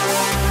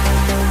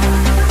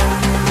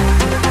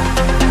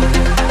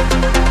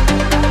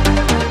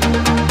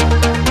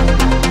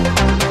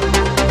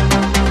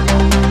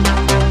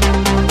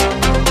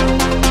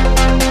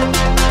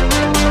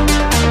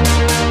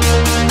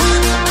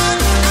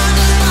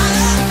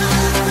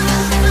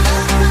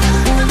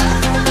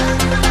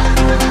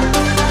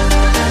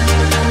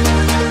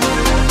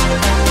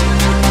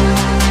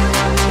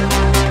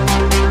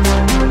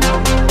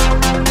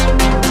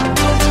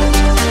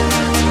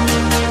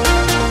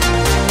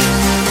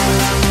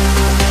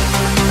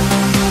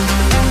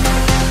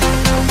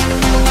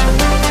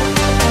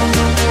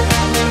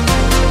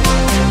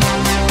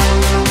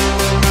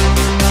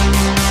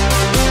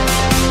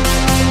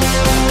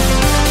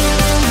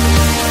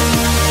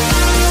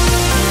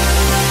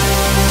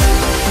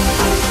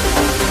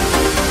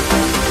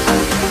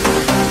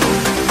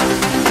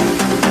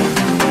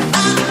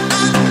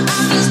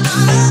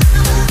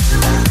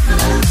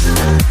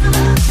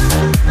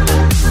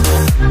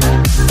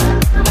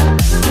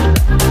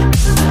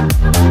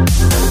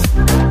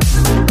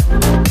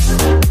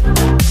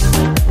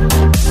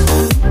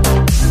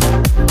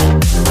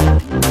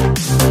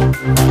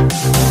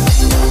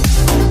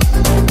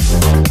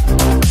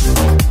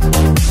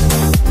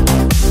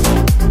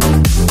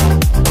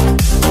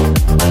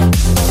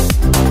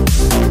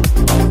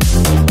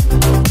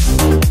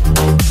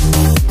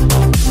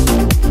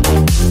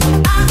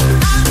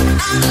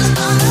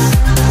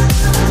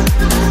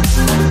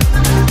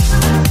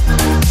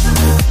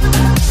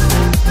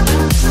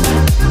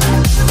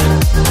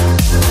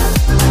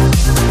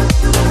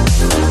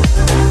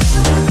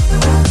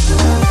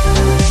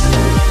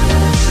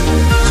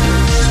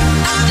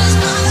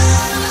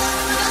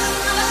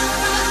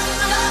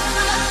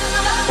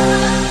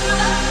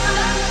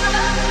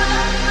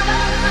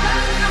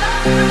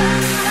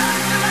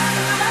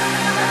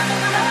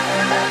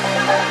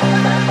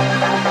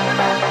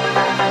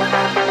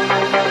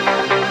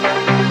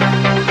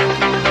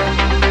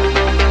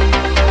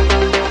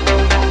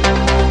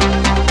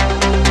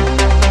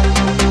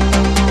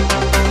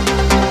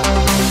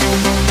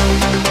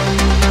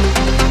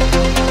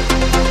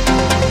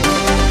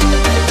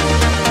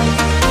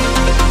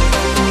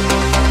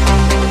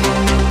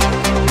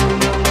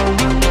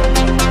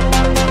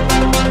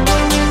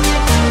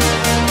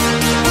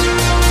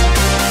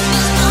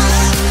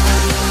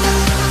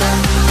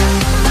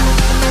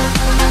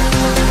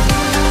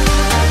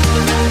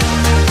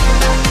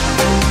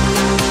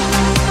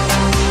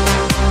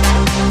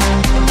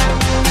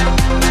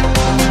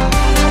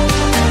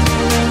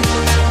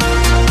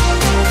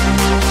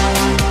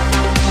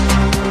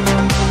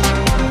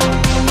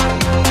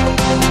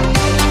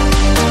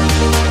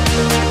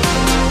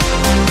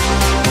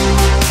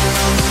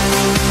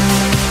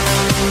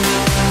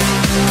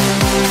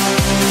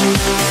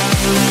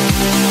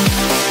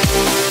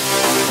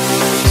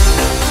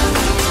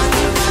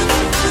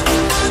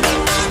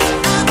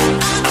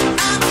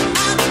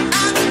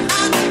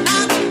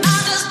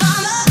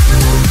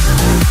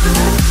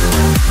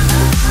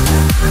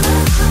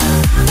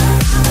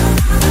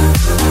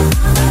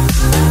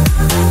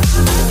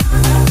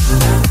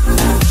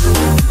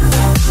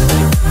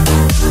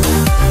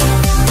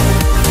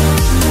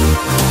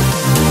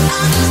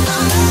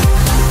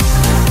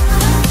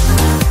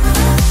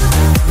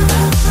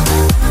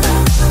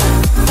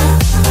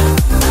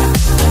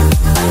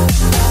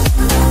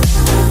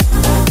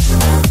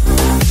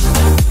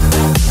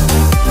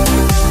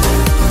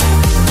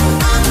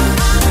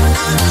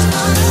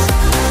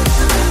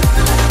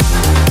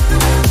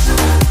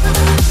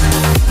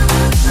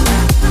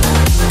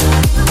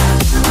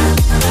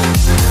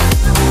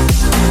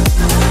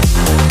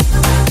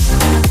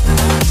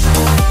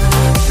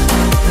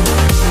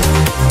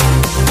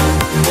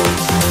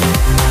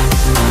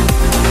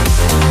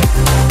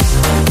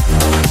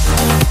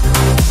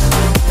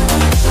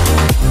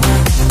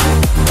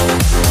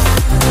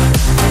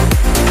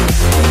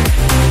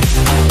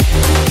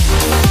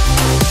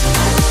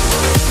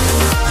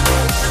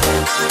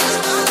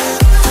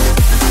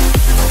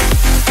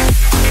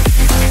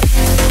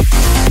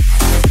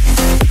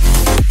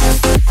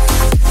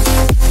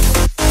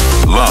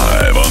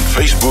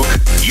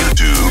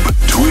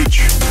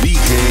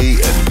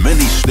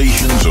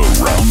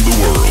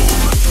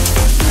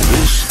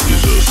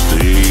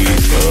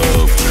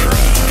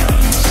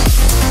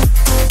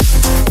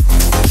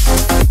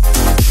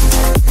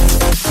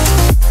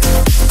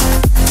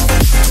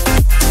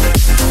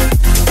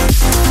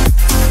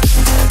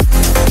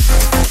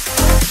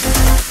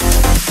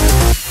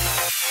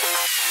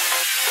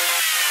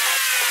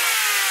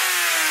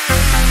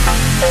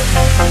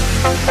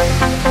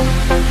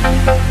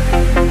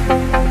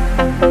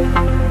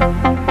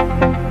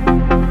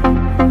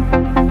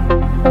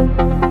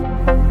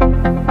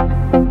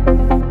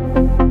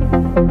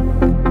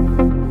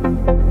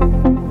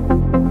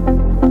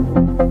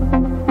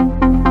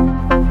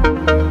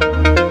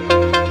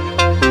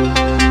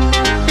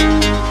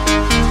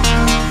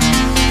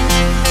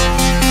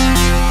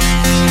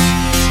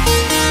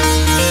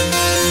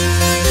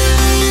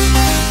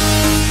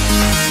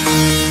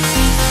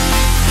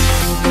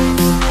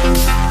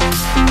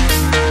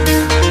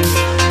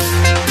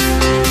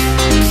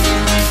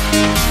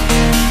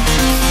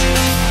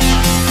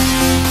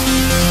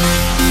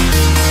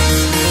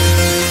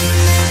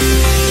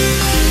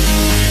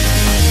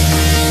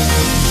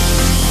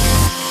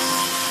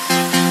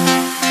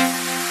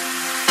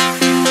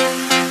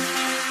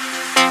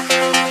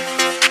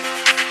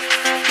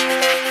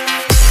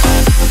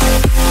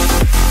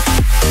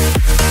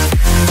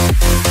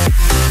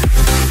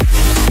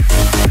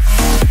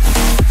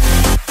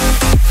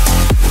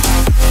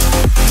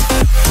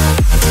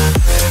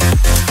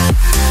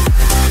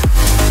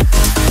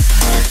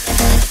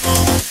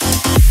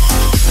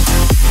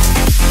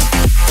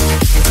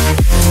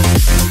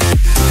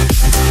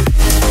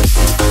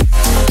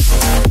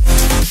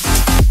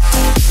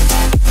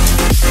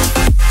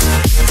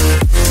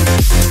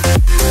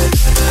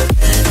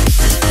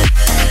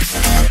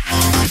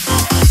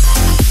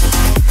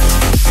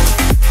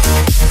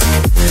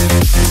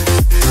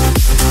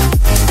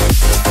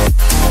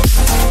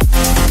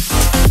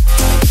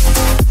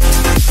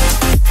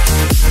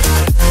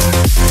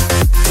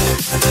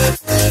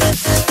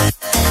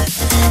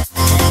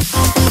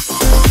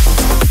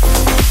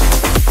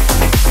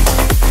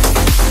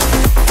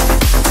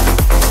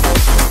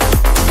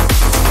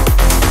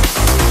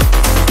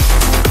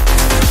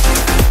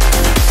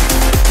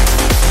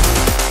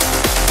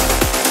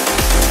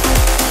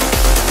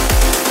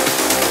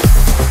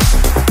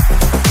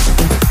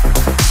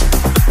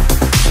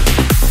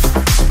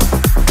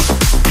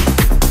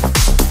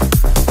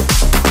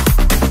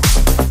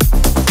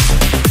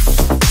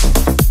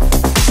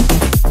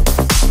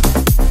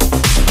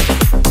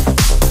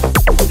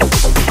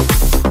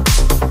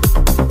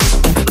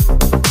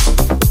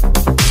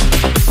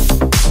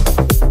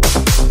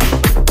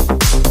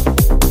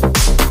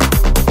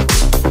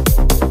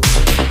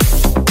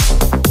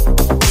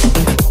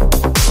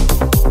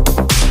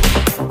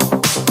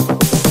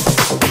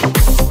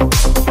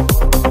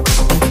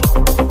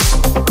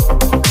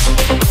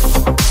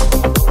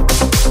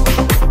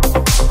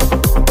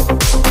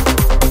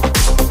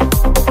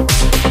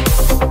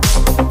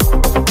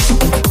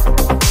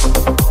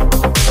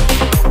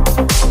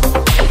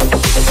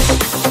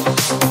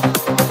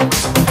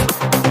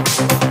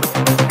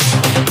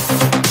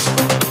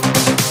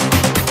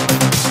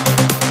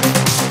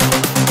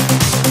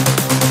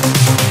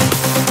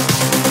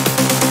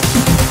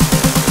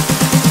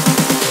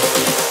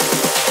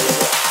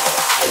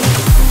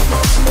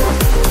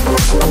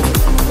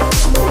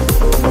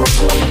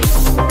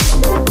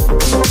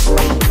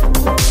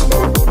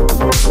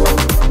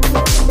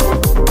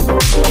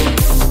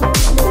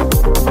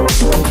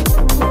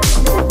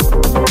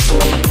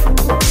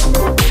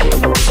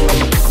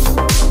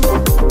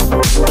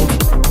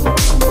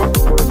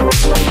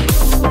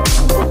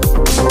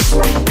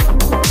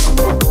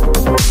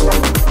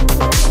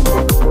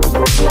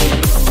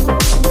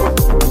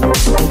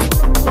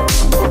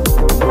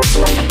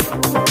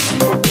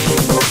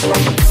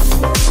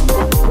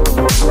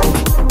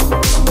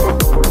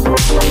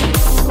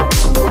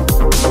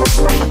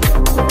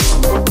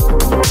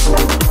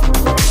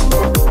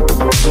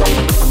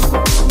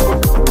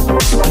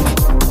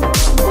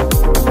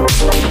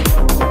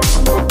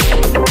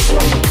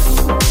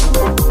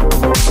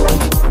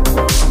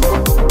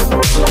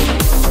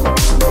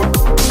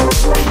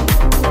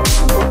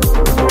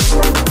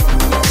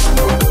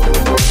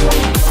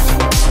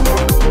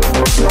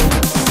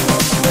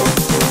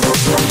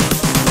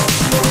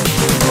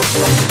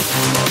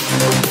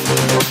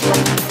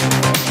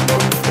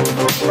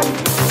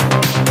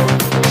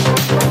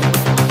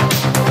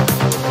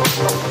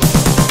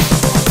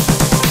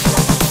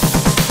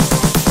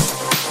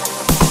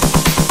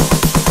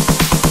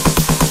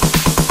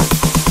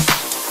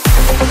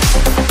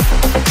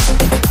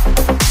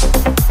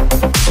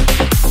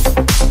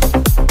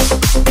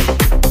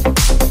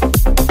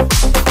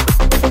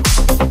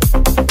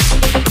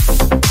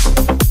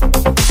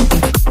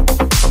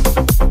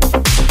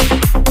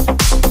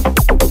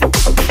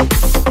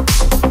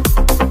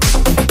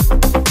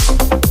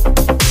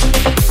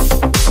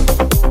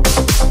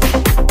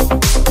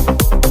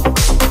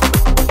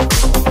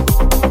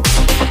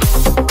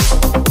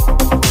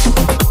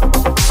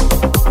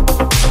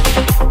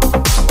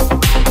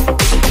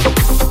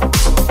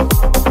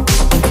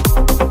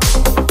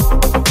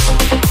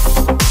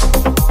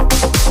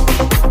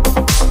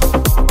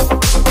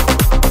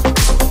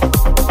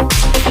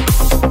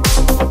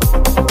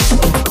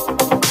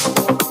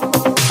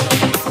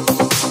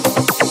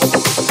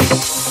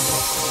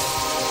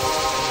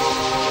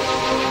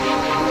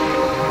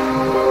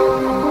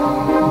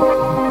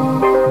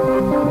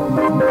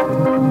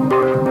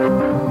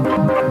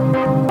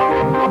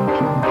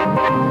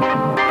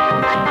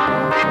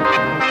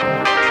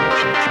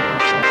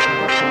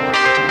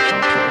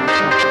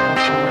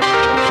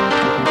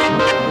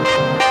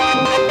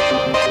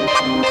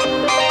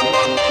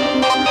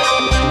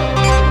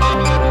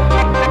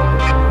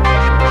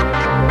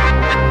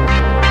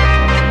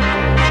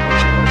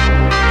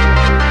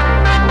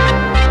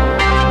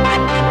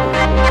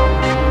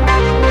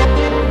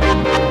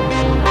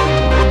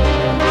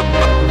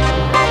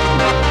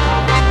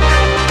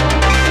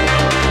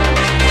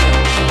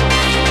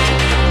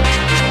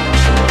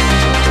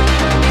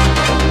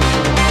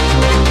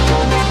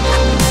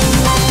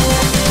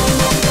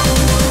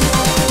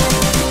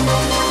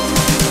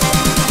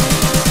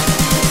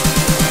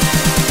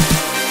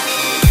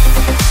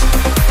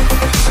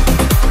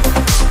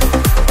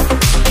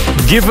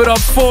 Give it up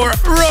for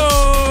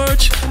Rodg!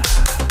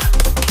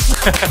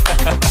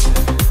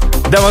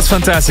 That was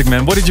fantastic,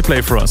 man. What did you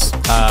play for us?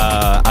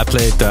 I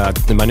played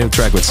my new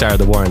track with Sarah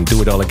de Warren,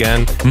 Do It All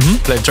Again.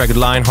 Played a track with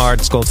Lionheart,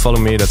 it's called Follow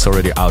Me. That's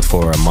already out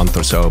for a month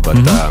or so. But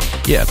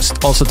yeah, it's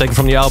also taken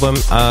from the album.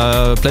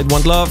 Played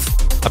One Love.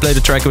 I played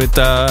a track with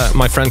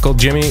my friend called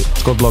Jimmy.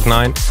 It's called Block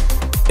 9.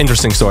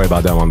 Interesting story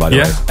about that one, by the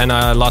way. And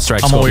last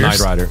track is called Night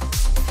Rider.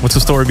 What's the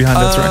story behind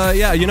that track?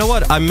 Yeah, you know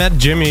what? I met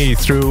Jimmy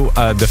through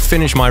the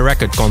Finish My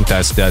Record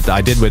contest that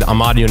I did with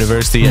Ahmad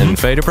University and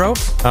Vader Pro.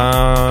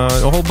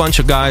 A whole bunch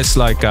of guys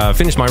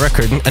finished my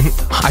record, and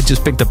I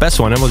just picked the best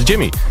one, and it was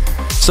Jimmy.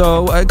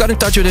 So I got in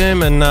touch with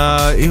him, and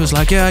he was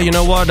like, yeah, you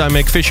know what? I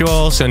make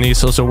visuals, and he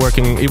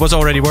was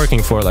already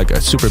working for like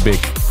a super big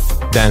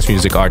dance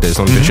music artist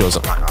on visuals.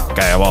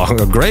 Okay, well,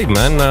 great,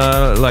 man.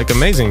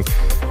 Amazing.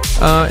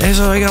 He's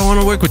like, I want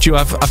to work with you.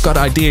 I've got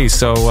ideas.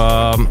 So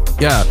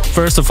yeah,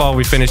 first of all,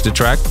 we finished the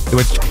track,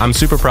 which I'm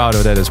super proud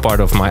of. That is part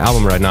of my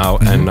album right now.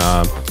 And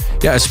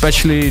yeah,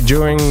 especially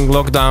during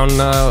lockdown,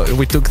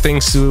 we took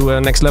things to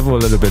next level a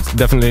little bit,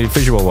 definitely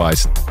visual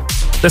wise.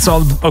 That's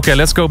all. Okay,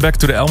 let's go back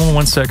to the album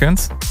 1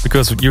 second,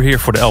 because you're here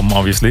for the album,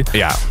 obviously.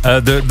 Yeah.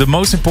 The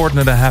most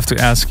important that I have to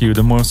ask you,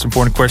 the most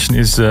important question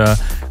is,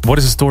 what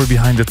is the story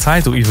behind the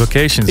title,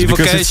 Evocations?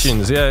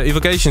 Evocations, yeah.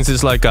 Evocations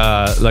is like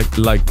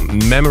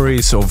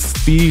memories of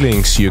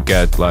feelings you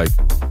get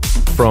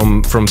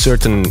from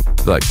certain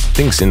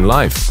things in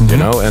life, you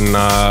know. And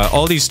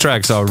all these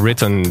tracks are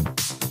written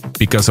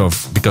because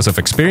of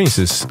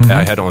experiences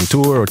I had on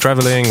tour or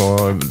traveling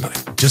or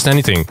just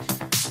anything.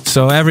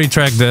 So every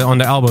track on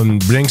the album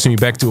brings me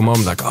back to a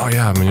moment like, oh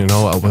yeah, I mean, you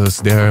know, I was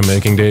there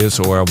making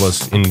this, or I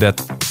was in that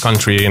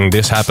country and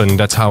this happened.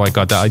 That's how I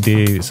got the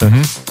idea. So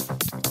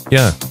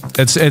yeah,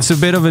 it's a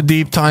bit of a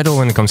deep title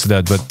when it comes to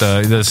that, but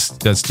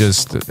that's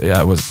just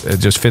it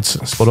just fits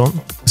spot on.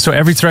 So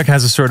every track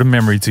has a certain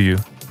memory to you.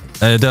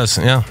 It does,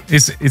 yeah.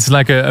 It's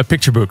like a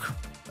picture book.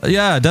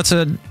 Yeah, that's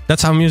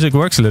how music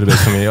works a little bit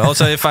for me.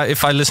 Also, if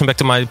I listen back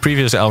to my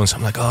previous albums,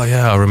 I'm like, oh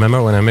yeah, I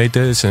remember when I made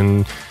this,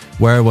 and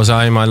where was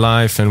I in my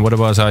life, and what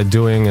was I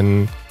doing,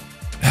 and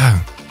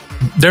yeah.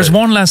 There's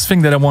one last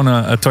thing that I want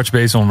to touch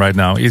base on right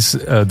now is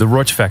the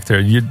Rodg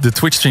Factor, the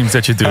Twitch streams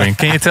that you're doing.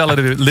 Can you tell a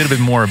little bit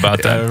more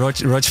about that?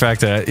 Rodg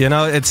Factor. You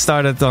know, it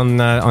started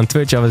on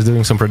Twitch. I was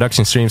doing some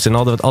production streams, and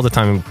all the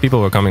time people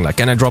were coming like,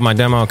 "Can I drop my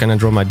demo? Can I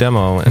drop my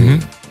demo?"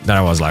 And then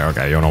I was like,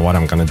 "Okay, you know what?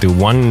 I'm gonna do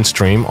one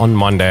stream on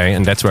Monday,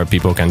 and that's where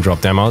people can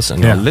drop demos,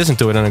 and I'll listen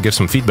to it and I'll give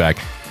some feedback."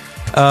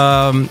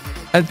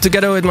 And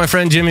together with my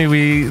friend Jimmy,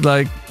 we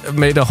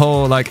made a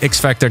whole X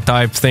Factor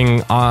type thing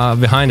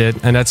behind it,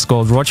 and that's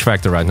called Rodg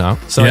Factor right now.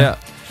 So yeah,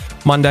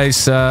 Mondays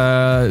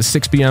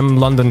 6 p.m.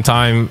 London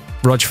time,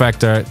 Rodg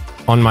Factor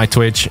on my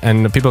Twitch,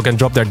 and people can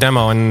drop their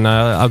demo, and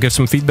I'll give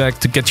some feedback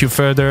to get you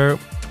further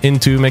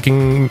into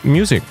making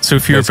music. So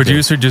if you're a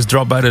producer, just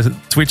drop by the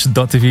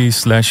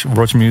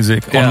twitch.tv/Rodg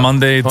Music on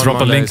Monday. Drop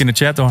a link in the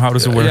chat, or how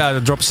does it work? Yeah,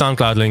 drop a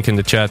SoundCloud link in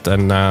the chat,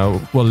 and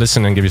we'll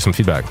listen and give you some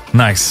feedback.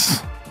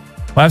 Nice.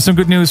 Well, I have some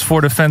good news for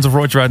the fans of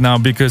Rodg right now,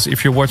 because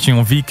if you're watching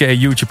on VK,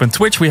 YouTube and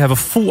Twitch, we have a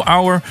full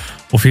hour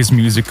of his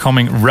music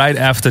coming right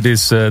after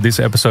this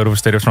episode of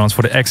State of Trance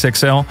for the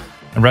XXL.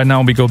 And right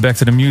now we go back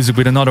to the music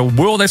with another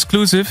world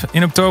exclusive.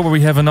 In October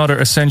we have another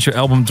Essential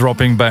album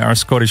dropping by our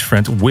Scottish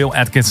friend Will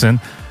Atkinson.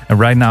 And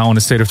right now on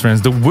the State of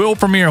Trance, the world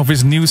premiere of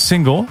his new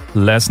single,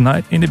 Last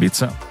Night in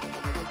Ibiza.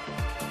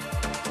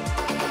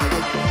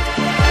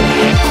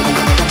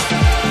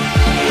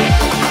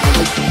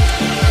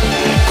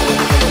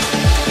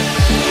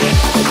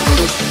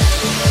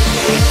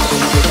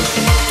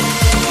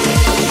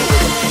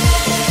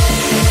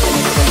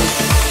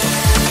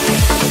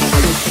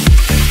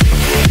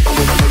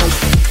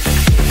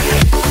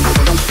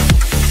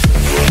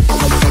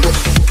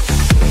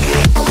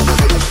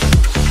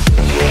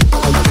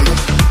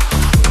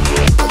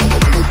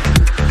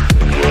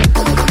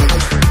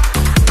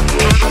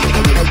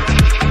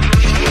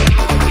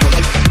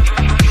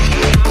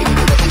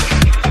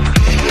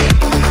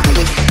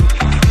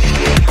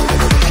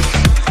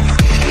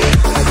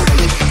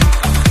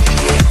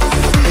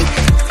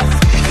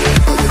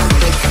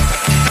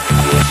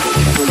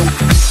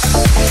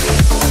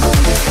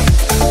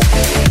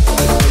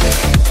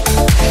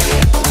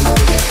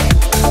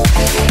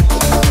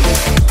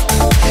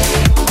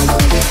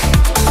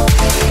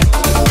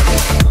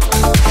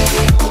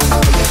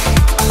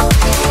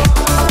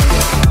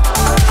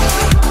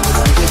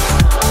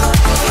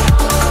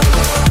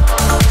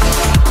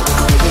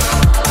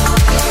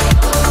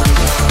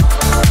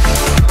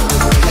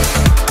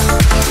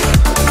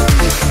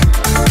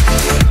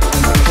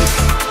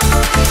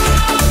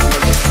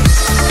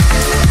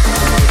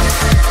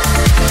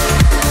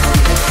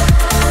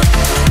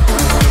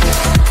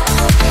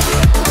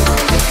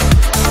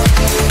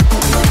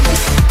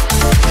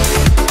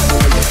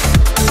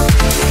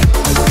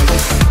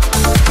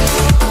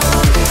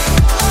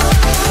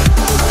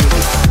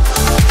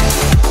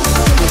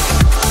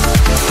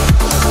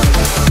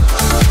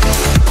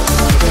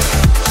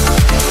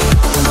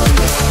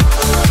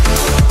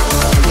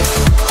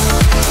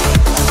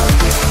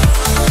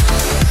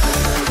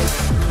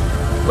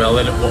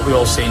 well, and what we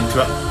all say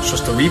into it. It's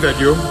just a wee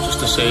video, just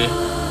to say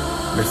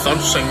my third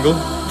single,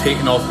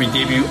 taken off my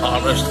debut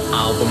artist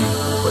album,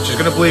 which is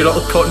going to blow your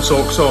little cotton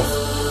socks off.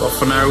 But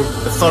for now,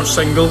 the third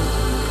single,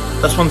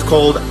 this one's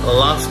called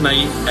Last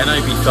Night in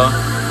Ibiza,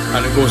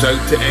 and it goes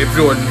out to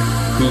everyone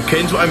who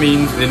kens what I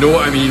mean. They know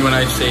what I mean when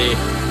I say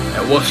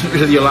it wasn't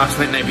really your last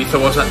night in Ibiza,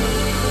 was it?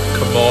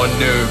 Come on,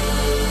 no,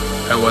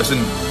 it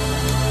wasn't.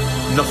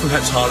 Nothing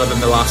hits harder than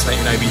the last night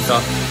in Ibiza.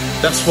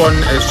 This one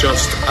is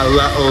just a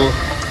little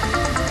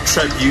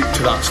tribute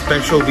to that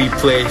special wee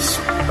place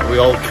that we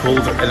all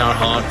hold in our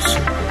hearts,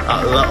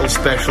 that little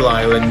special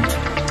island.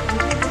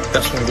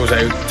 This one goes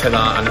out to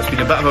that, and it's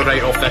been a bit of a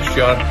write-off this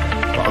year,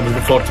 but I'm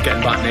looking forward to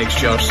getting back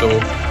next year, so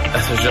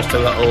this is just a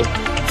little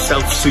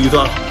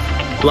self-soother.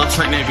 Last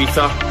night in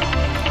Ibiza.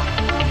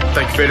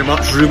 Thank you very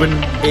much, Ruben,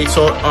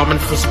 ASOT, Armin,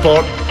 for the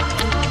support.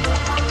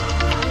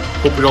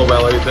 Hope you're all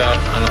well out there,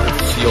 and I hope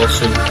to see you all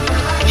soon.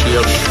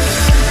 Cheers.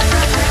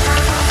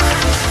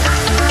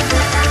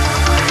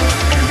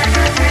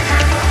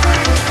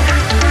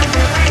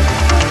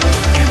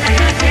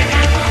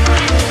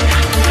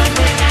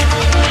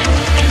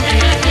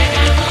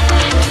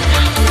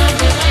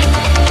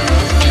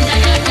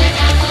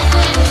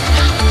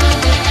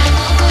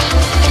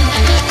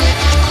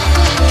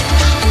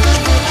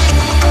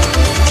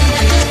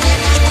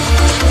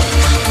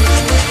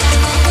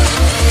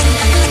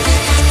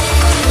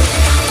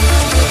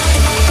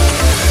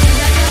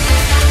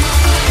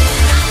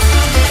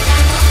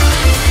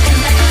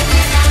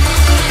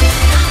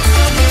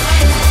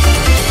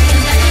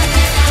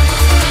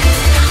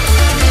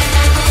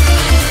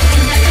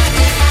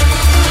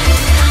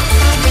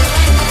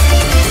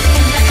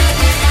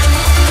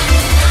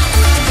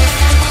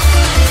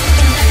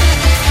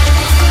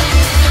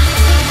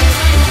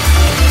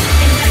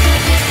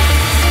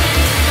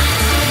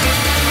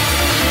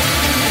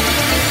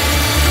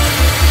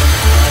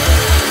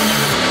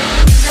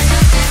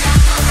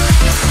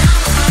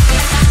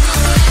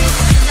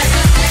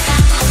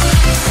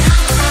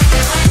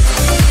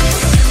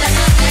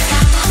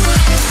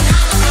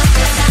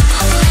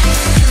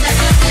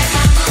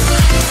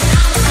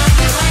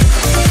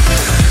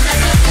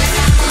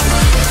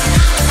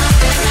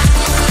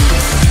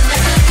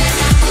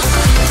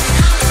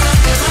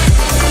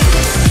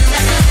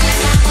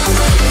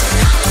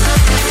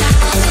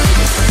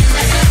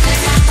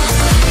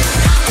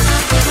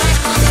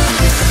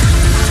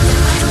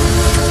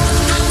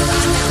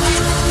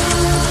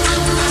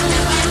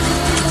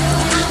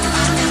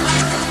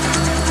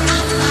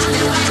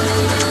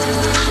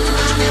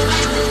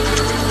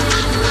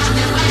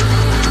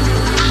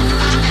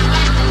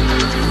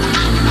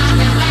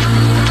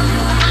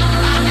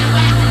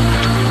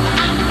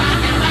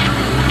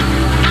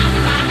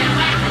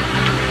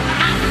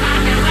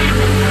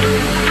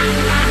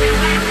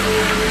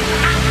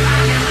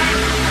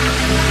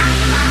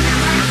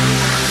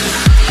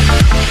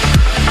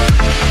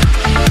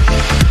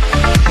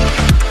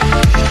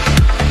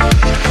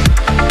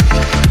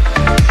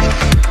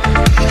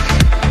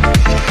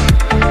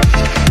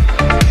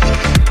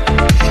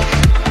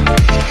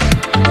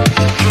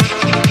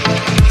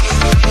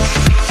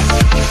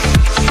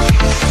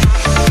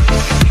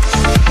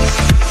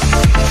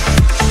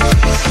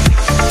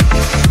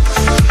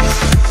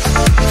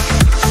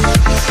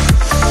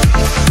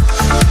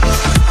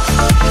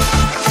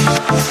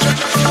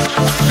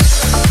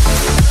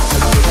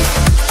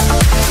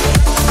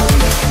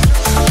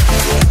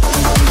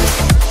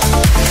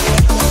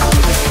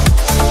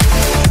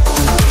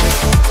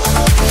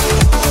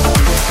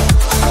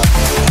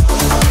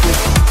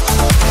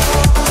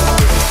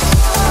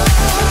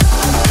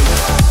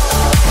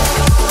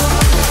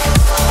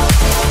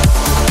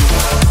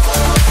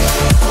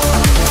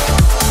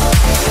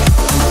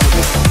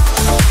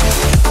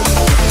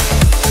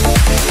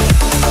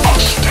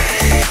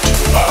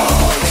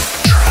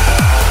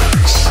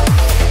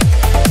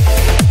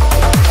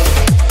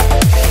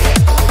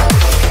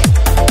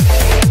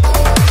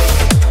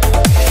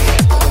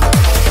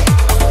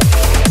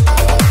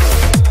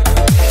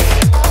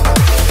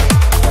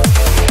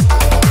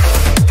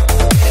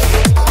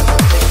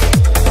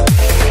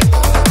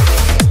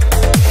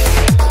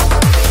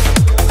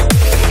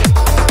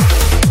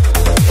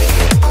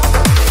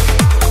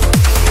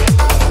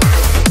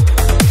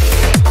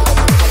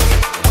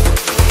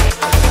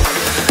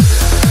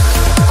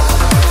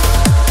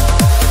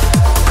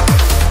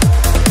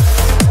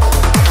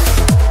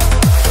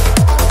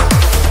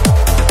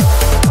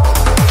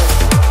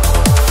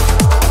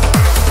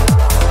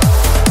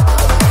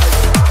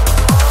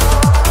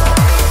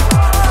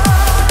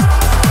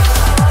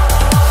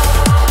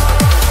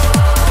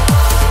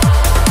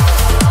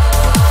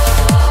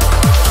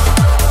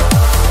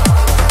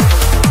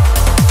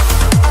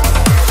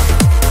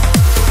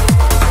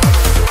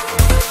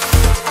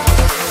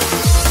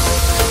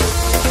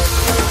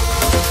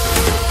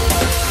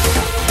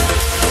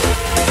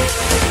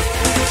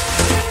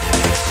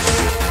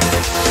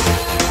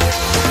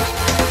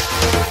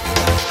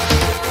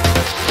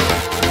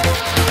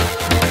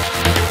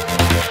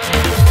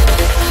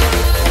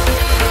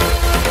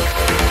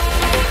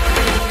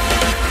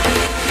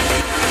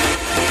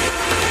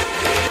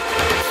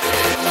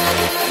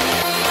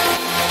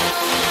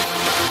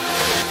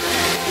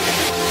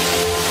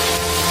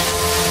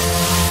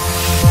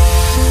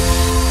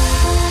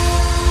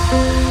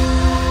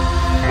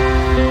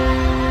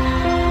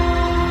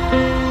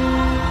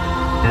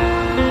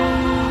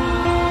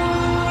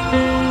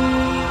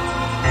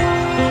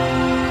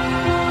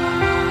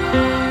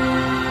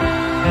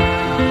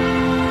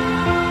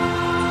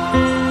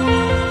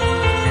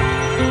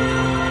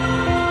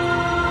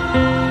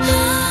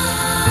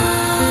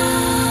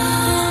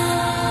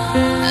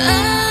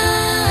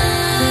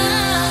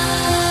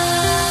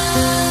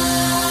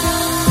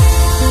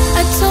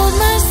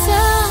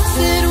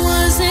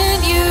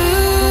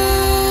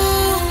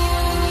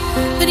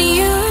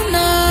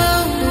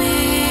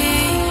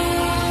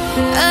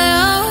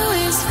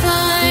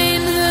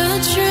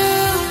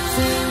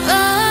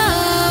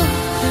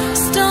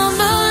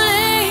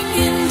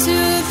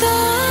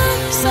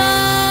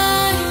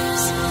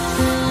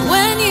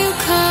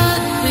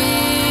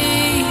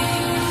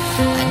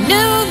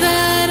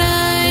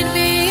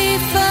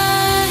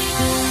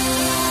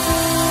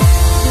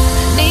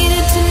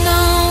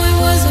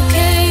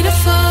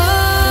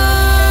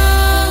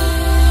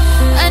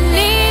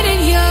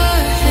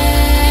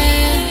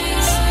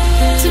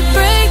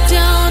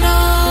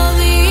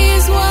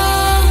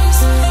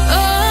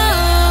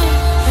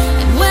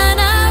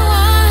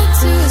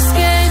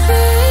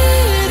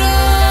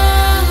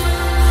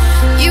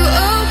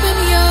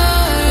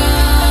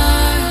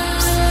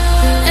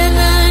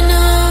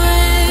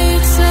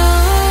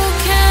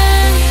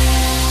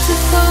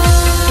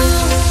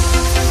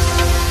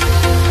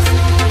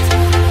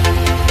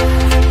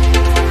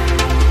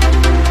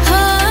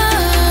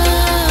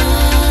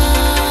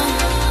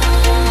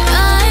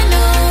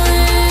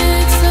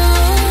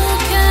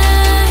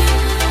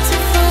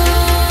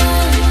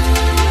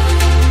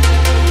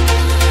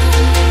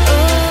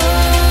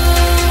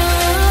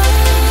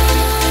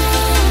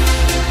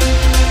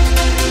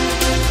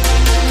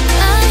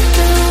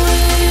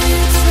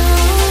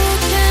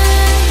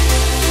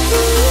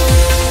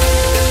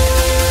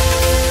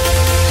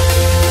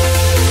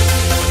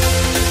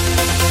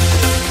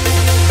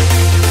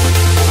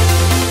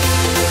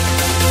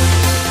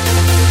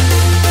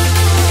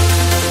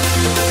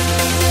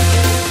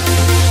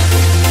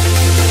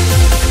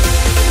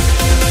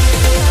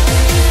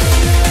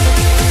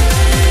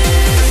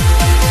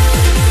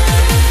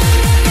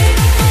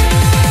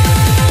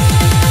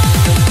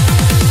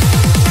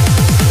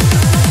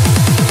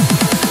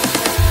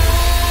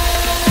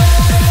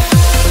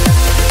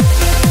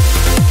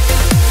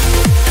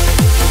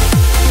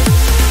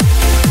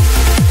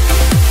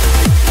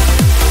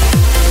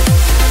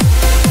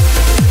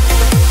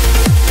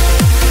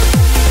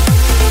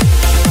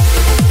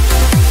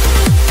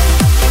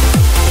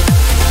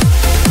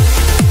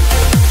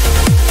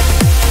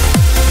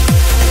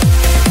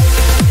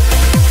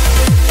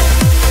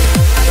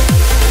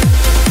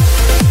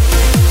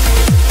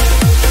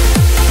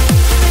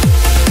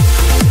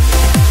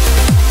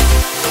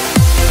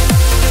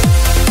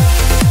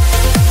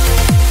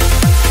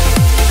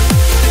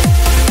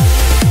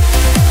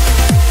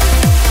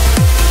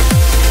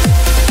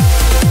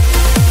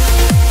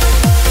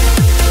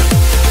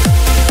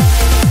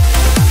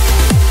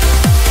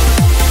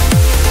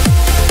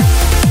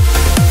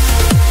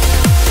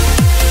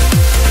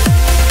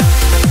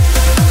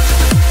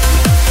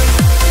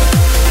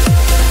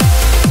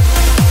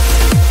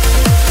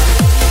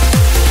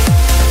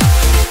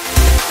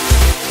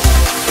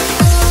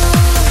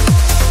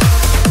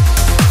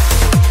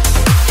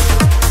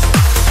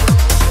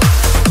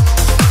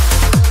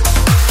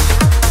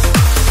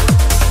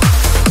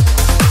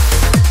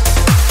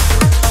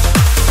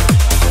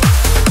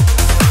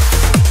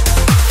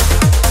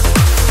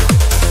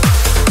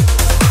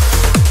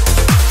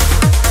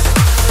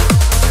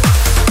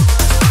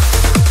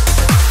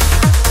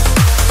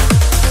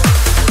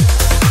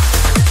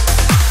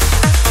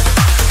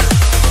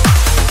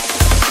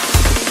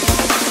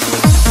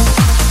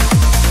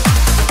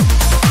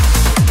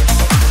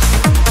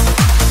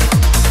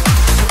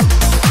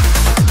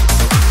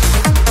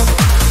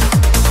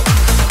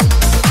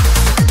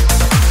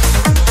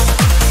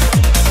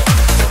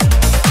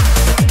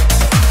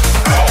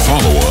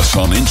 us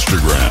on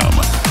Instagram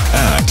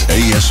at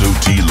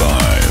ASOT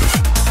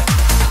Live.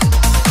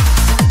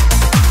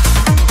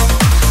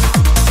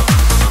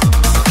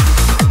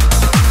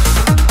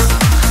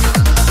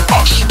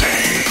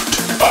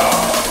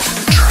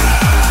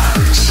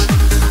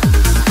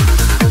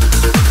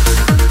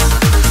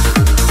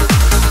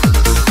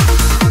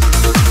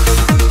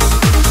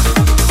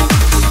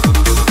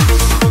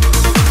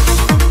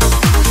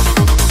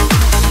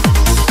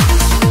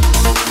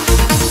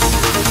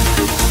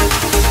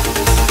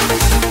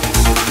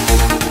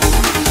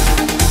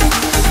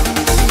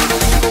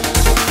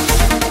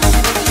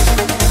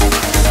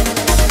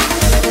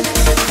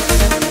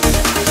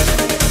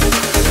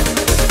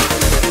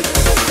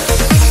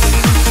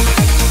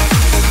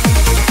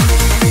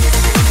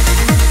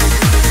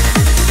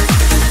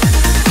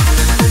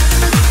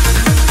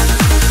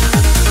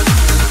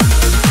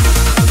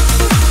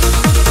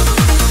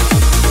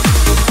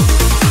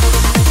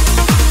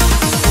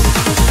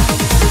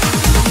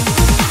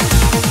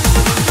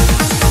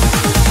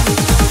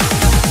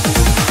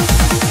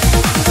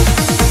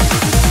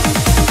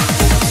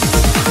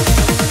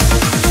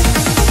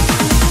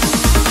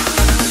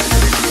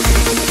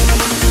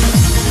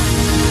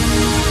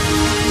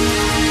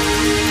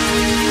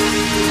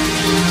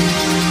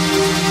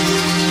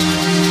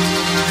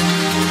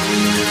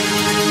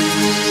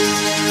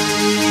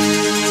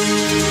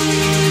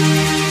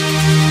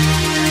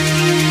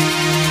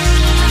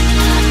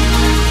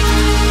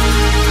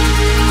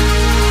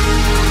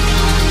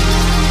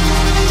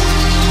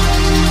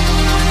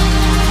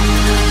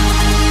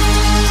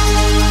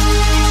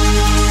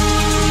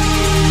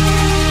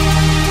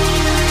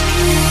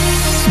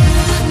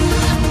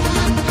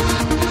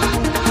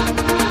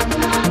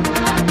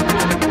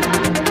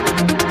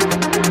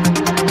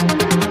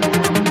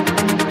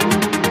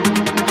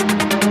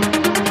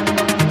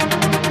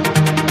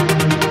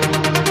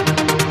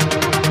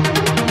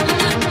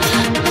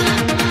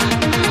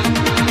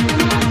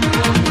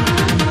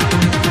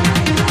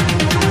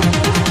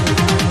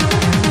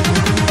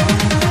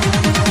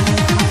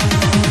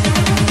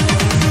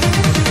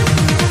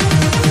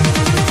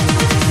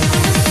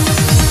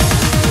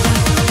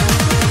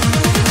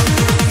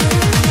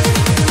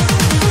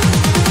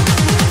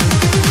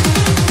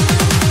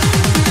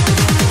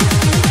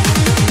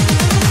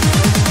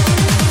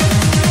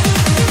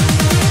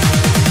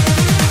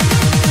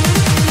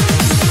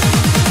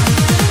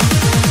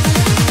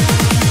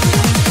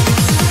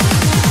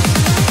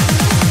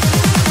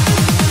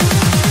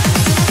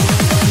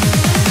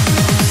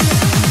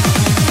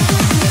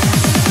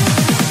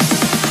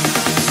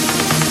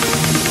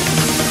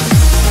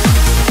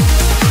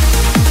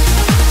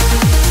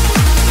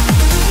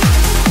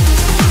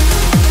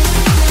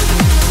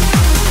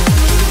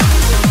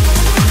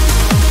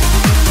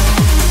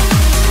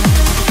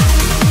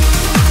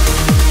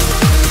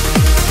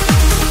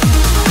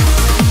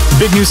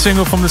 Big new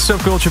single from the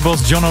Subculture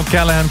boss John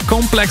O'Callaghan,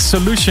 Complex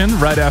Solution,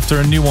 right after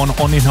a new one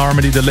on In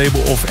Harmony, the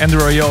label of Andrew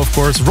Royale, of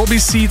course, Robbie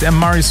Seed and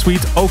Mari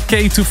Sweet,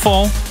 Okay to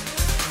Fall.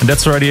 And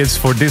that's already it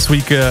for this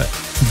week.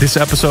 This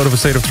episode of A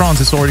State of Trance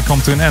has already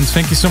come to an end.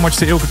 Thank you so much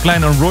to Ilke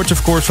Klein and Rodg,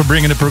 of course, for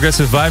bringing the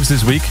progressive vibes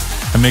this week.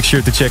 And make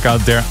sure to check out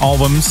their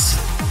albums.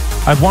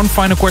 I have one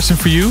final question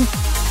for you.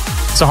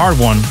 It's a hard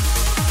one.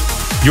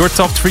 Your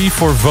top 3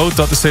 for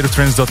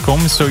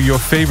vote.thestateoftrance.com. So your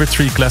favorite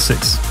 3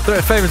 classics.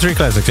 Favorite 3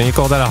 classics, and you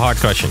call that a hard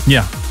question?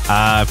 Yeah.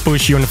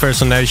 Push,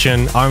 Universal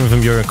Nation, Armin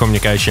van Buuren,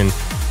 Communication,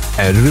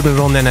 Ruben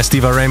Ron and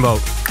Estiva Rainbow.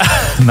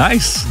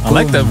 Nice. I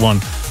like that one.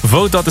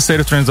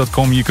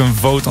 Vote.thestateoftrance.com. You can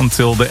vote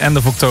until the end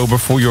of October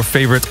for your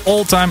favorite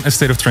all-time A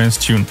State of Trance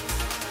tune.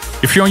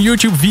 If you're on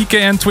YouTube, VK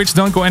and Twitch,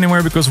 don't go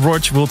anywhere because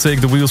Rodg will take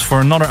the wheels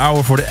for another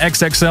hour for the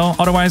XXL.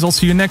 Otherwise, I'll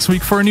see you next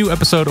week for a new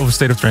episode of A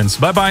State of Trance.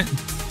 Bye-bye.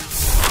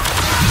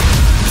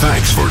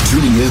 Thanks for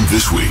tuning in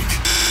this week.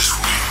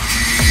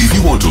 If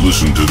you want to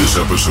listen to this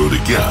episode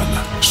again,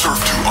 surf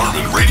to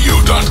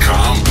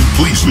ArminRadio.com.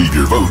 Please leave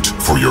your vote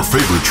for your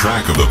favorite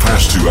track of the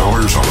past 2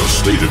 hours on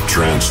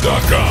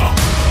AStateOfTrance.com.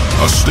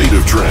 A State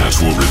of Trance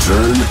will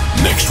return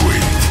next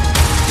week.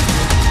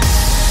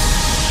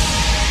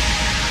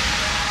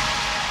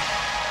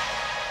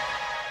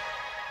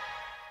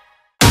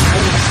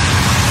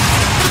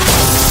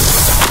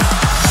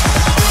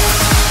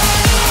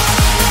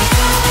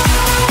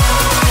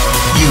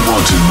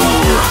 Wanted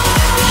more,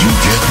 you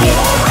get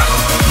more.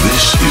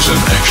 This is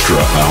an extra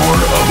hour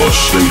of A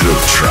State of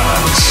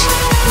Trance.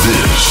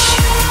 This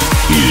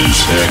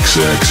is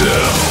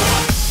XXL.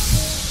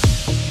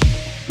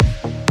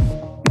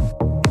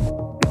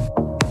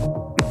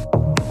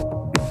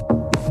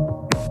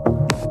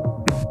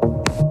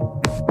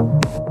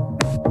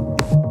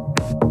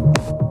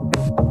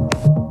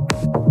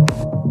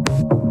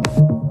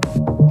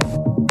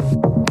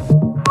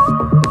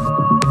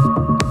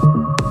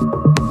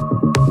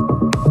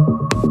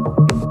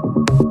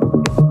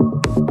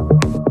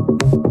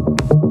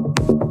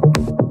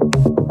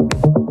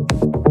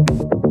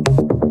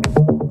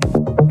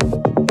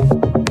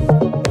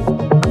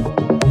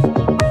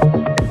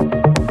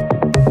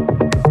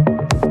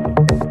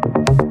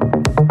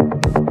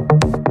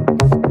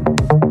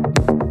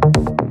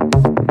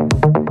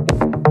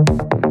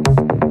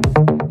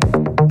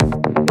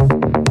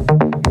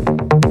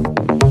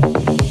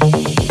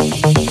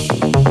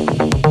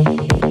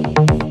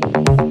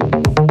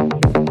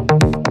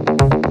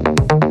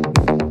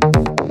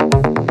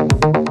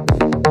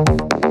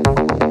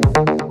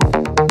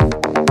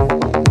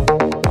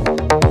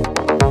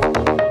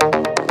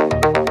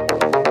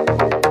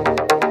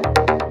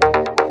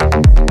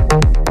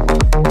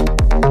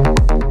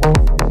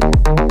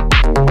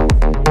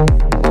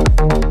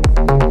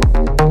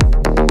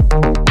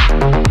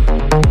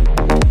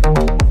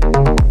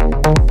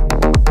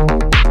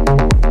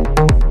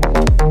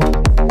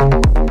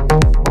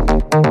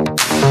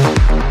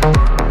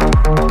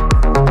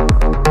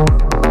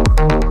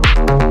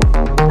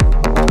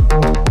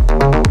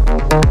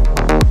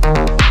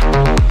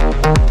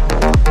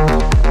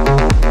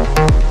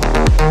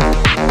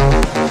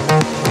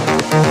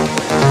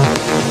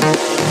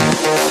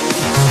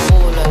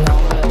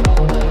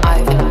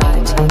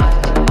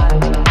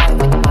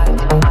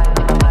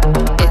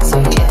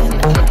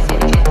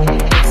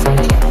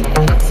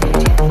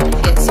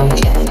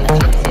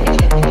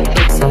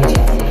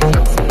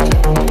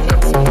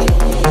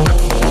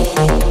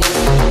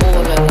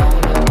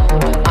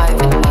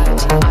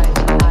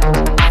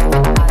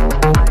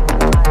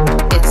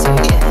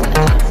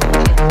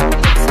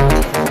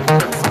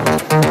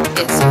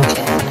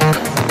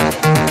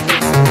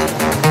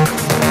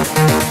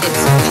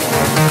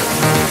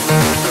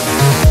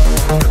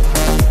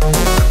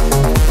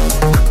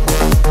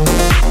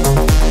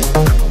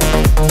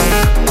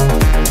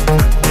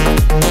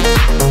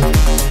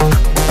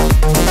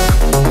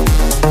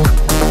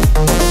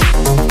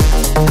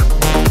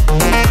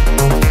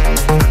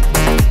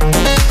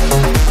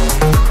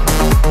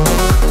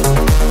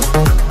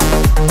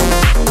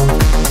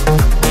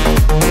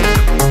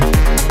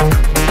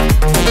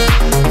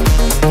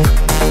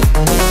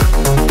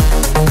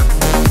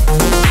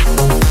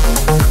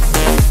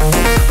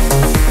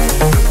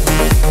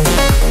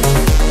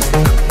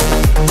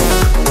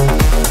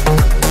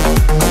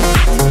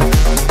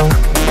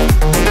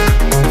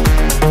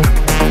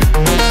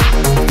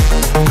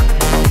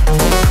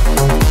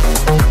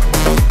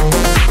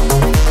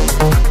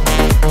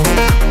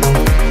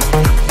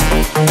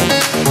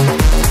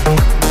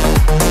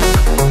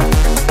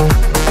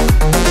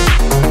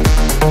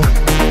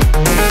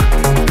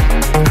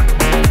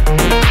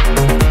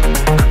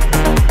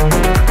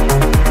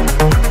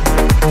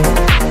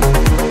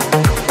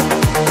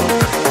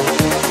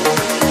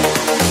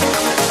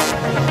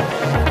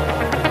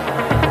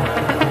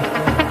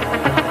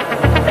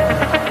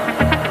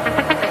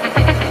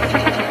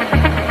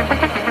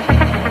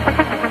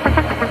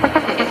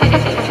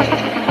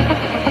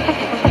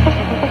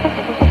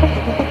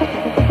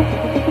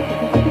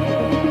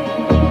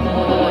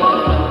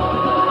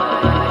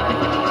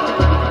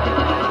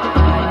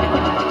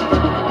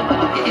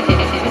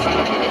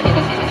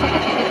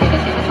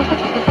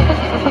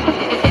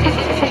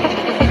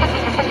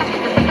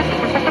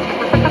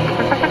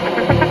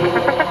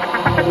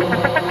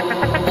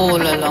 All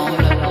along,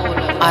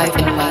 I've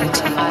been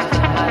waiting.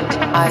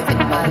 I've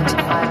been waiting.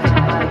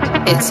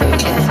 It's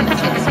okay.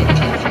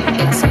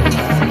 It's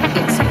okay.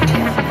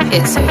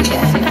 It's okay.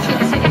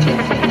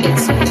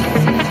 It's okay.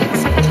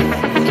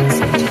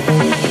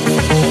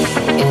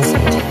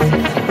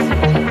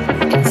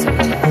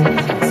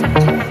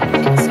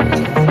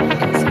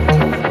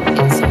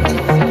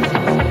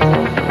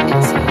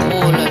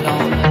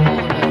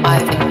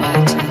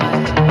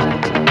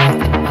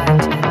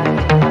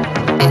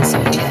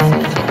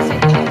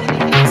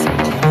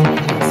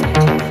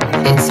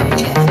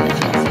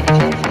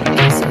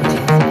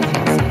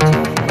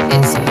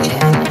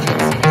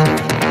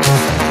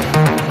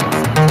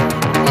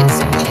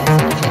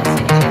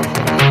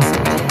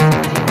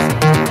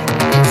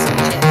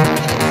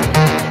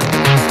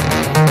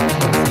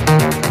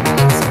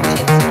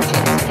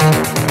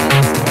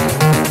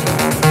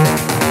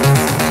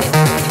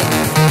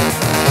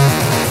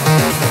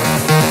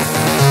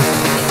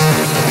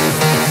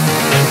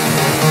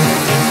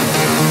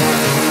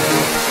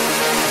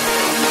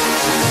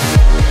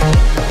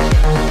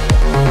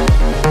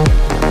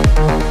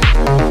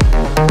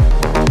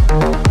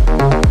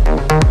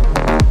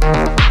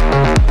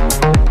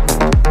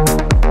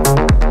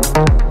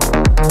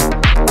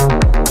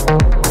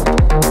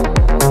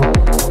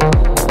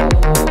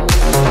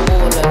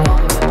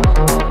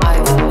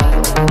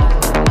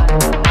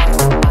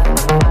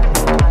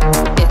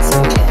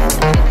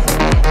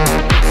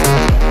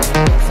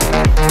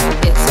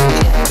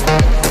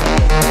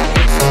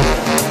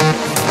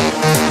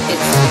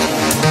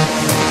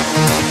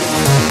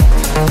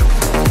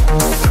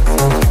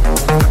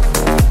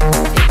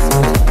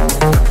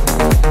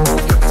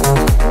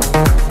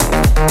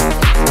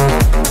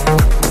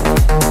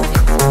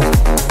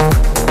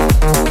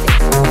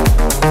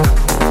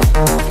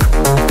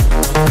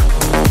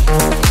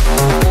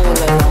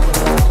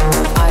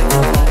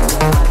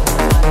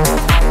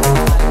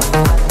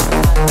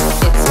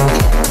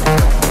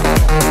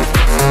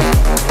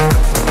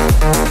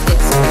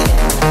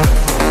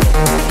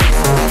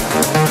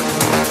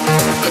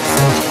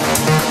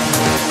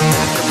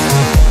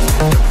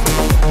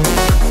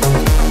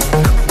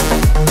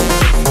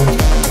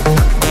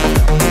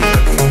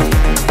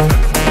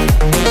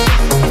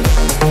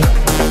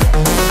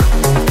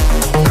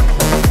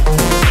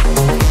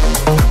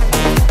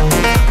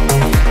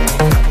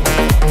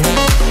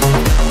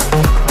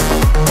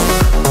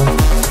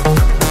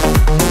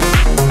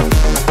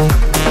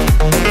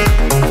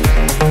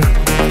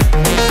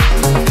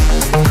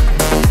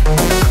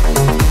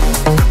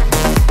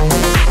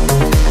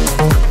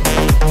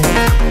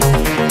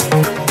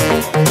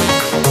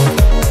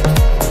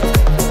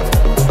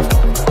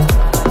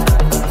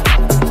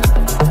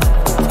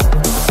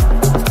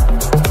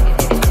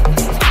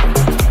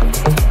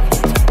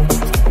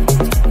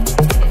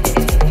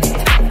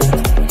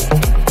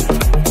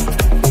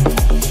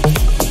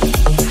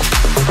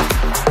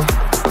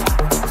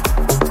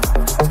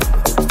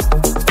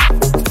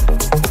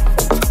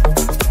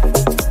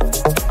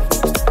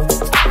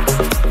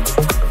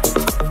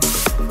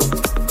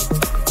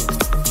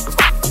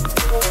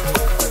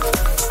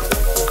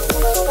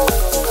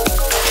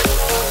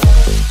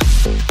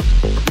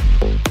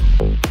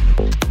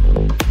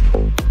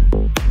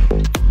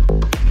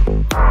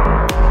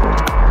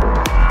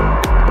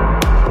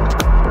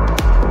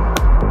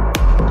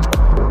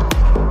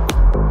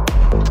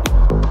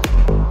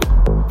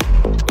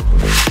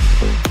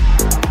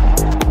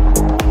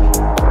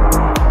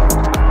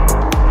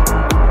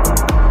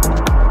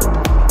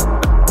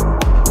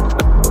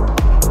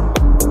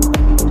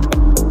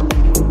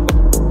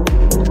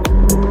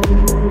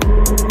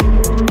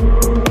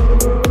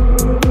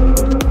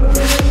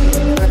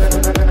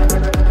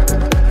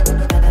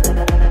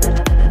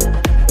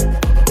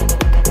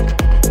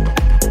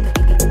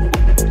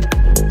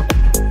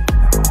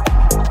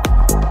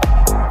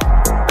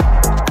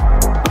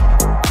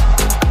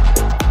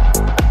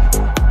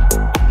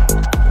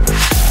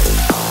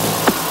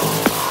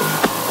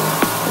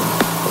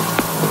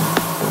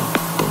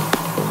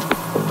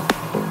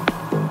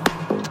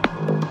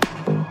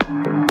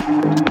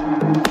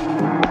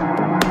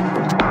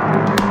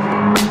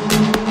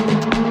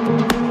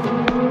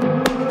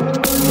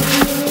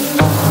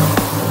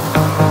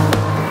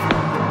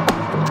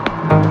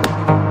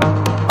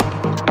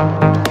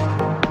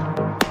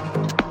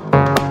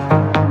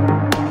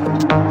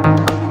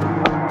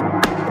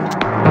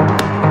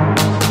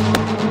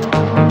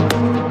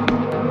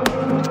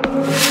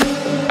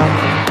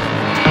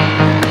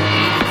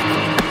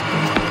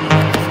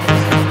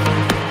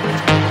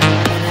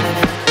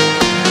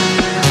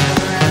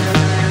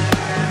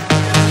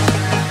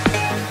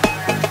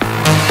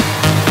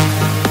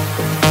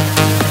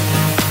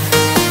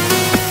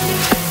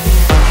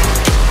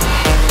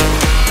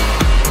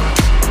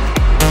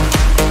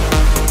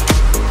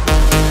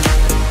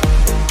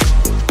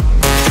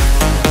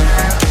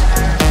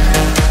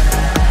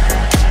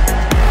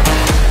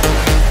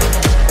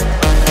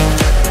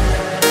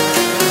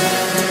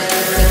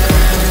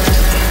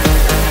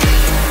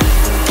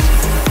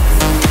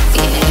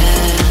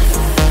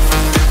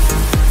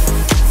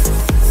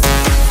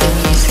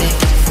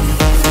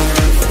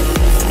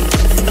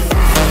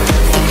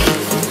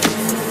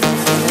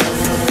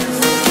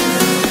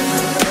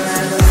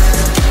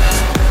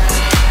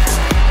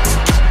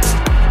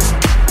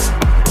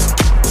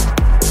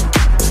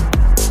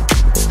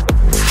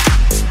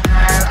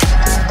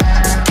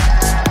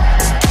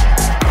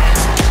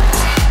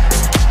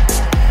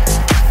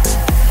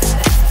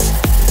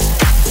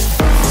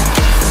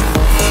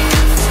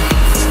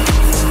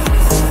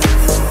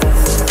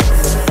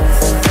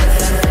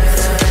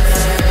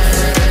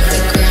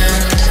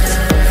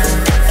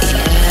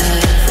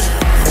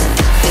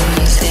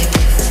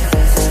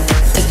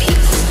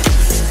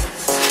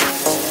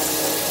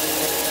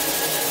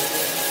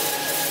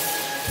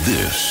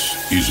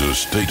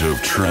 State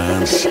of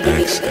Trance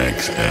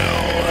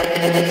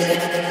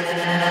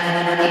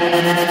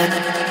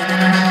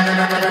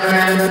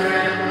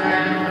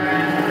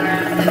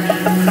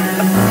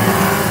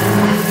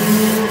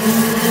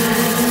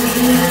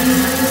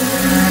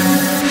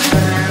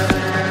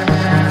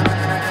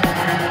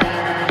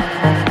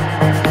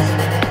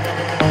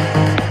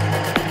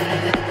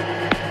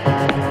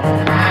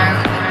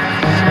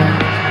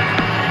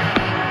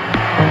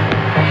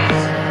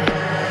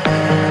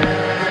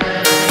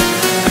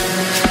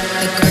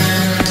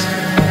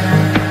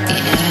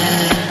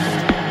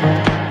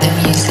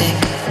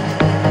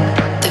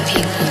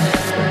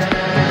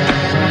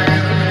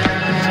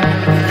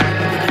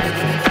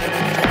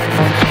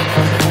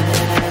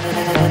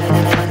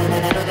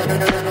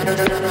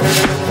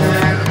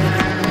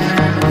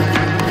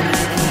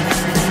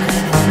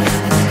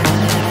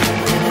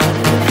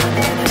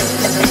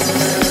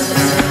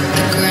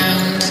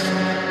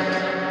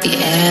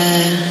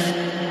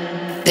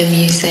the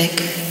music,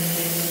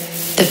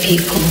 the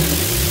people.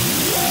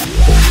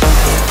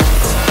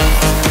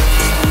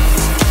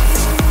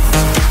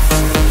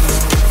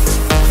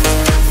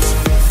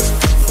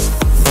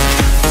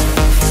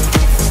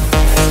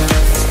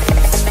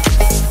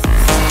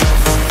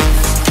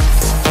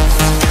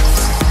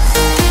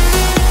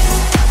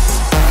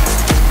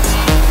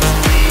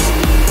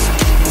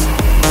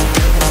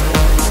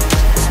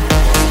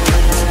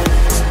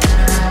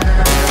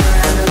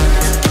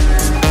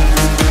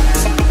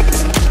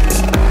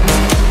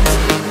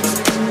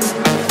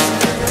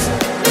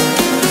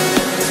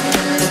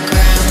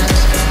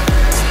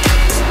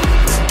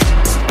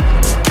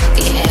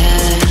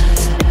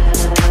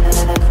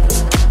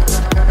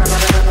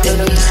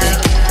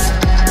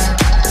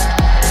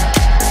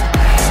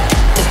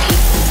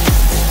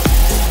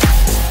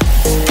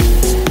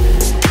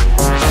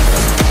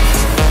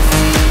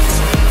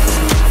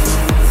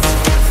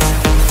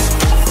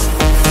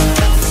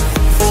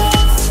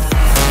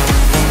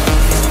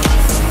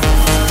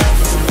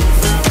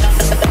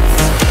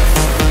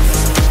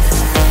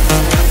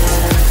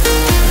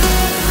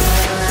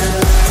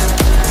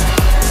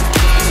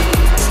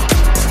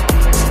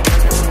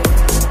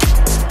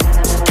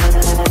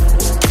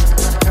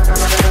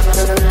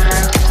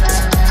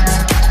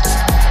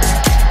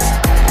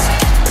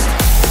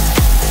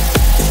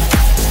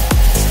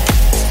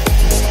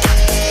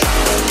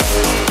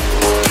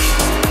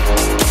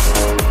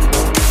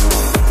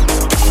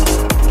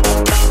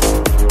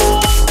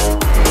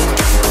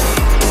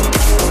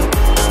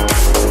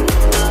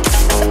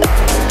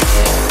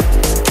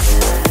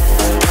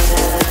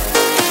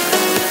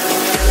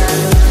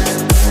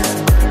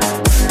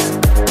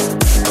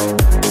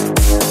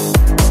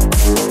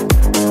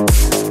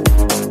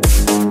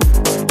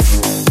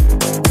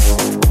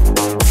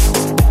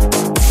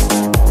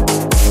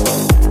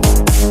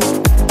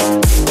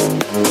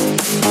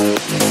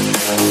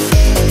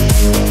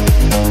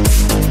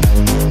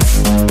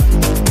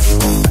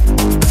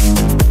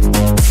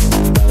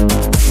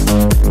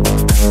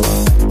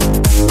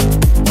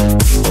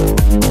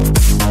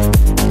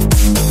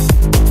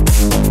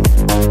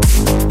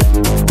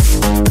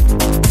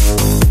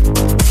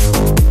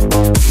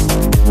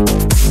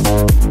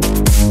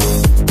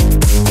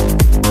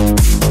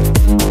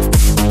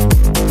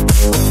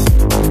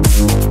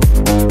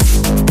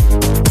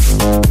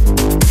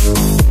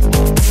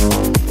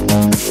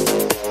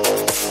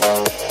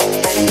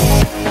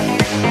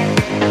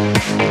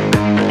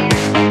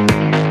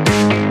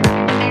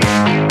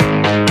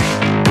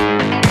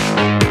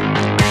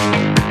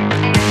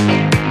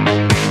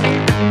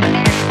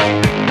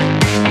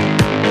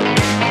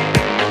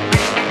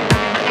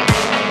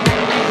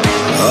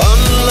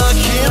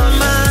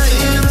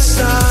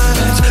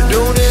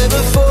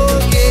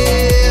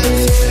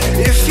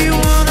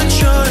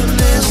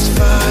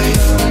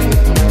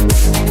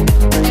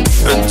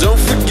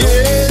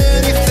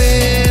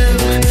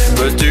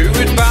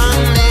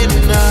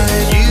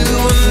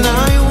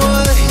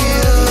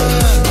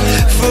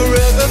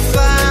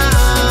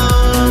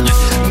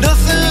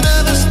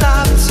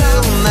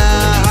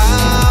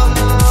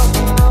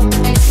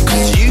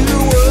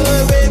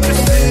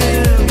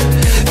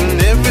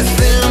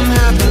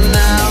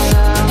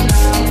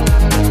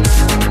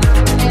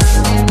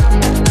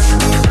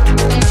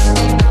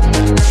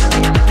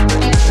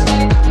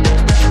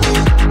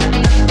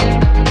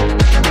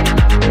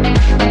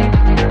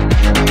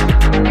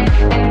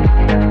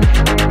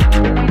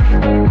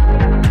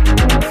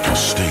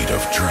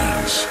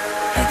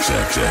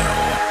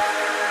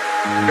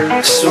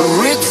 So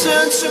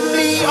return to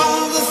me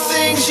all the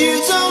things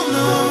you don't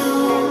know.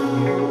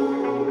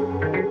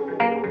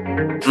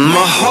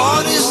 My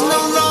heart is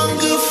no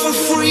longer for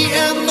free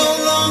and no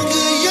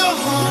longer your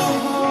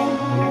home.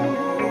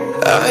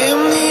 I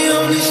am the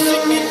only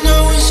thing you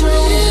know is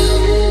real.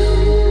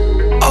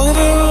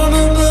 Over on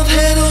above,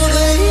 head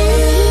over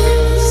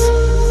heels.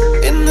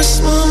 In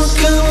this moment,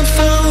 come and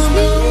follow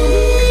me.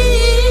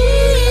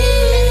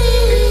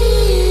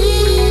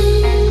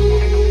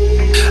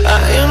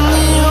 I am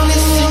the only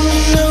thing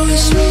you know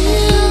is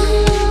real.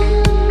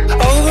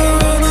 Over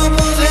on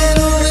above, head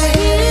over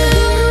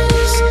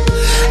heels.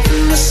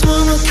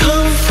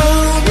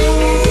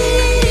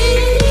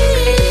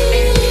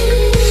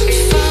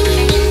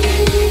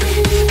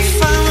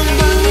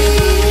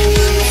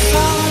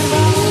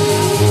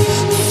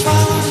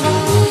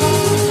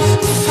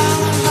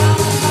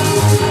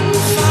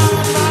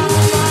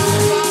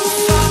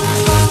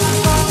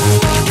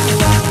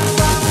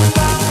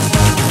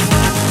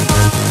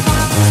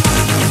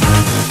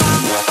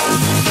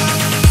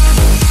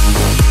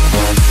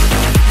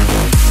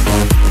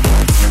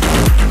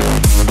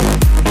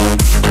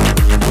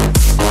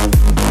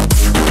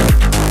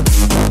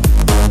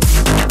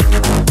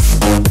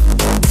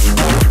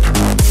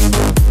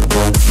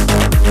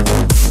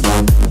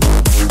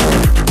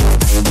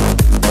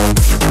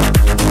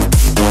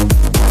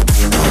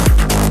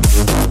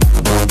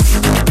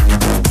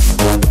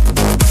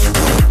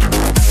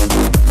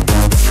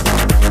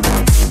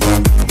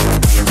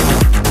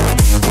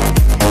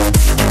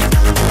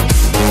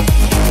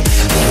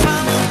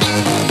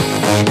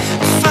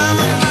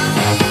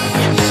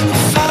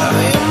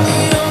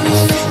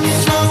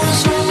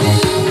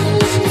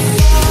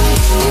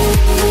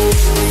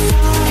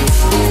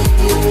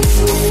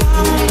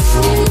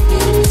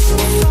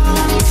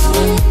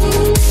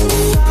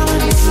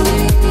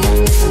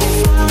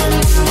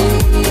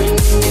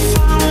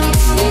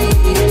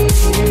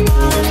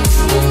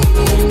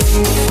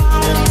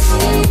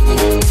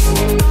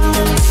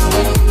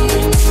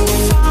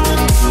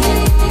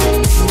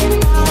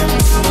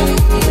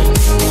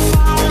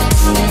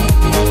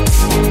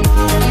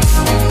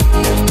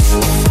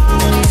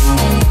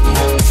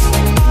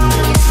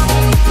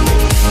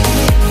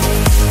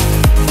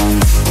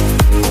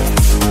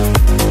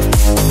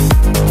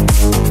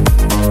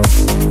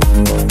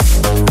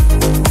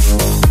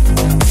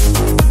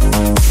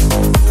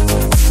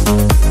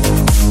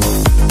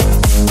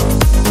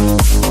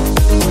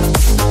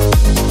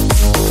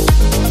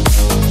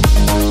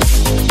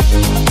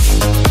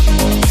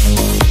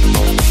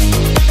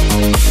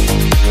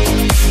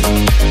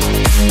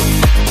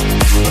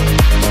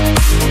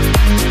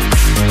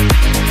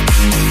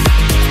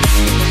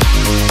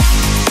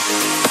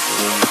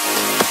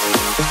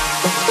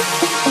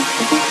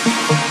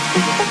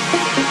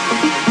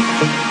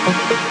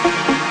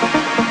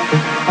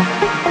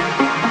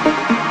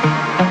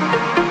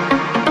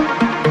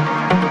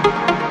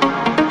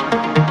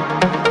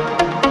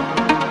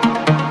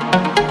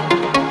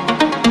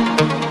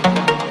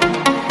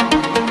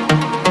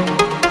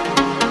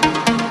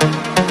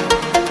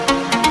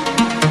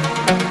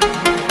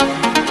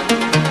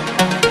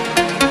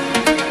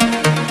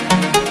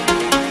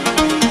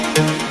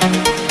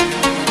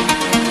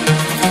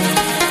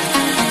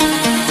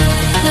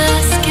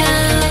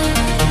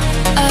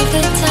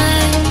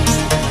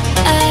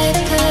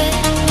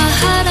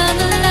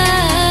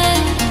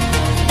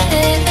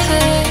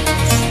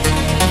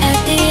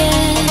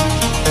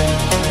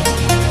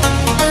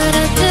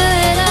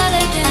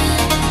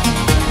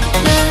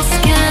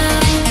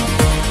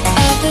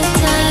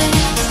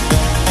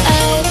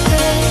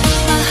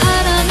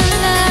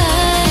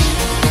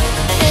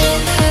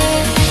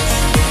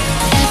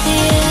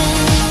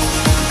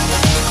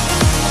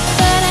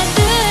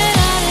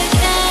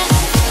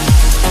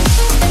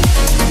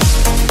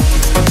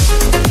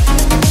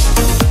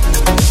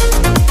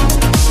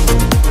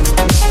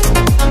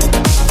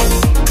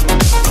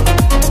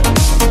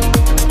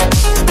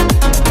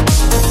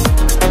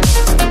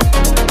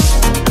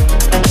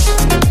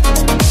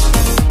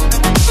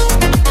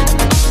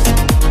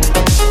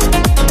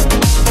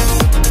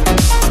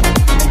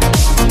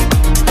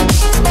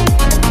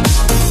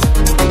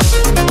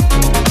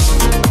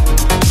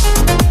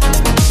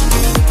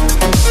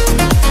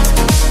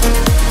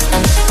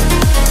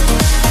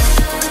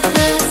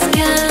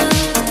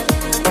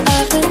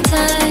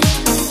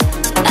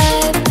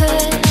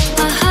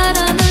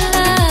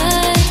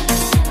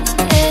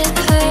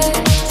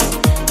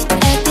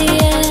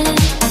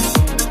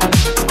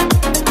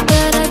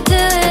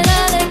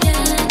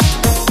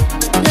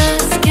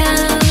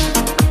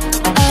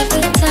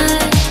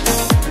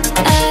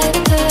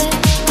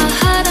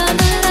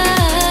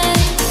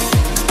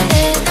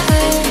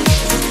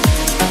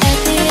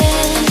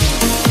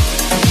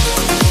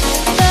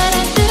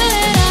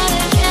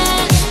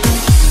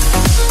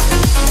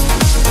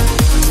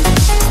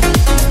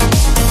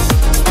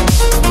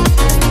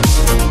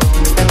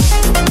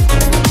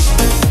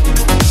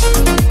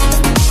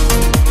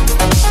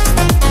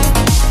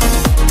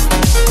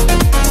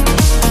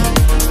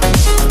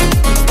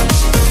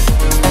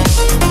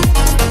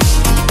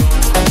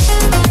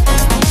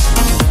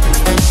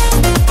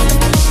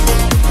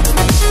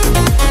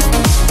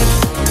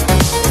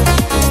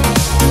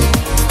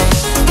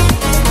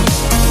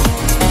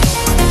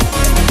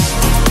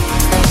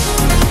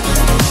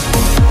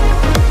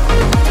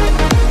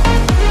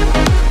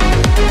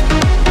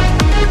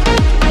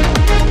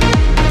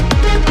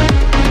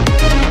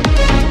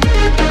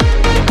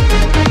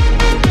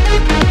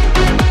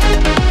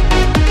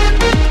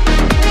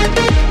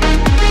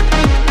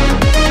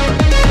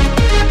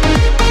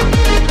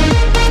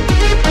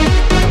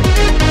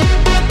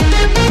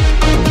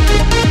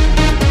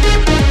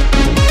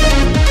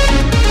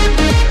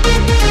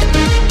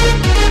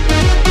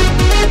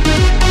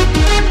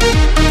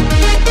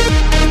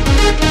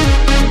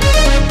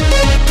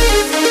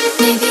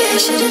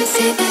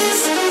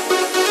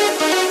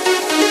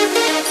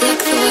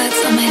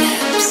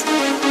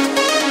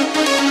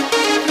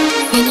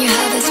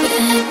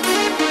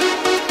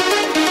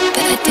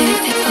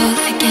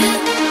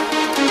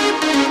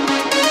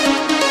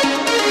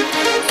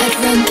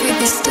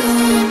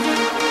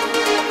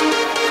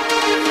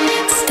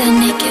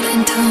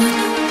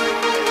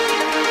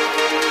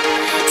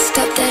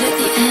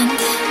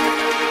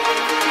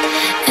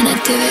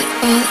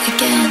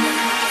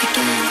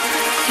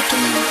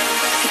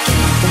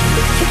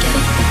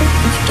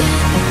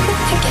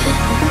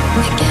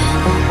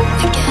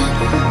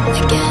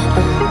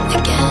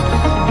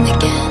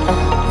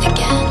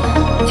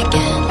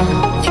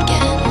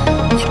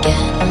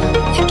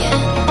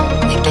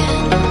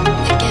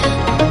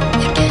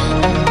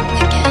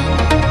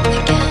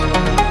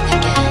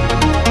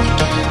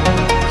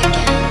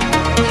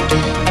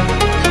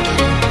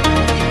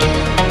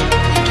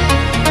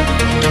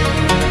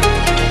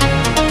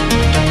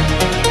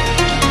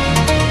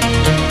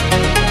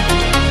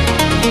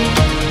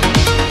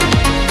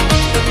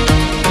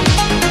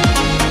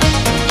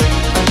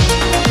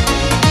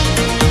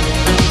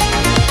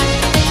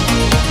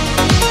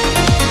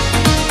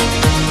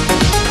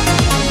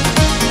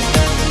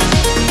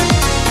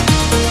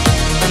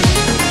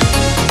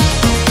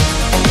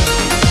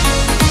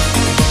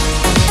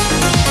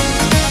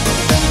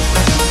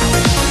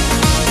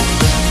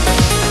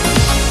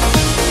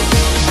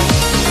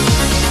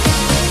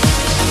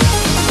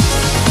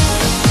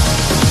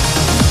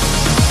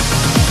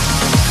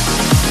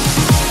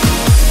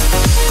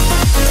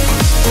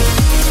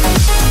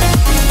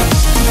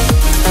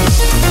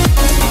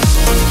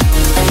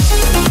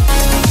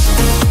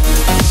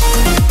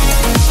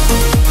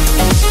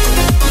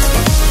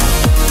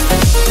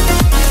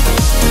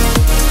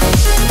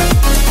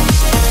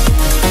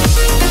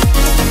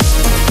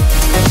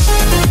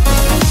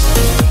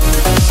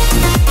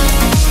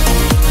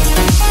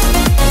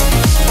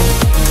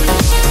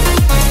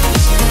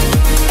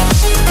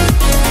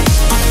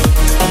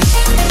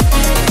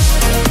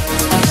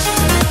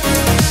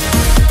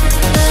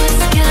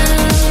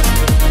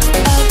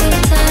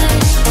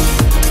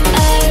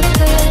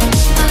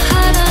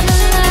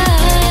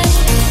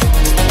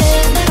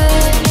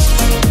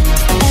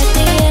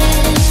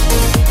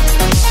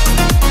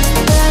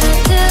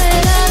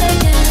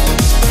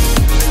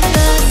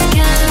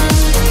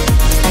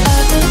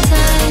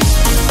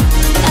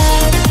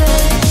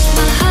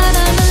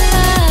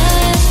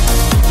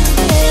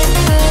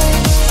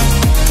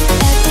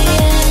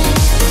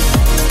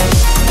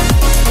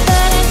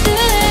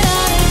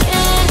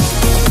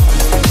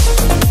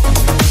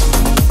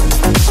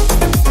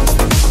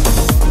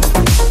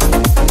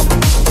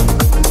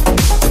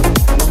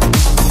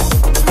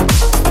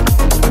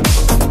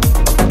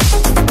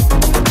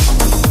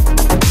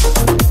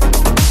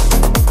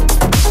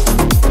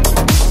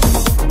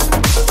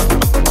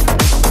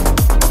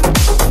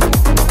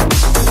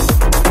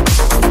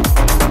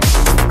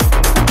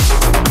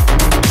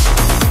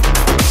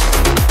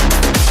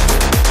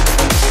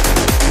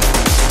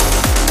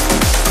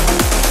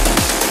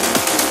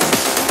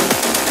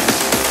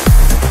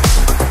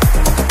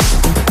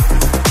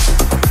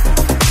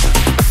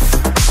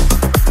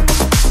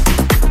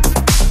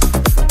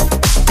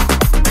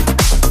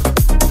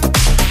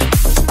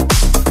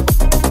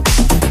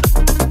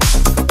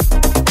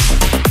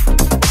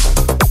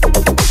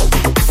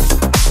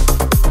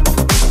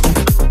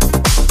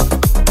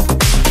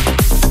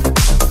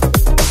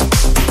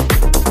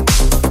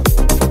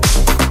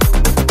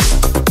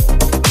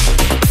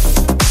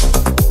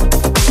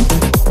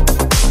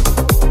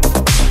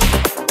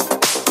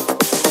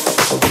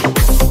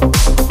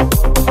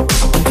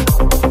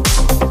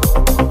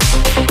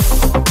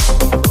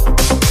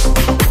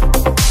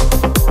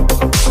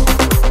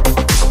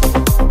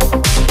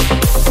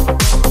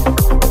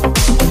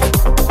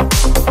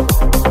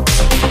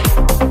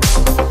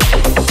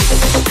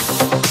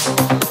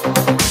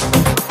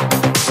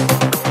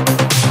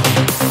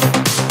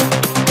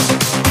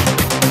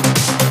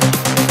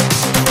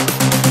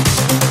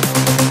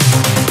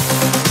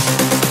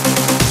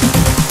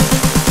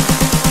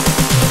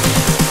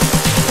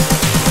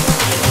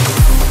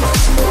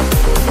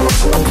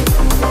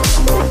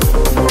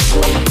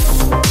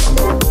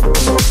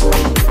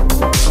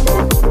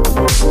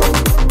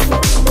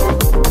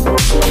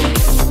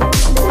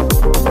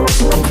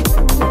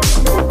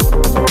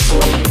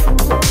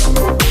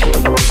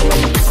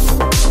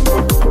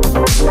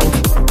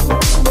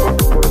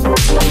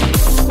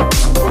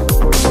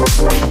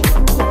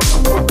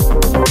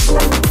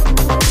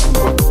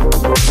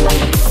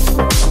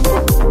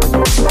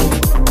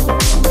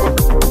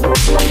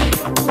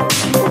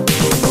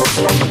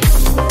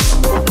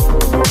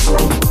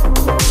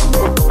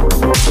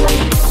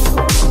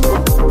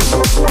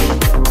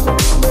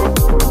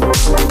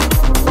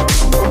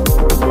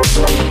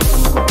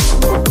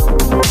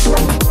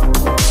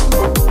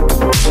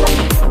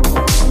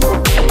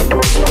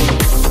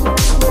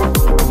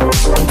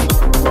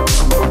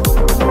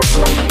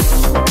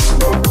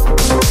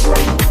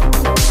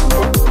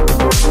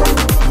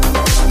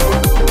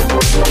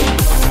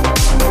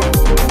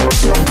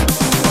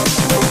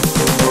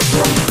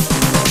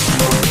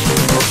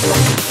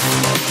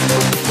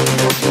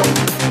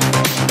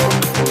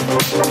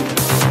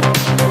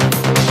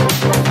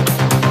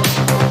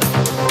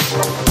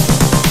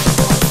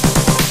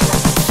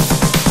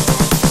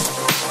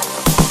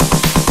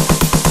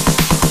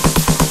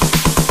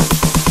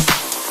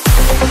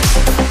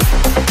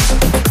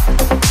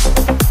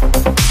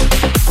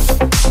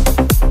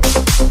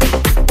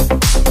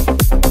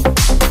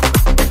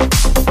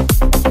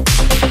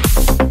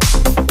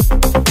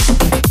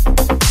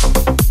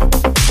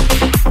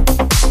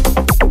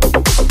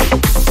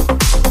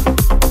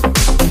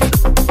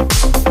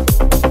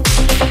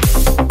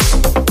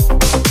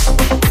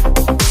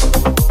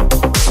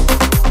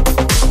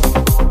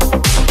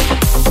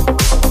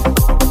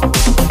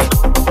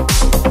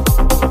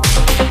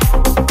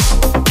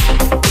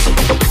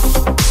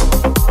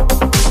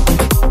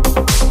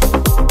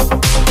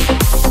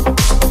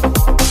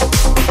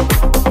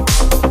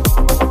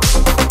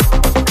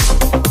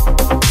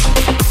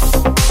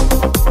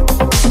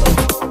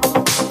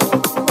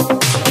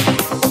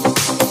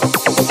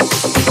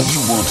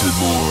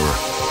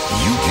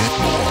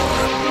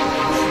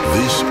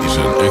 This is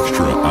an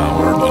extra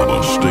hour of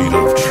a state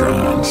of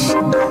trance.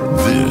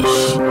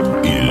 This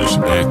is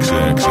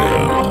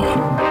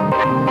XXL.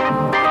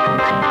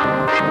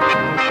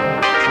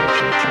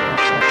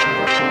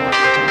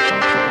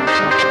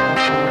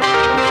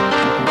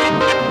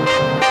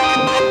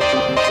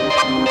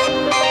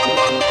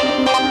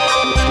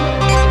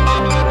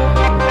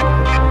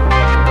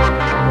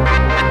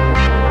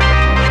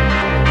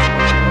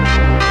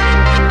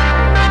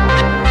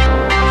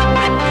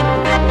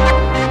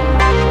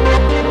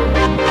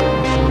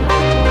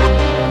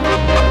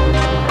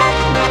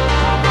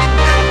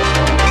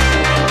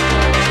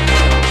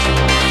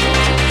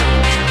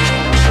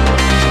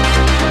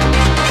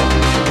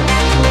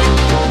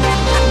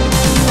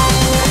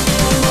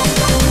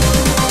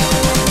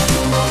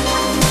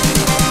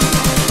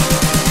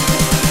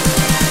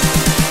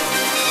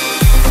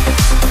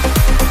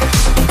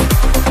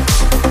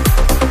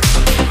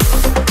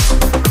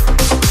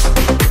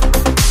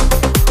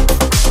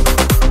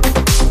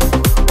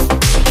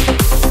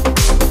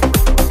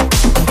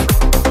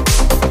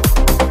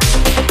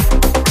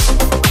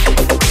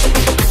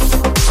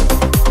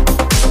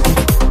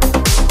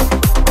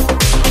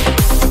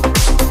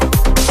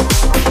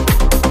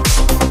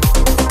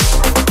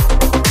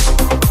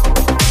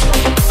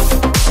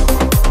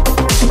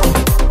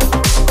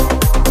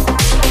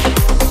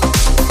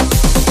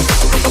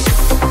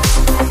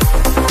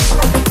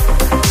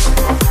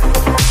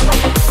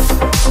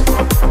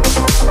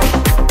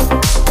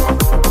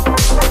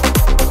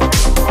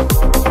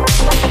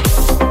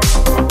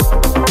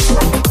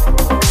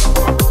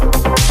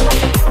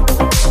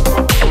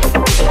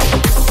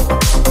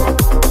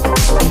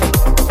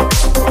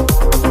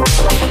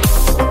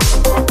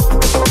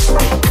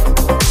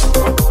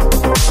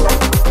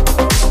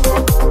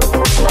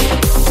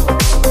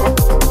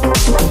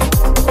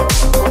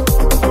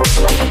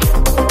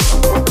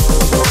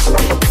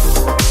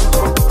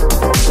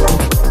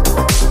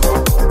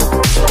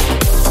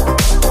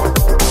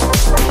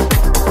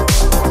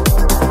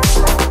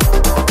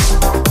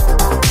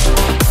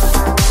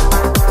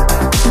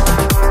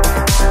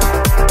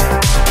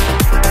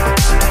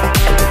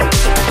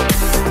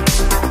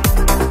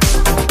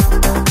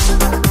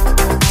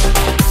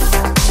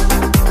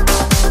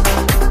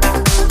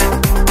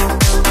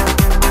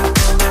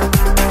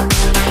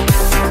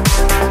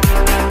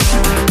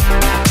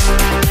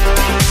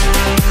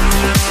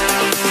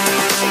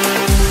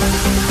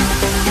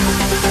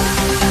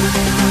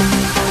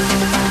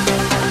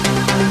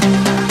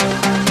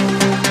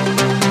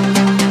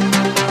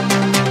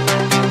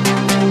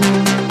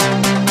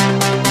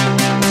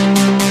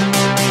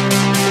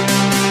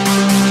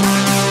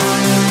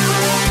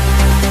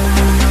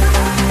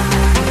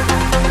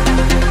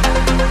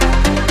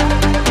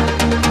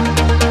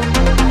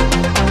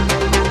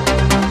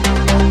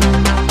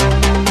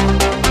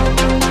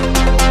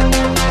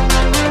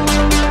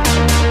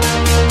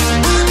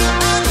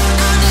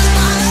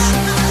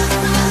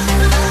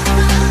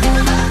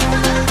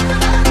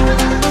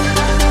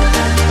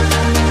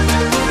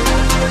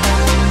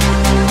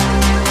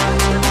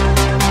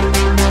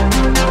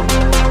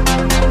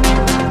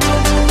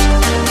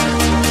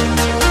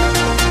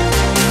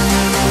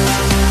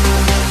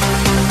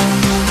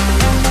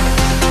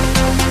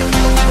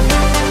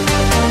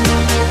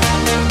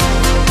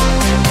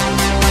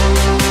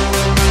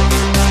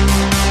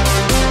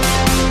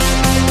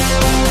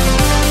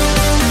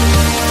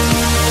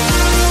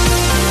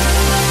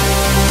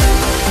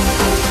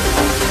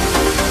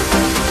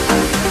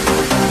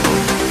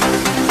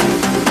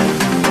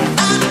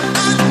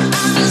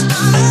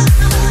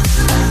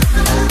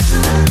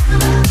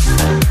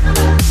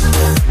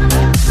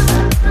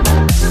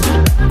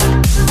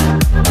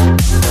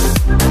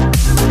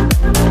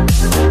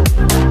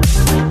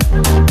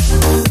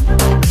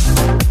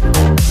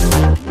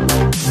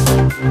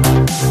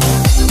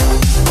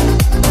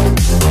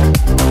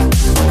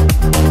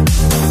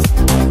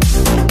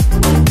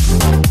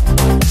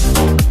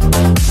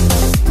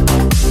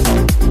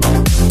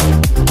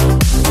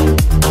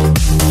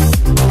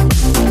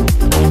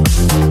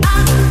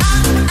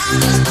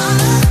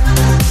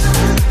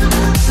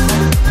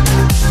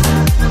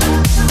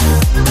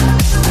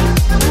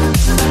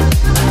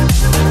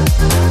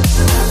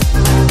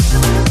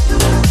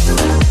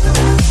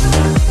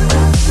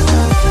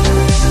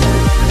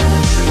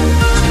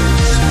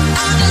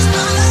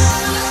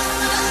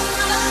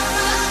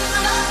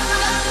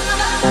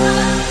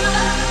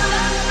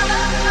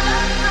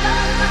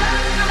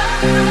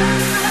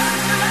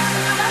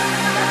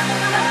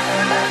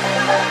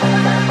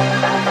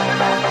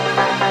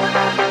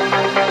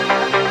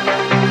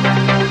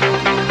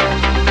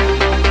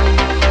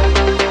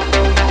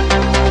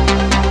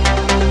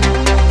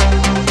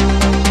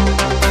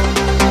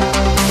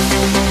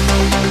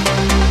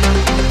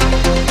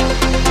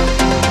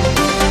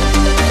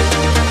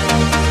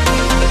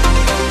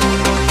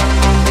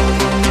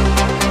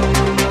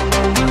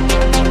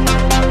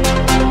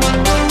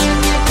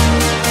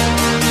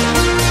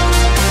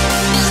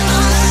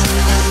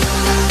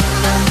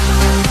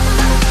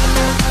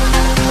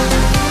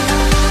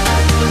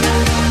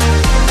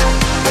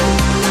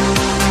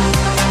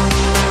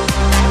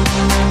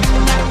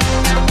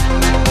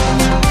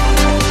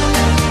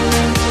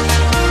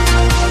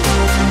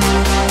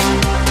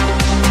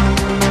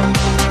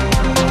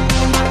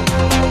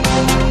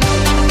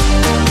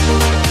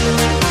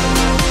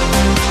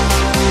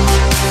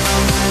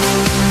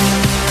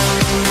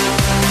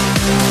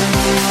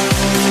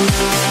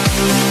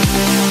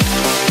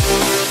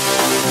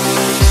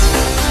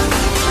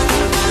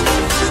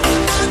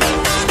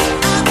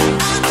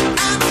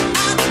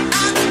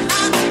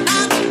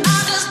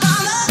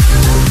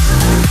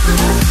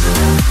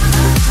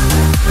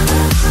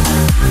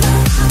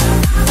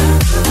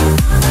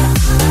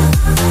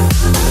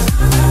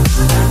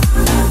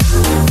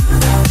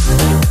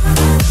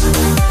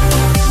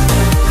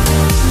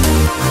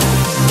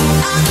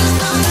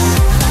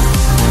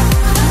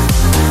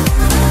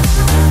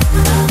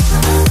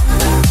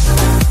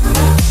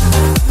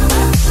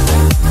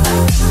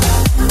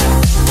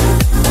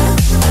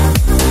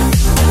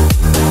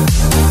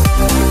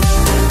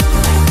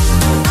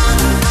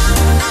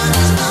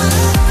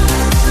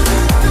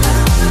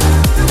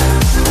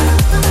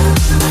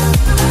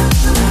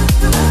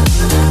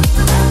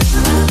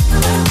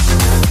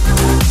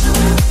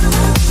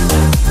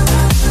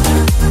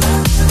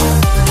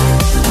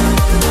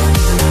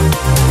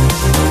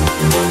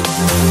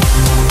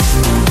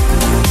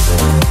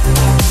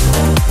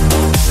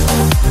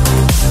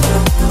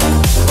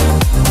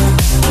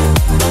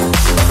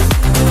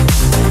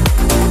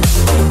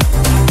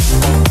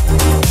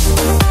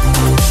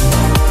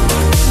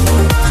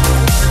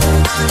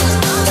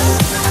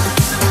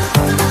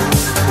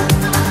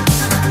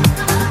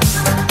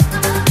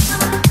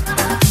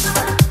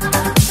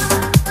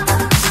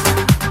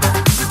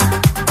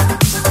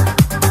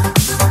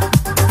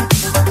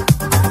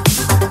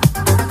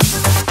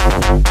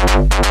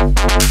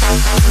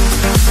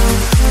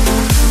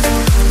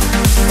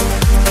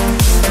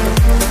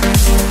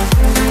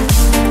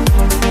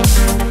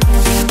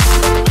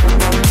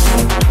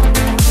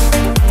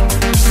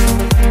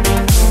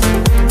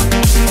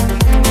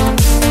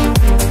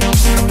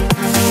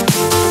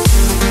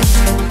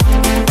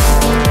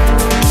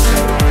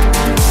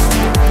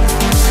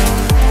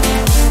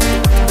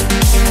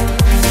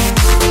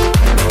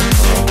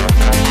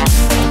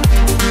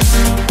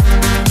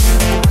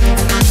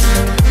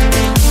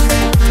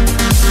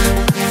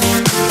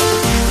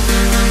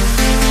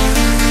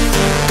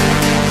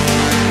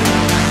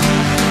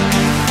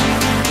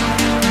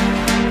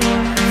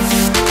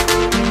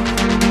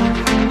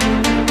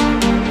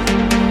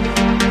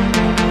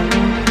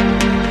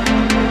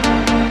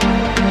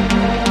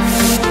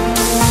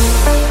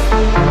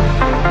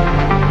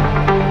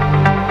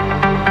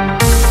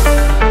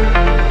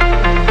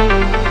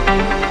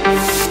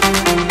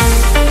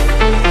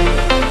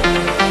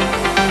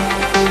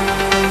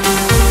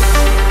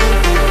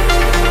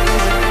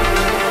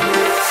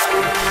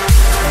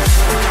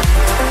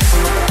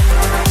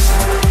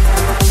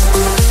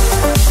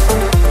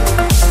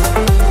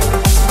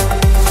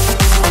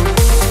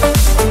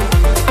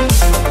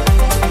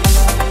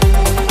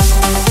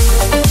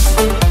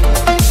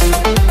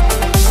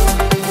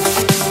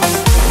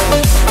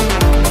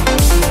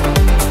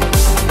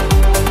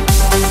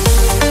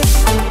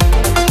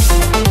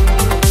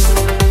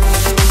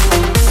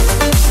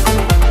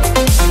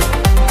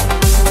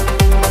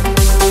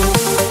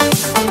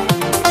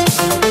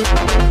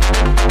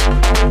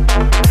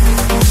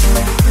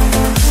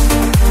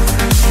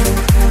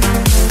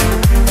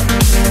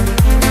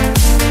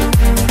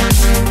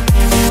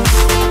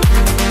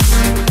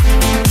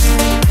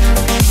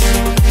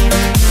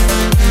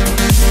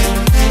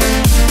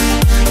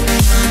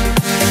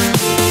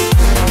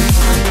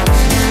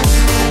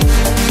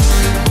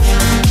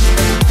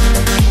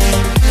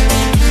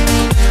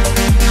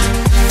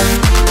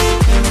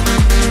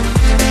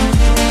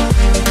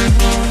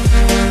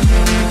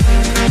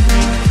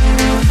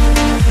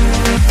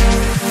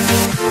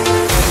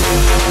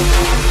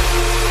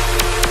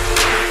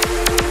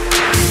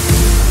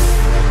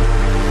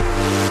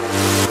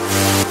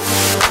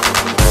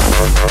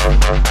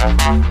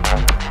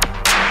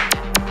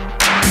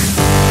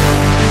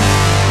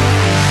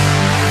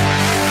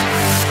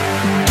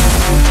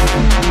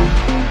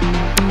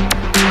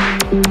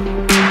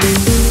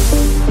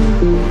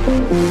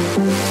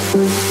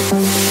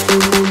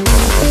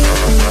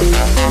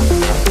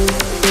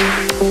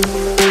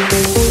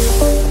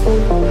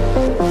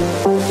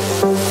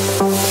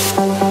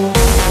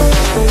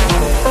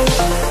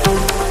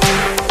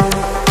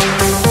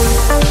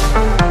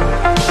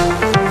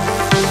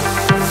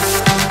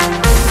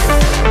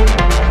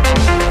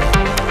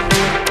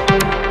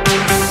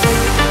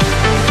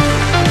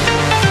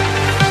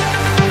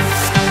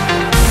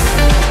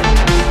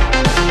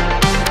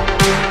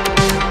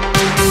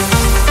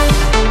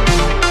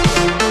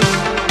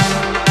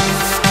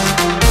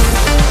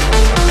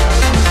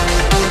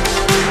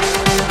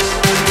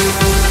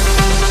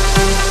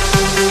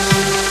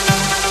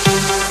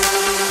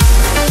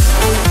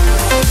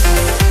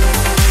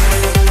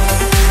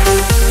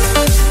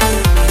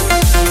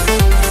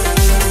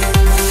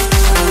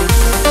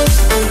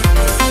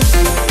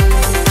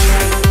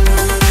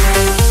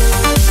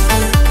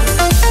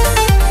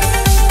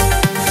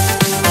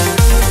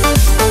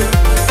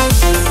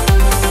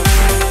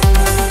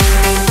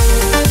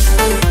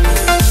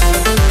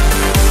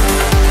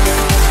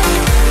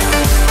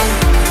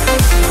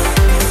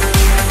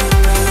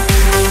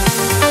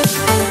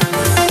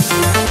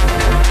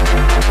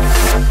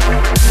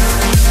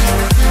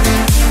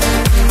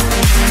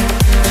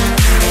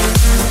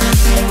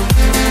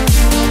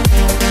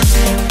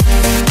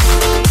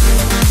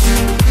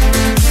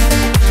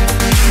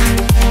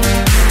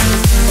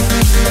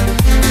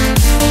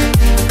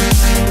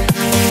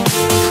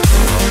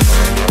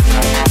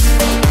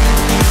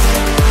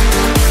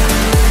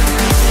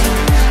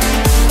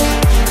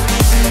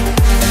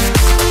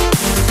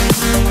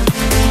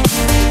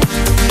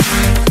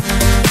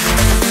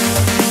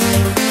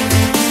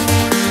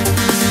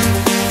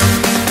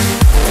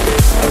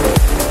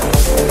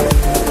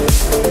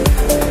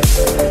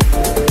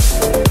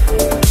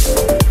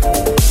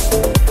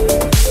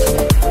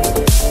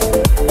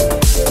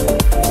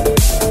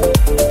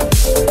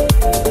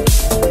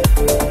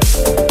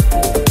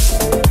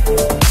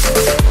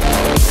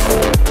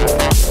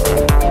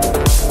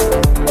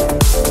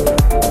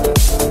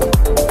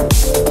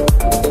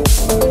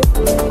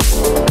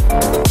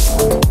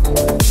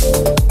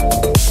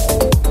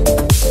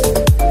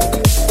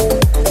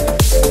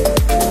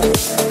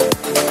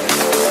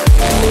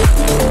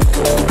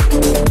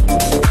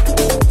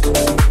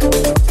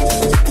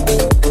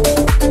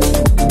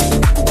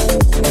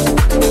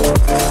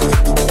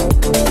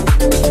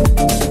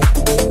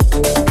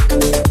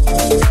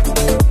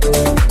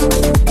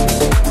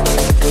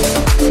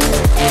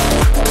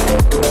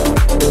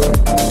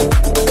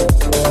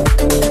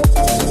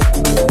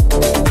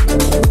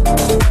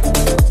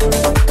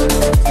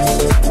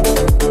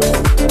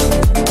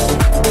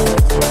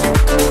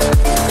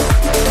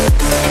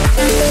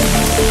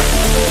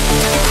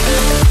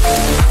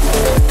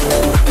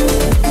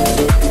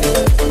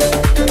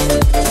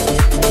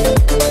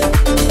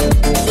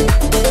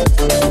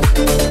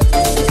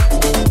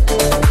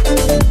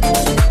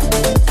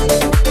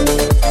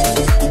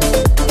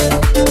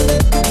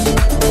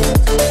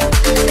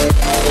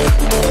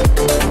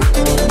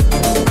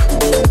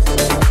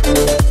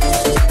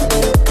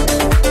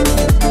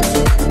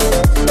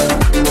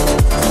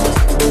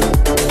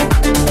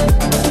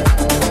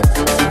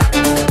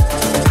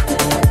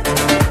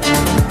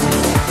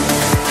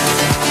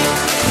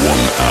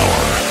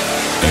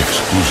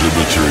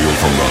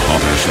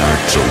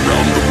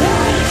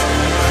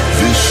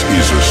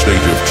 is A State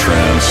of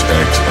Trance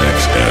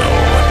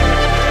XXL.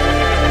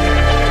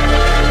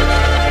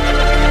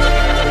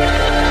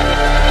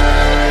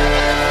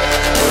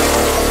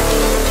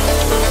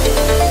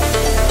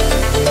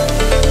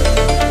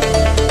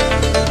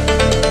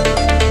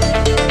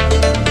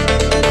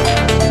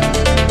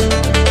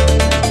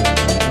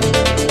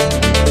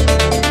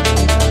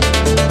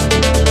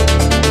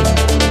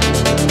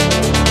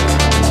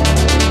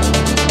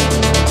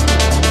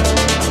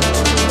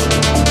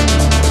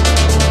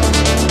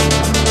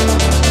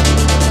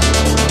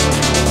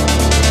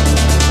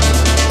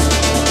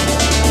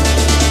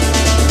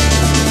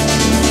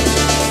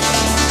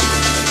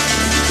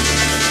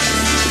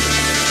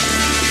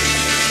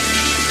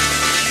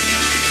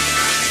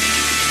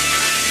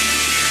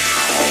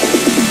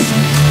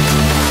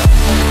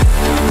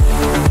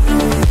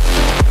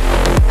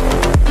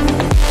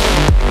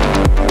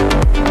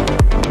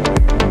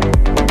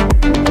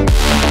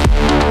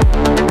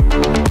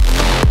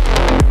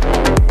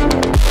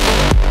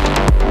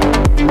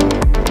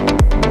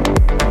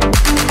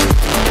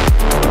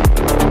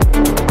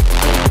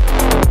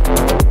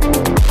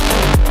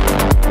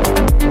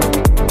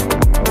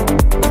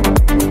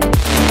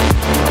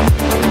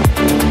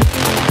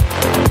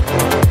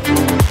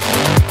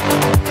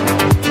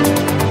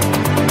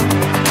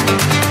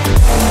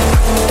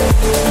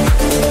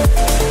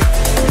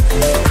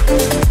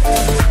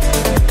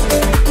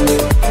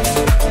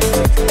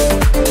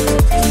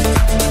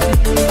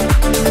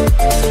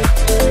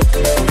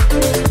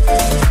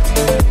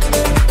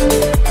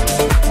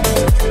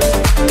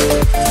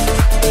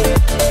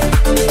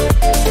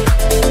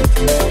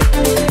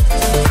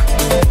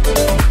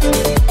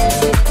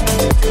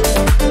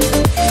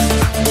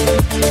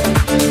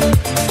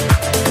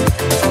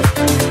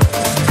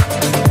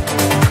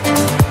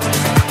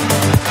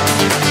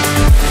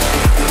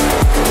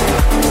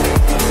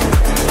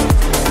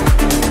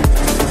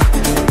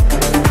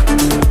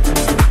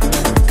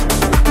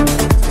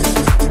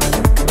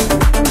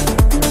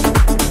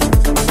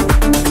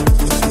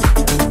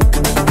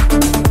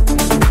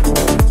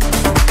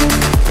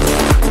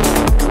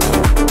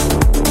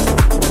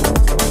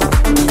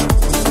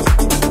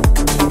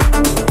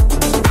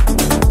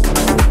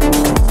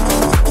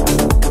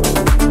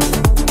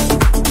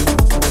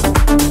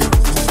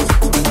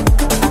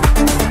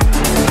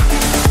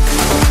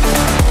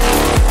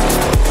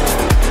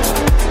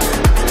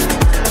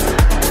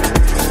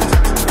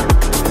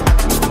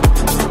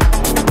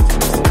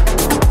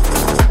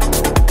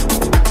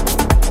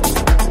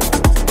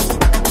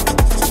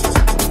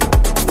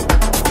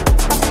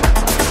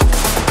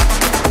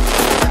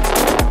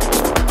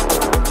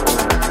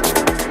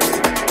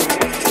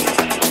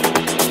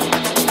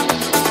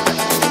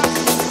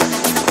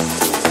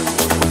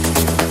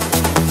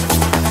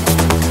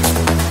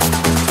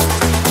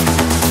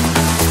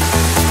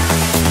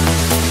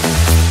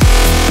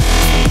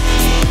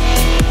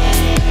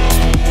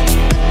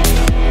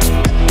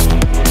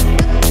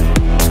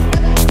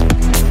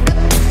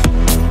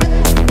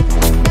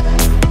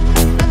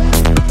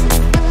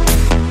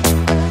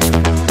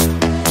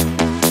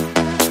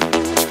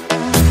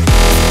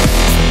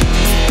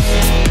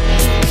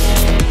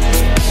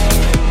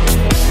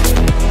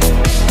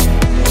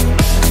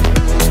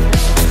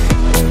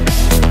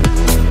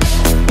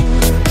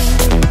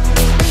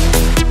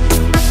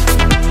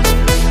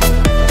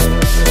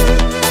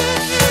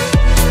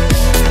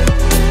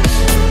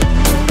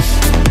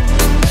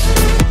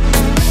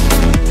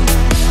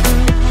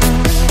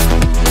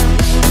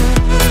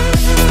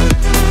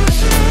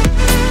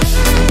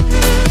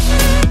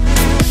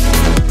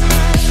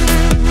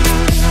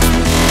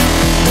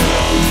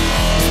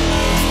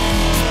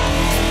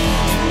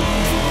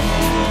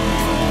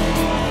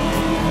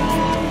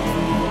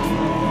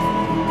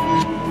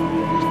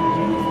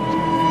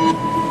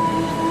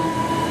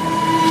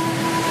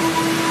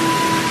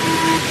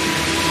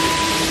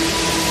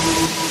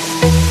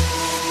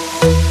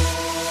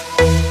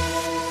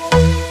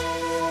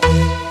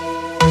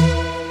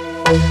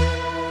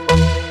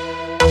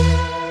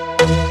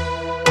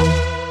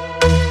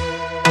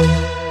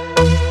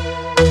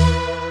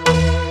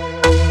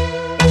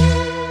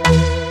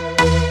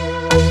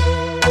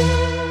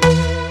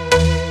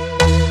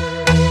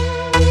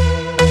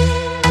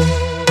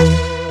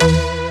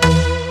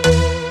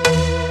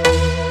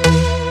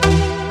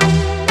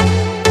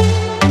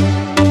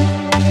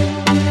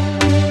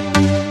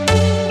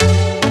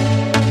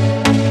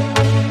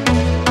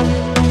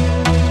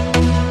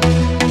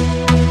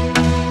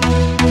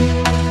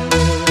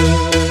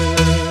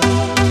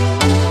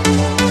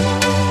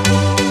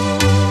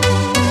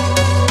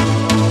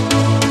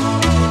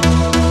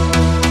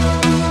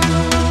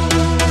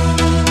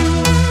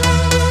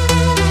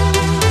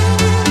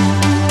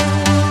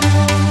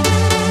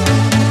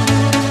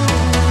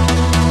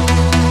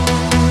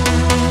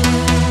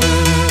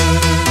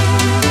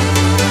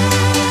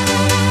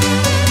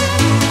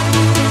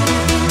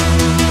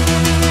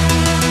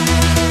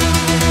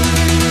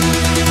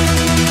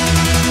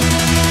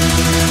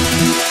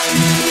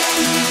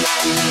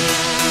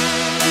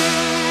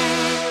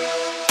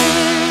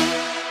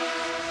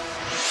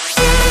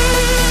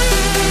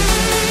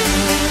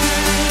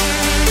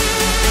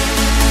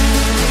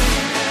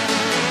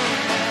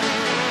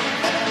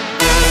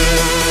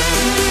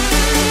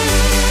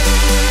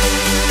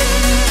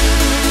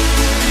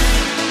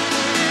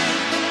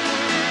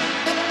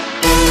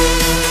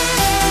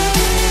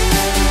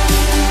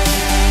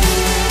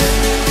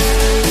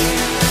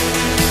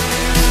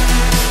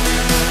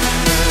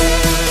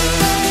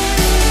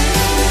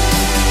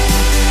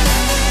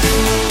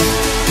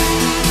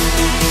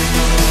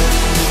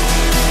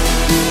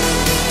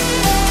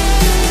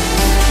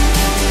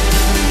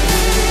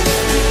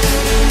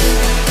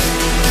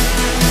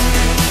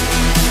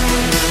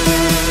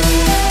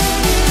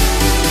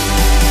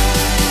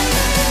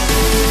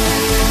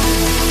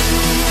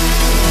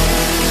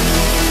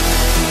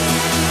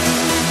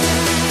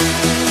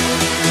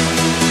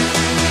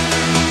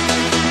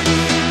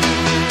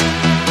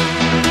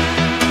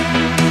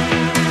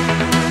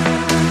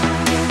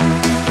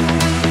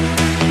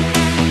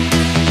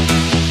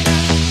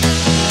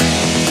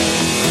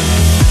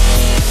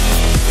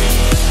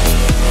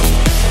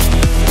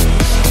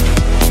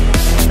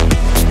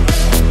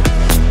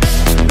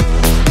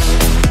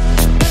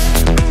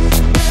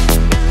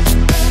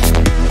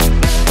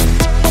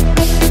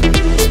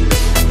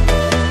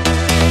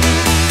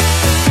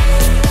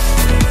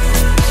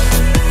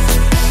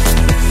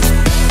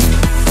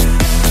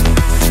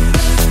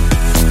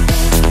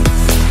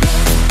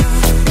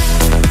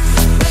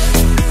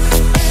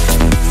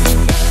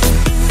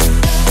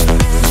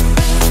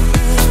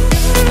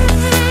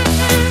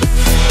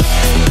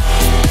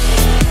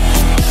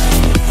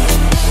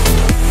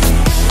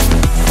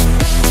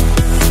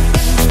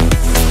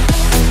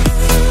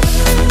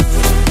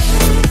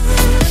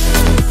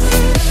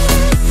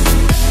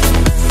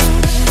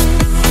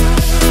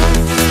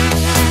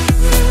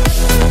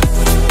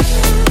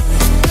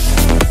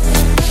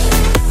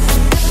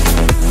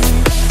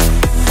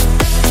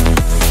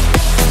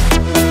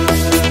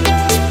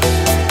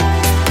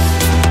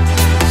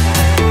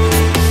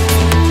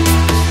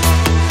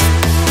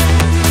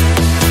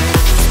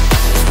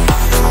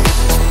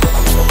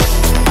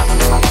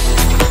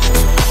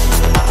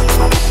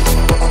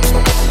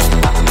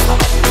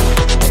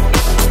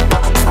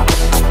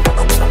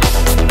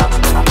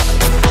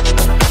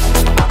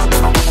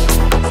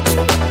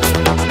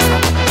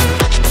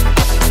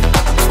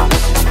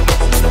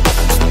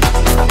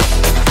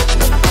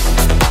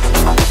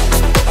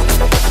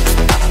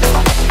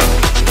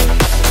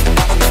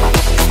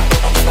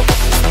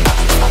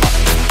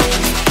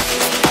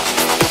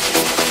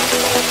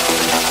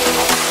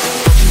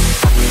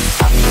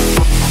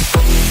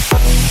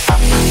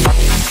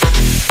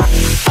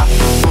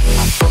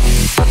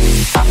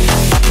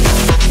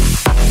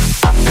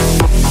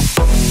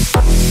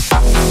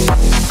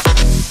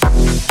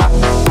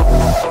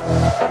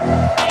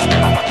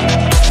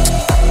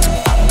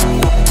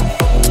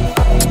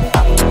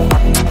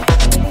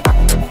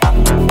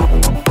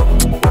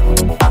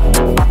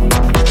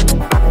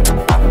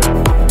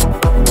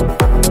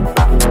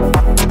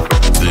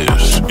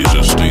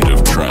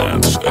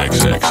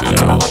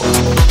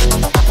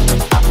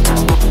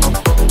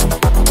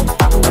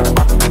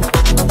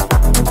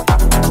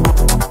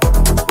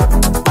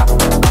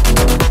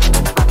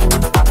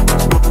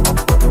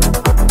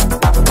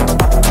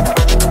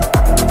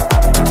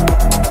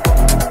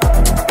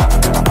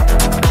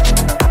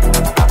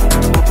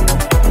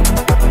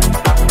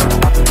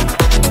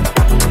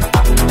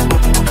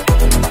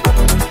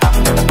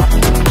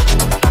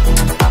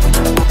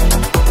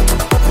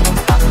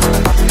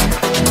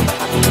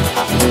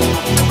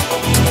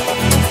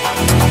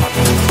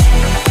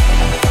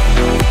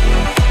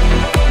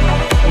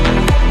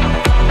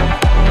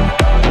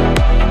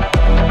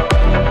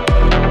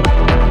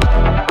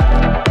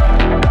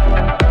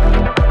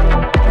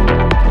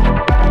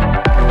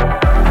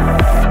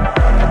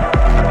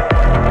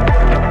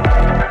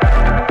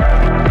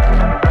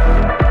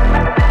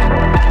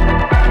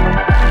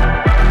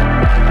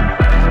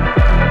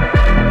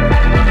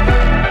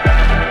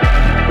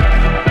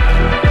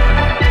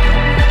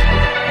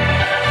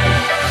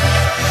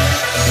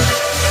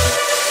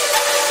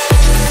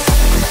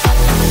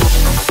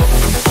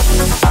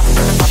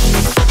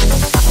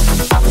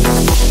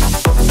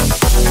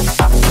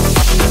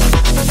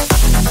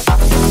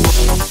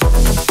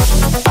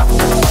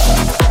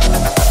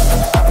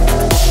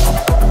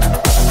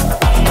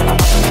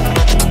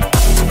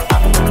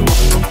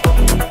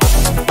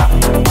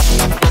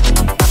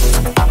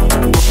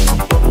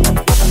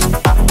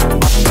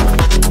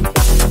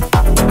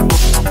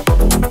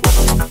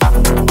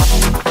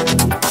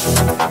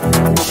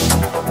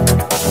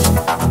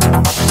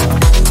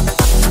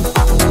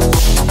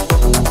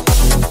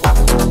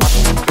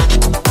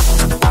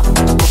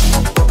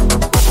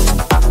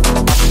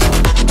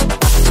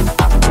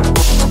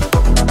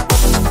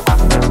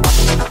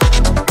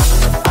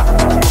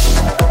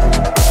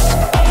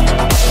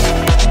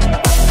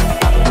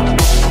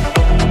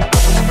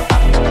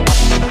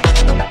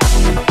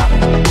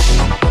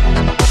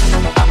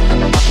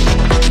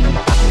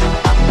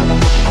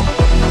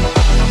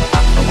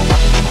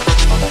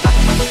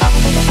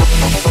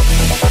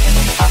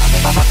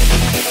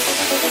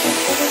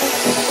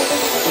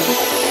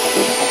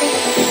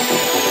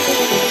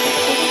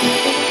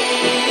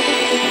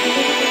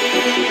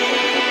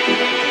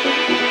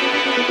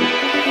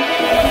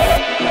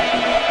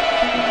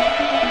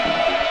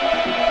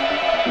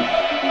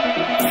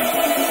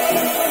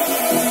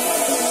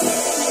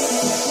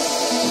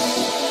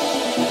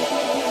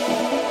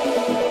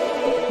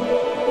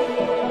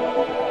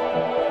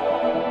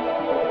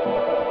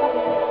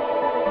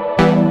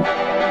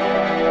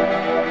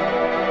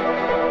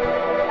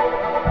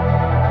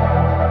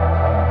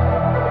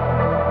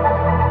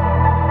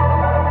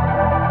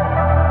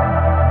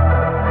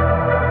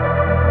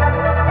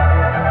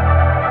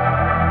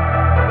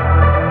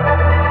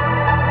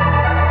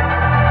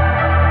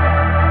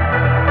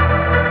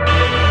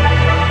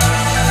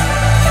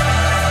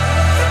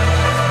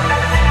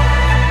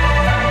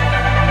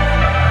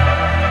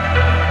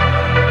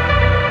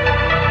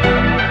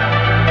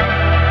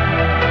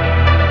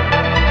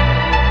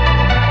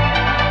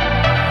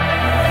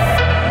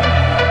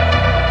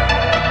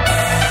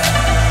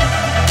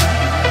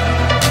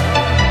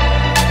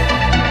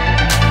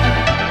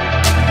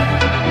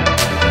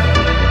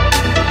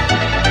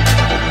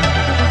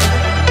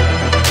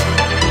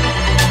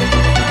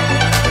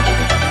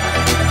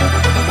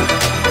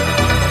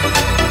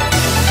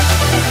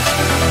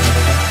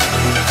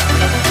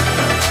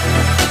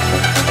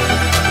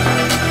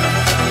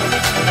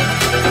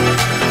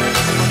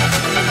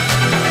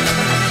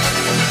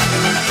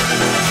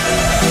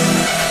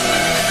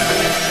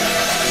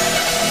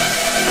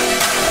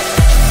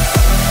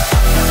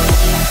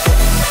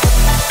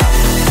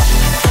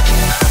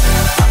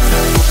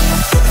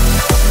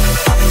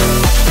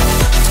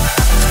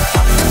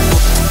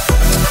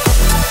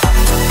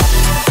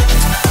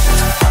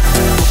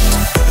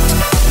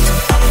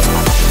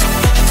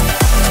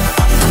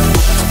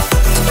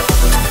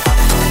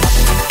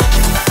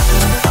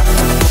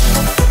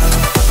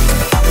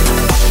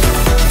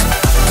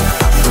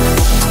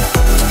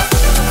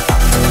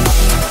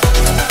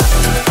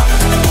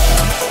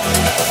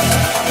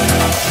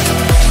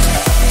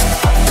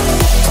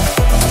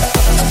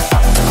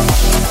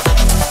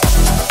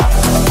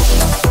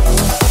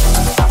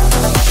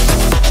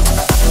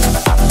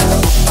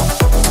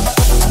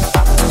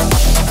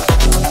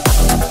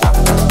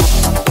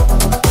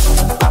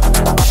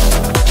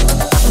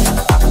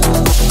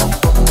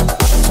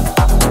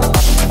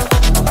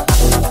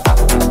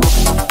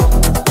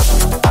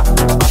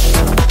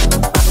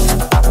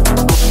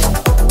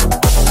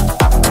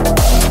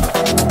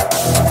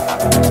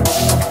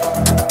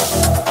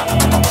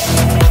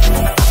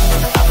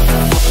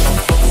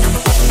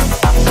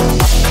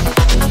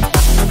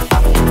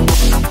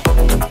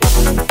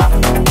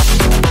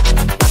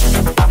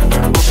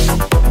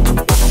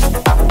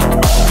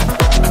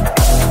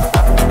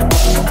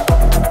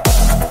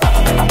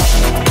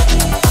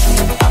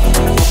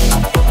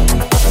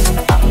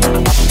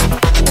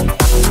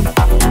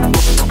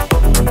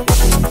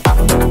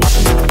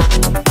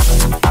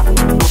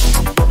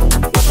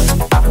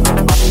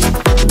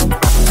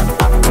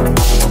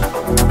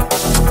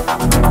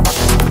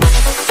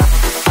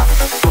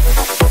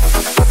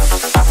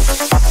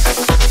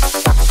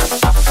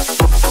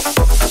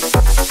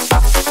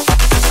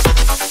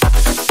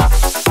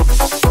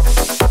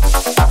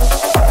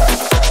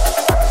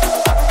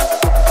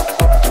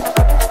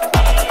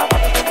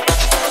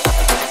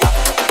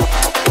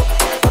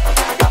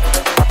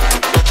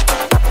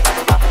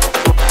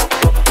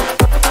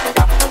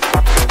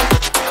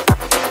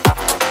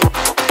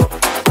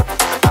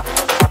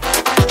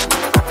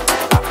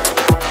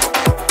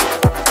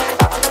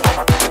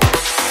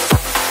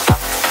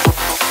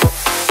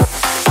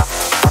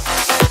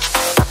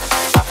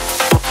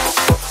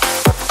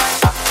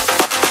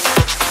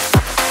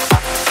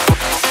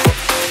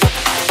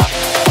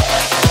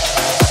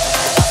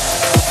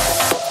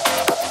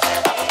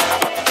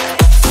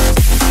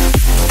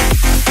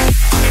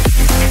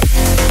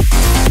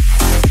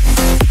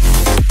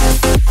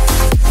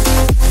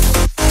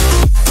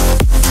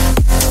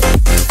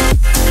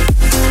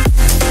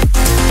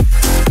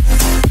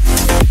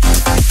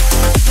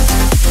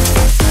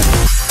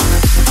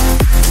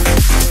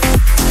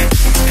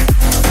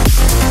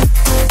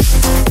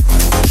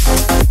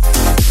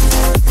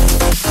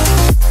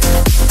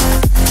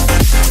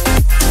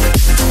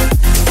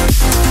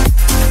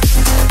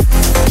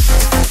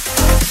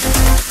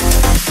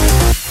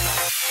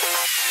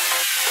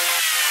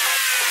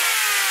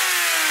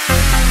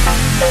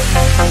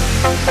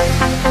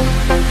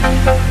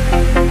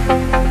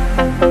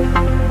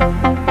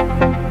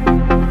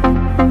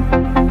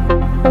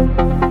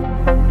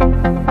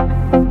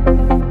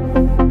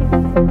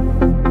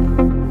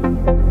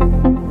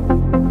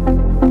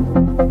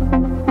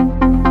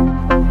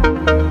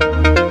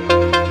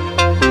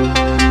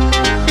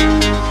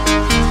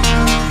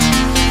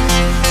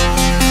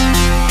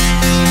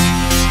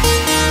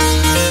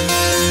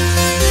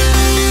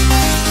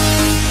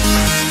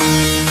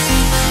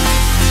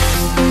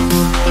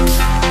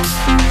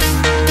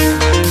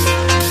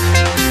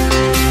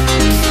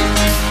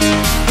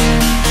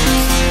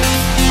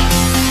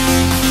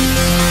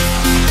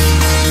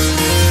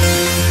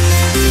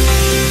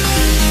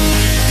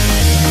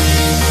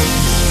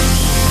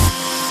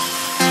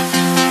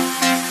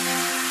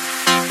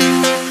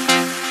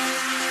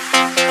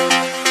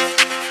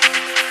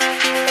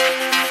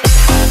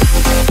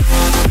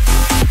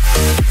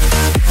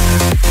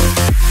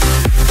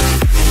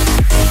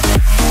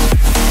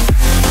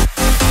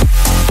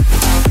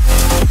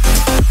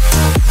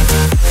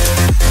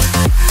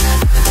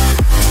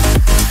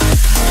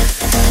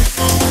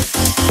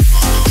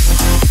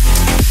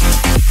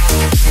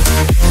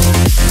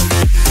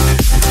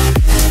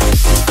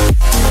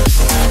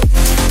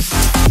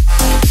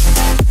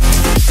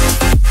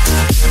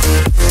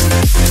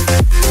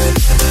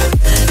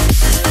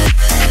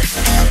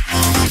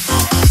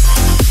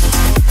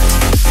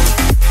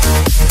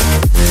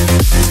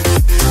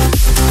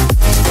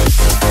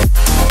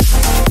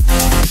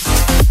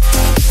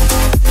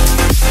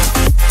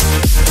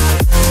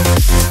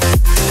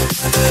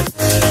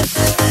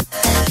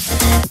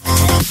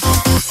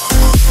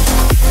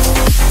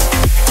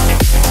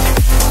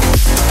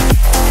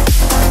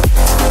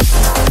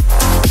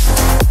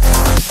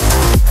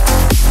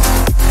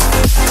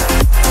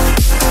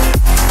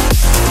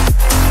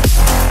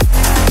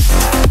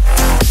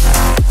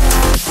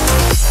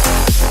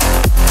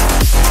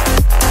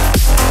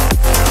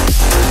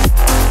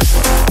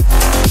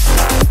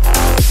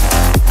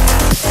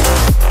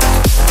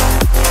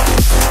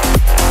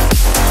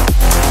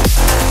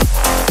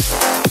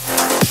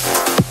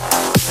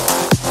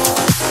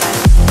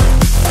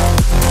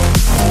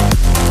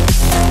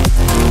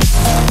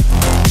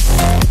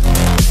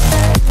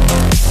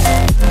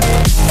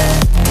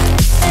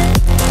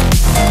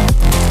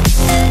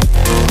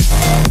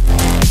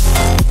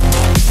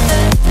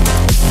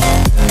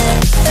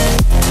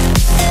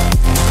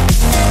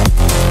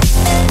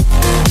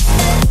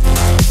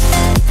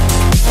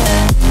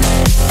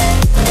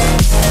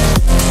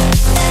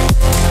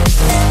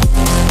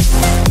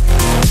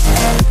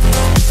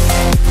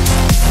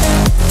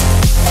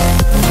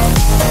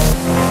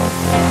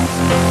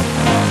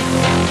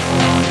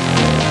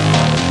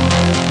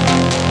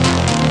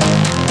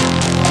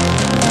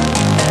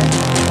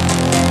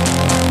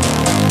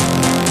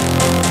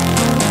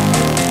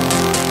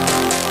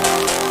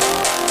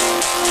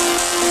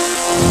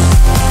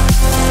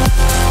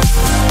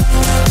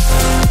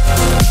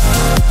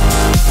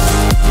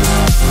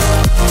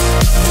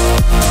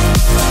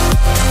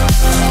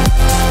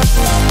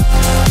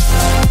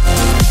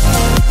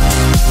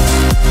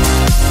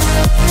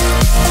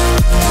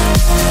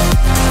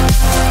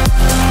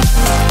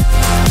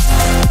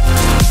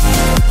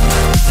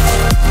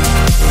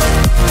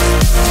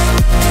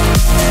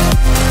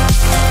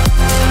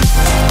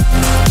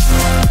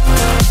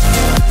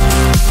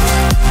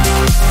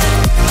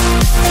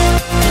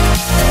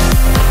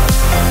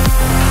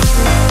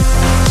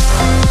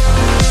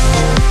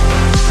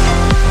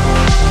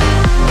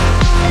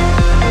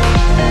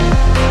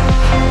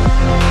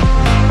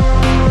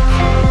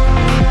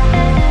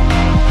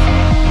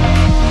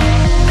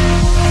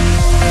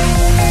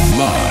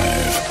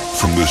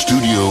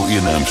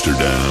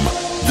 Amsterdam,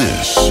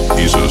 this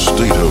is a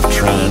State of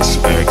Trance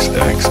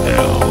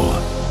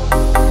XXL.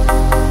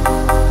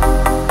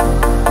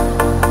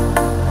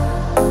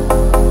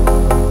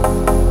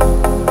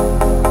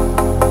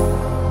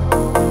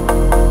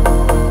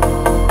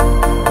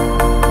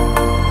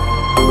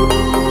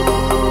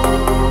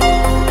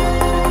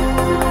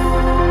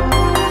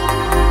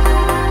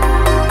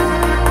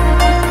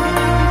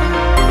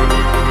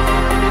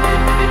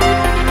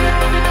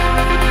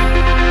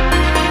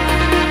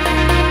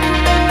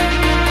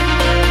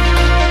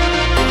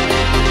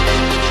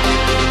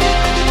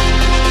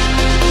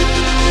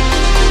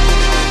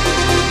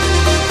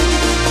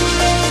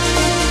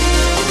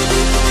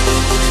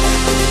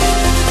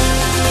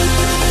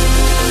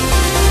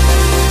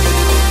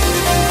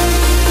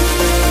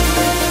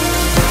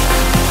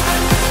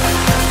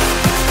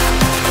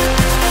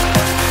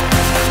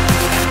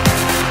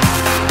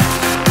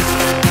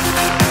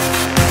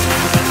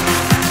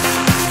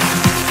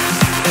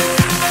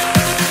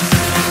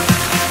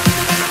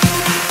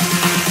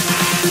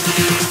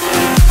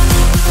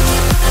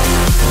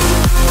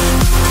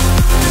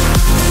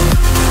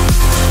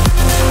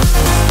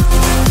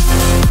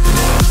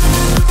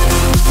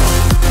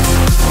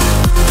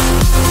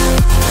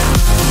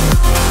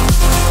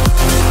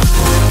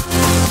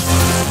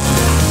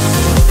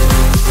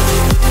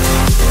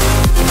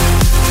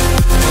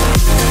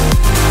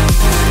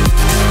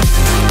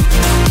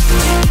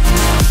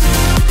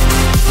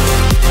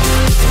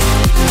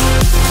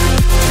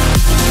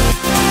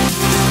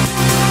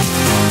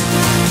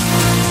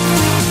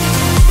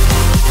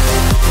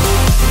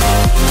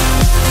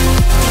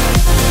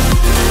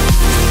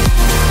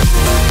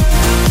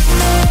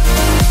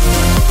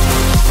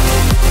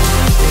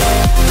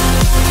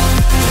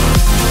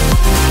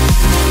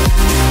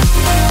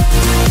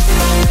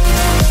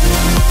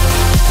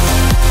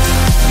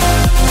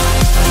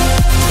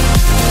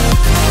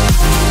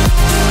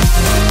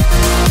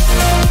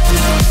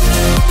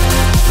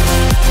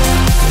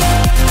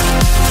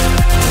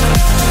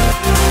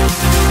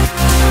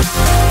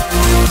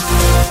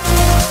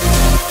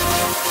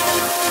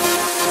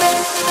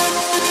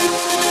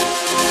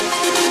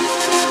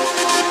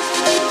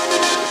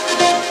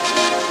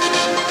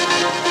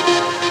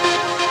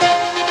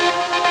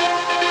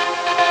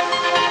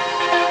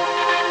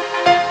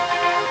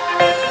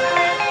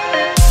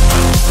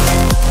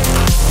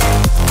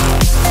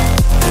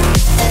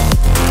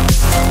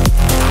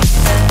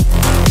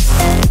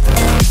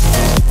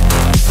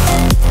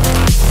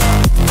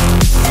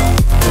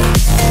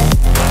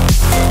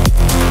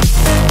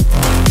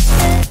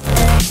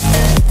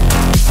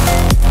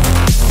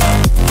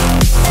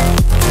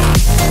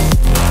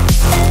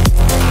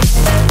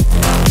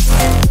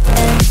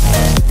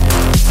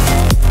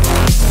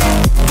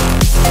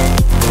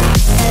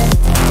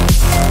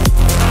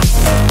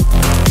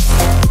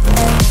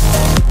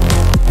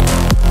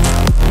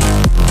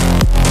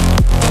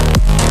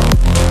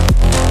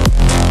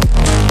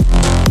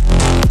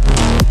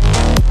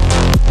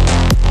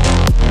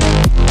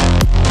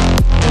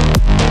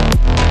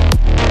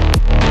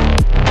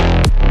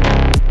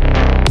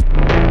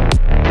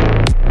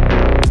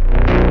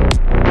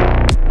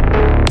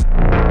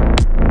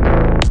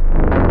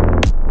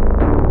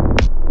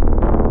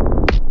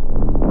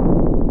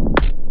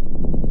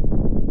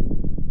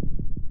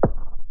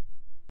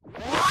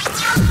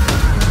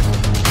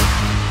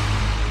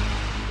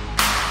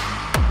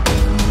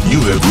 You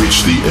have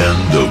reached the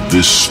end of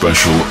this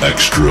special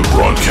extra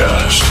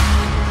broadcast.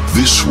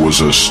 This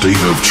was a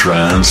State of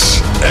Trance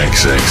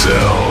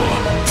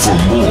XXL. For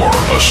more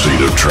A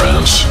State of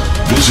Trance,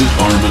 visit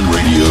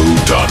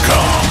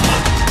ArminRadio.com.